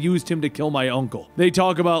god, and they used him to kill my uncle. They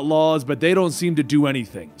talk about laws, but they don't seem to do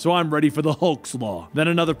anything. So I'm ready for the Hulk's law. Then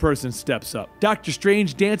another person steps up. Doctor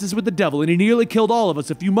Strange dances with the devil, and he nearly killed all of us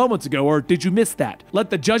a few moments ago, or did you miss that?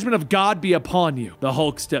 Let the judgment of God be upon you. The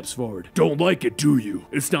Hulk steps forward. Don't like it, do you?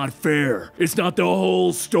 It's not fair. It's not the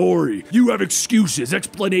whole story. You have excuses,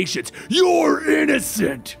 explanations. You're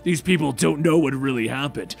innocent. These people don't know what really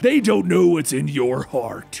happened. They don't know what's in your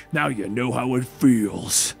heart. Now you know how it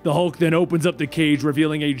feels. The Hulk then opens up the cage,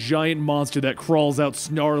 revealing a giant monster that crawls out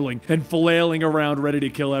snarling and flailing around ready to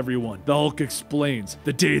kill everyone. The Hulk explains,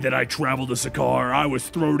 "The day that I traveled to Sakaar, I was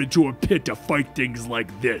thrown into a pit to fight things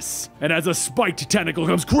like this." And as a spiked tentacle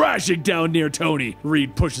comes crashing down near Tony,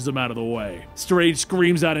 Reed pushes him out of the way. Strange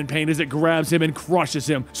screams out in pain as it grabs him and crushes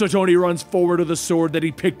him, so Tony runs forward to the sword that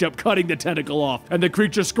he picked up, cutting the tentacle off, and the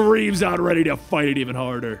creature screams out ready to fight it even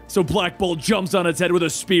harder. So Black Bolt jumps on its head with a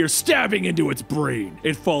spear, stabbing into its brain.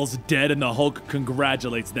 It falls dead, and the Hulk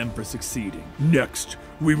congratulates them for succeeding. Next,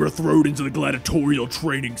 we were thrown into the gladiatorial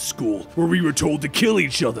training school, where we were told to kill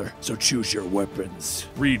each other, so choose your weapons.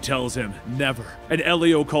 Reed tells him, never. And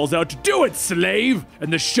Elio calls out, "Do it, slave!"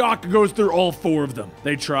 And the shock goes through all four of them.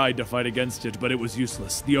 They tried to fight against it, but it was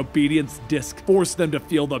useless. The obedience disc forced them to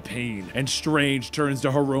feel the pain, and Strange turns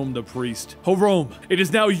to Jerome the priest. "Jerome, it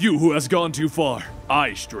is now you who has gone too far."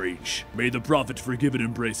 "Aye, Strange. May the prophet forgive and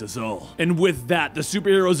embrace us all." And with that, the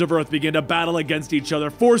superheroes of Earth begin to battle against each other,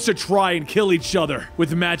 forced to try and kill each other.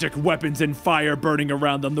 With magic weapons and fire burning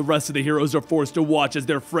around them, the rest of the heroes are forced to watch as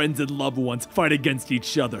their friends and loved ones fight against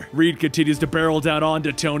each other. Reed continues to barrel down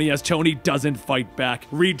onto Tony as Tony doesn't fight back.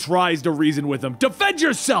 Reed tries to reason with him. "Defend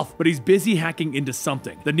yourself!" But he's busy hacking into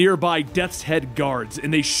something. The nearby Death's Head guards,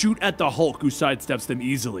 and they shoot at the Hulk, who sidesteps them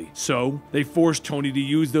easily. So, they force Tony to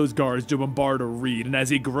use those guards to bombard Reed, speed, and as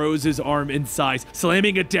he grows his arm in size,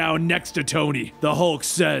 slamming it down next to Tony, the Hulk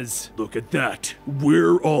says, "Look at that.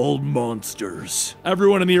 We're all monsters."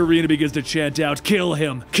 Everyone in the arena begins to chant out, "Kill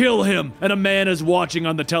him! Kill him!" And a man is watching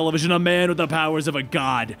on the television, a man with the powers of a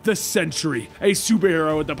god, the Sentry, a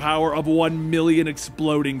superhero with the power of 1 million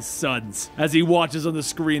exploding suns. As he watches on the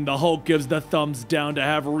screen, the Hulk gives the thumbs down to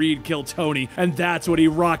have Reed kill Tony, and that's when he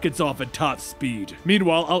rockets off at top speed.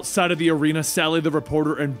 Meanwhile, outside of the arena, Sally the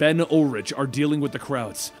reporter and Ben Ulrich are dealing with the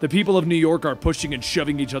crowds. The people of New York are pushing and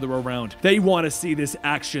shoving each other around. They want to see this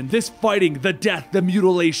action, this fighting, the death, the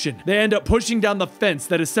mutilation. They end up pushing down the fence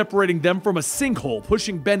that is separating them from a sinkhole,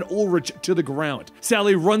 pushing Ben Ulrich to the ground.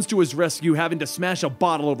 Sally runs to his rescue, having to smash a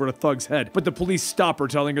bottle over the thug's head, but the police stop her,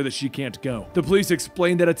 telling her that she can't go. The police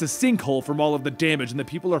explain that it's a sinkhole from all of the damage and the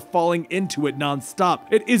people are falling into it non-stop.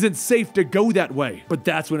 It isn't safe to go that way. But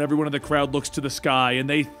that's when everyone in the crowd looks to the sky and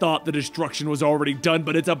they thought the destruction was already done,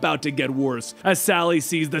 but it's about to get worse as Sally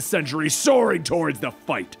sees the Sentry soaring towards the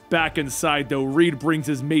fight. Back inside though, Reed brings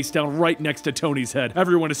his mace down right next to Tony's head.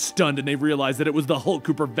 Everyone is stunned and they realize that it was the Hulk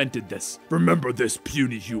who prevented this. "Remember this,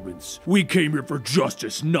 puny humans. We came here for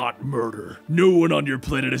justice, not murder. No one on your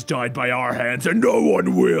planet has died by our hands and no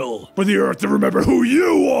one will. For the Earth to remember who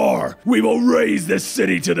you are, we will raise this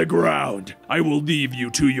city to the ground. I will leave you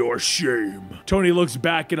to your shame." Tony looks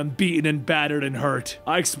back at him, beaten and battered and hurt.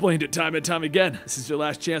 "I explained it time and time again. This is your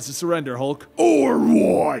last chance to surrender, Hulk." "Or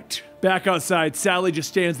what?" Back outside, Sally just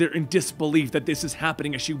stands there in disbelief that this is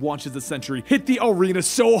happening as she watches the Sentry hit the arena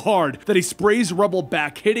so hard that he sprays rubble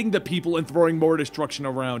back, hitting the people and throwing more destruction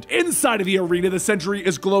around. Inside of the arena, the Sentry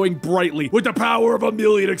is glowing brightly with the power of 1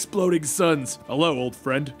 million exploding suns. "Hello, old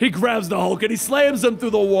friend." He grabs the Hulk and he slams him through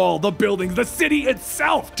the wall, the buildings, the city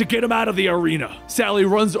itself to get him out of the arena. Sally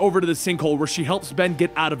runs over to the sinkhole where she helps Ben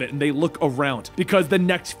get out of it and they look around because the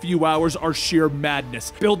next few hours are sheer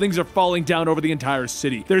madness. Buildings are falling down over the entire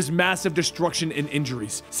city. There's massive destruction and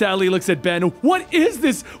injuries. Sally looks at Ben. "What is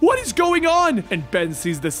this? What is going on?" And Ben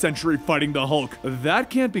sees the Sentry fighting the Hulk. That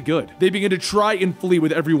can't be good. They begin to try and flee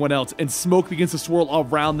with everyone else, and smoke begins to swirl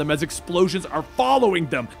around them as explosions are following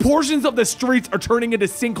them. Portions of the streets are turning into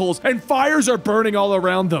sinkholes, and fires are burning all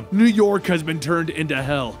around them. New York has been turned into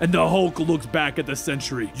hell, and the Hulk looks back at the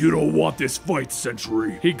Sentry. "You don't want this fight,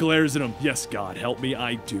 Sentry." He glares at him. "Yes, God, help me,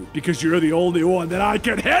 I do. Because you're the only one that I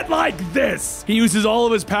can hit like this." He uses all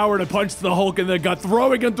of his power to punch the Hulk in the gut,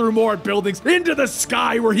 throwing him through more buildings into the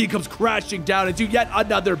sky where he comes crashing down into yet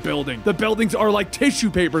another building. The buildings are like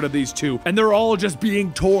tissue paper to these two, and they're all just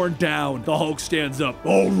being torn down. The Hulk stands up.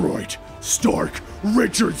 "All right, Stark,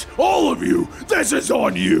 Richards, all of you, this is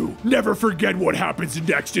on you. Never forget what happens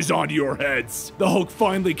next is on your heads." The Hulk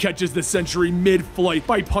finally catches the Sentry mid-flight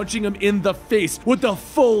by punching him in the face with the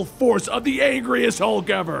full force of the angriest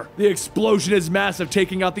Hulk ever. The explosion is massive,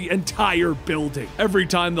 taking out the entire building. Every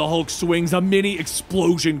time the Hulk swings, a mini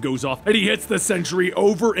explosion goes off, and he hits the Sentry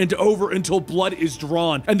over and over until blood is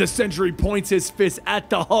drawn, and the Sentry points his fist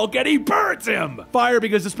at the Hulk, and he burns him. Fire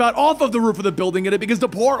begins to spout off of the roof of the building, and it begins to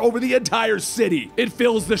pour over the entire city. It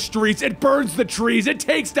fills the streets, it burns the trees, it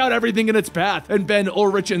takes down everything in its path, and Ben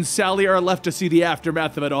Ulrich and Sally are left to see the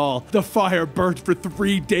aftermath of it all. The fire burned for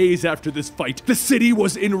 3 days after this fight. The city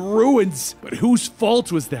was in ruins. But whose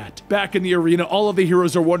fault was that? Back in the arena, all of the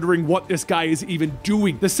heroes are wondering what this guy is even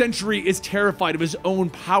doing. The Sentry is terrified of his own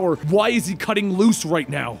power. Why is he cutting loose right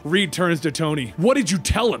now? Reed turns to Tony. "What did you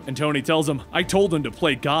tell him?" And Tony tells him, "I told him to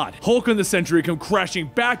play God." Hulk and the Sentry come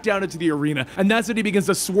crashing back down into the arena, and that's when he begins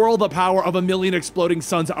to swirl the power of 1 million exploding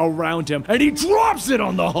suns around him, and he drops it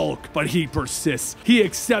on the Hulk. But he persists. He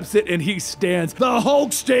accepts it, and he stands. The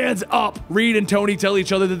Hulk stands up. Reed and Tony tell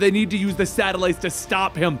each other that they need to use the satellites to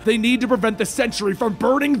stop him. They need to prevent the Sentry from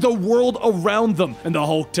burning the world around them. And the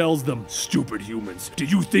Hulk tells them, "Stupid humans, do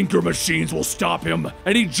you think your machines will stop him?"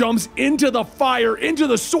 And he jumps into the fire, into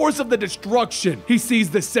the source of the destruction. He sees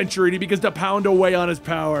the Sentry, and he begins to pound away on his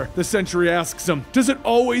power. The Sentry asks him, "Does it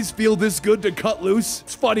always feel this good to cut loose?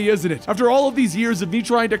 It's funny, isn't it? After all of these years of me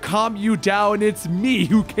trying to calm you down, it's me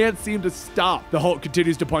who can't seem to stop." The Hulk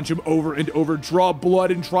continues to punch him over and over, draw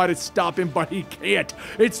blood and try to stop him, but he can't.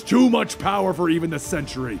 It's too much power for even the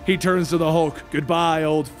Sentry. He turns to the Hulk. "Goodbye,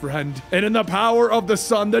 old friend." And in the power of the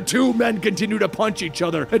sun, the two men continue to punch each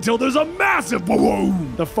other until there's a massive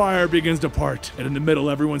boom. The fire begins to part, and in the middle,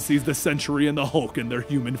 everyone sees the Sentry and the Hulk in their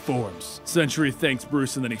human forms. Sentry thanks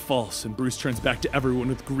Bruce, and then he falls, and Bruce turns back to everyone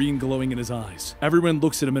with green glowing in his eyes. Everyone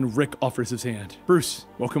looks at him, and Rick offers his hand. "Bruce,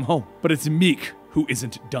 welcome home." But it's meek, who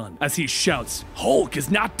isn't done, as he shouts, "Hulk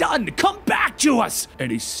is not done! Come back to us!"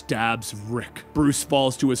 And he stabs Rick. Bruce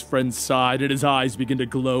falls to his friend's side, and his eyes begin to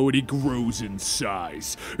glow, and he grows in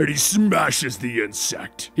size. And he smashes the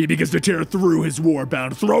insect. He begins to tear through his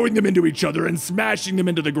Warbound, throwing them into each other and smashing them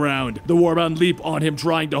into the ground. The Warbound leap on him,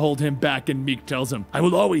 trying to hold him back, and Meek tells him, "I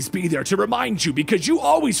will always be there to remind you because you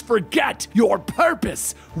always forget your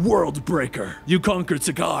purpose, World Breaker. You conquered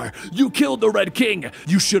Sakaar. You killed the Red King.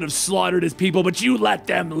 You should have slaughtered his people, but you let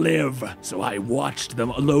them live. So I watched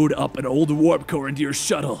them load up an old warp core into your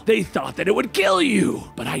shuttle. They thought that it would kill you,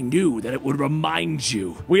 but I knew that it would remind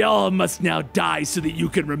you. We all must now die so that you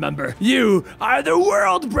can remember. You are the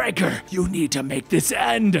World Breaker. You need to make this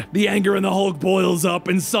end." The anger in the Hulk boils up,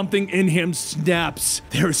 and something in him snaps.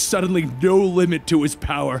 There is suddenly no limit to his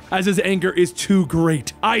power, as his anger is too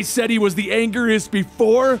great. I said he was the angriest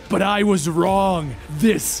before, but I was wrong.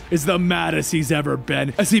 This is the maddest he's ever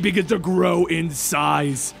been, as he begins to grow in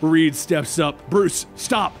size. Reed steps up. "Bruce,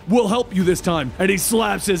 stop. We'll help you this time." And he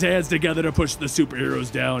slaps his hands together to push the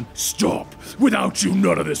superheroes down. "Stop. Without you,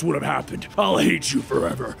 none of this would have happened. I'll hate you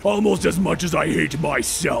forever, almost as much as I hate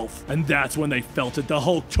myself." And that's when they felt it. The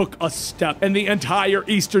Hulk took a step, and the entire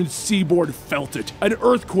eastern seaboard felt it. An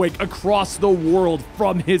earthquake across the world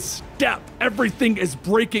from his step. Everything is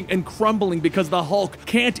breaking and crumbling because the Hulk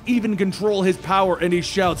can't even control his power, and he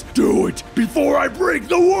shouts, "Do it before I break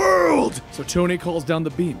the world!" So Tony calls down the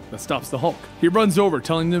beam that stops the Hulk. He runs over,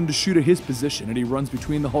 telling them to shoot at his position, and he runs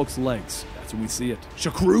between the Hulk's legs. That's when we see it.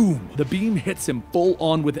 Shakroom! The beam hits him full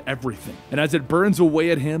on with everything, and as it burns away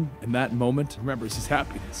at him, in that moment, remembers his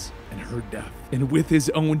happiness and her death. And with his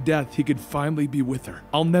own death, he could finally be with her.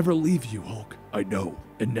 "I'll never leave you, Hulk. I know.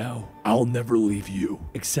 And now, I'll never leave you."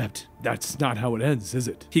 Except, that's not how it ends, is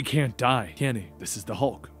it? He can't die, can he? This is the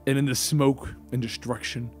Hulk. And in the smoke and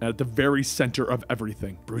destruction, at the very center of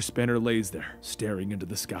everything, Bruce Banner lays there, staring into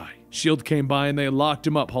the sky. S.H.I.E.L.D. came by and they locked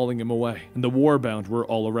him up, hauling him away. And the Warbound were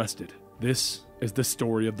all arrested. This is the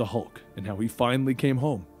story of the Hulk and how he finally came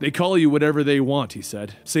home. "They call you whatever they want," he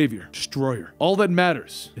said. "Savior, destroyer. All that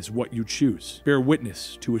matters is what you choose. Bear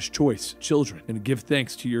witness to his choice, children, and give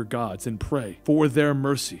thanks to your gods and pray for their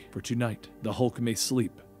mercy. For tonight, the Hulk may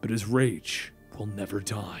sleep, but his rage will never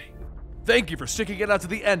die." Thank you for sticking it out to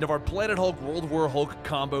the end of our Planet Hulk World War Hulk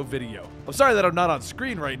combo video. I'm sorry that I'm not on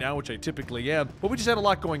screen right now, which I typically am, but we just had a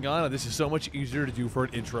lot going on, and this is so much easier to do for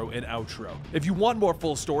an intro and outro. If you want more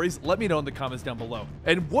full stories, let me know in the comments down below.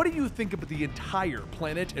 And what do you think about the entire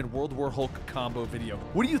Planet and World War Hulk combo video?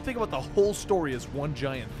 What do you think about the whole story as one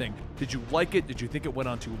giant thing? Did you like it? Did you think it went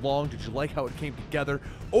on too long? Did you like how it came together?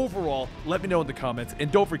 Overall, let me know in the comments,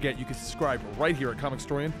 and don't forget you can subscribe right here at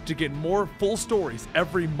Comicstorian to get more full stories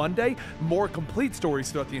every Monday, more complete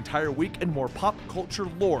stories throughout the entire week, and more pop culture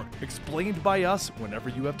lore explained by us whenever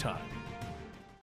you have time.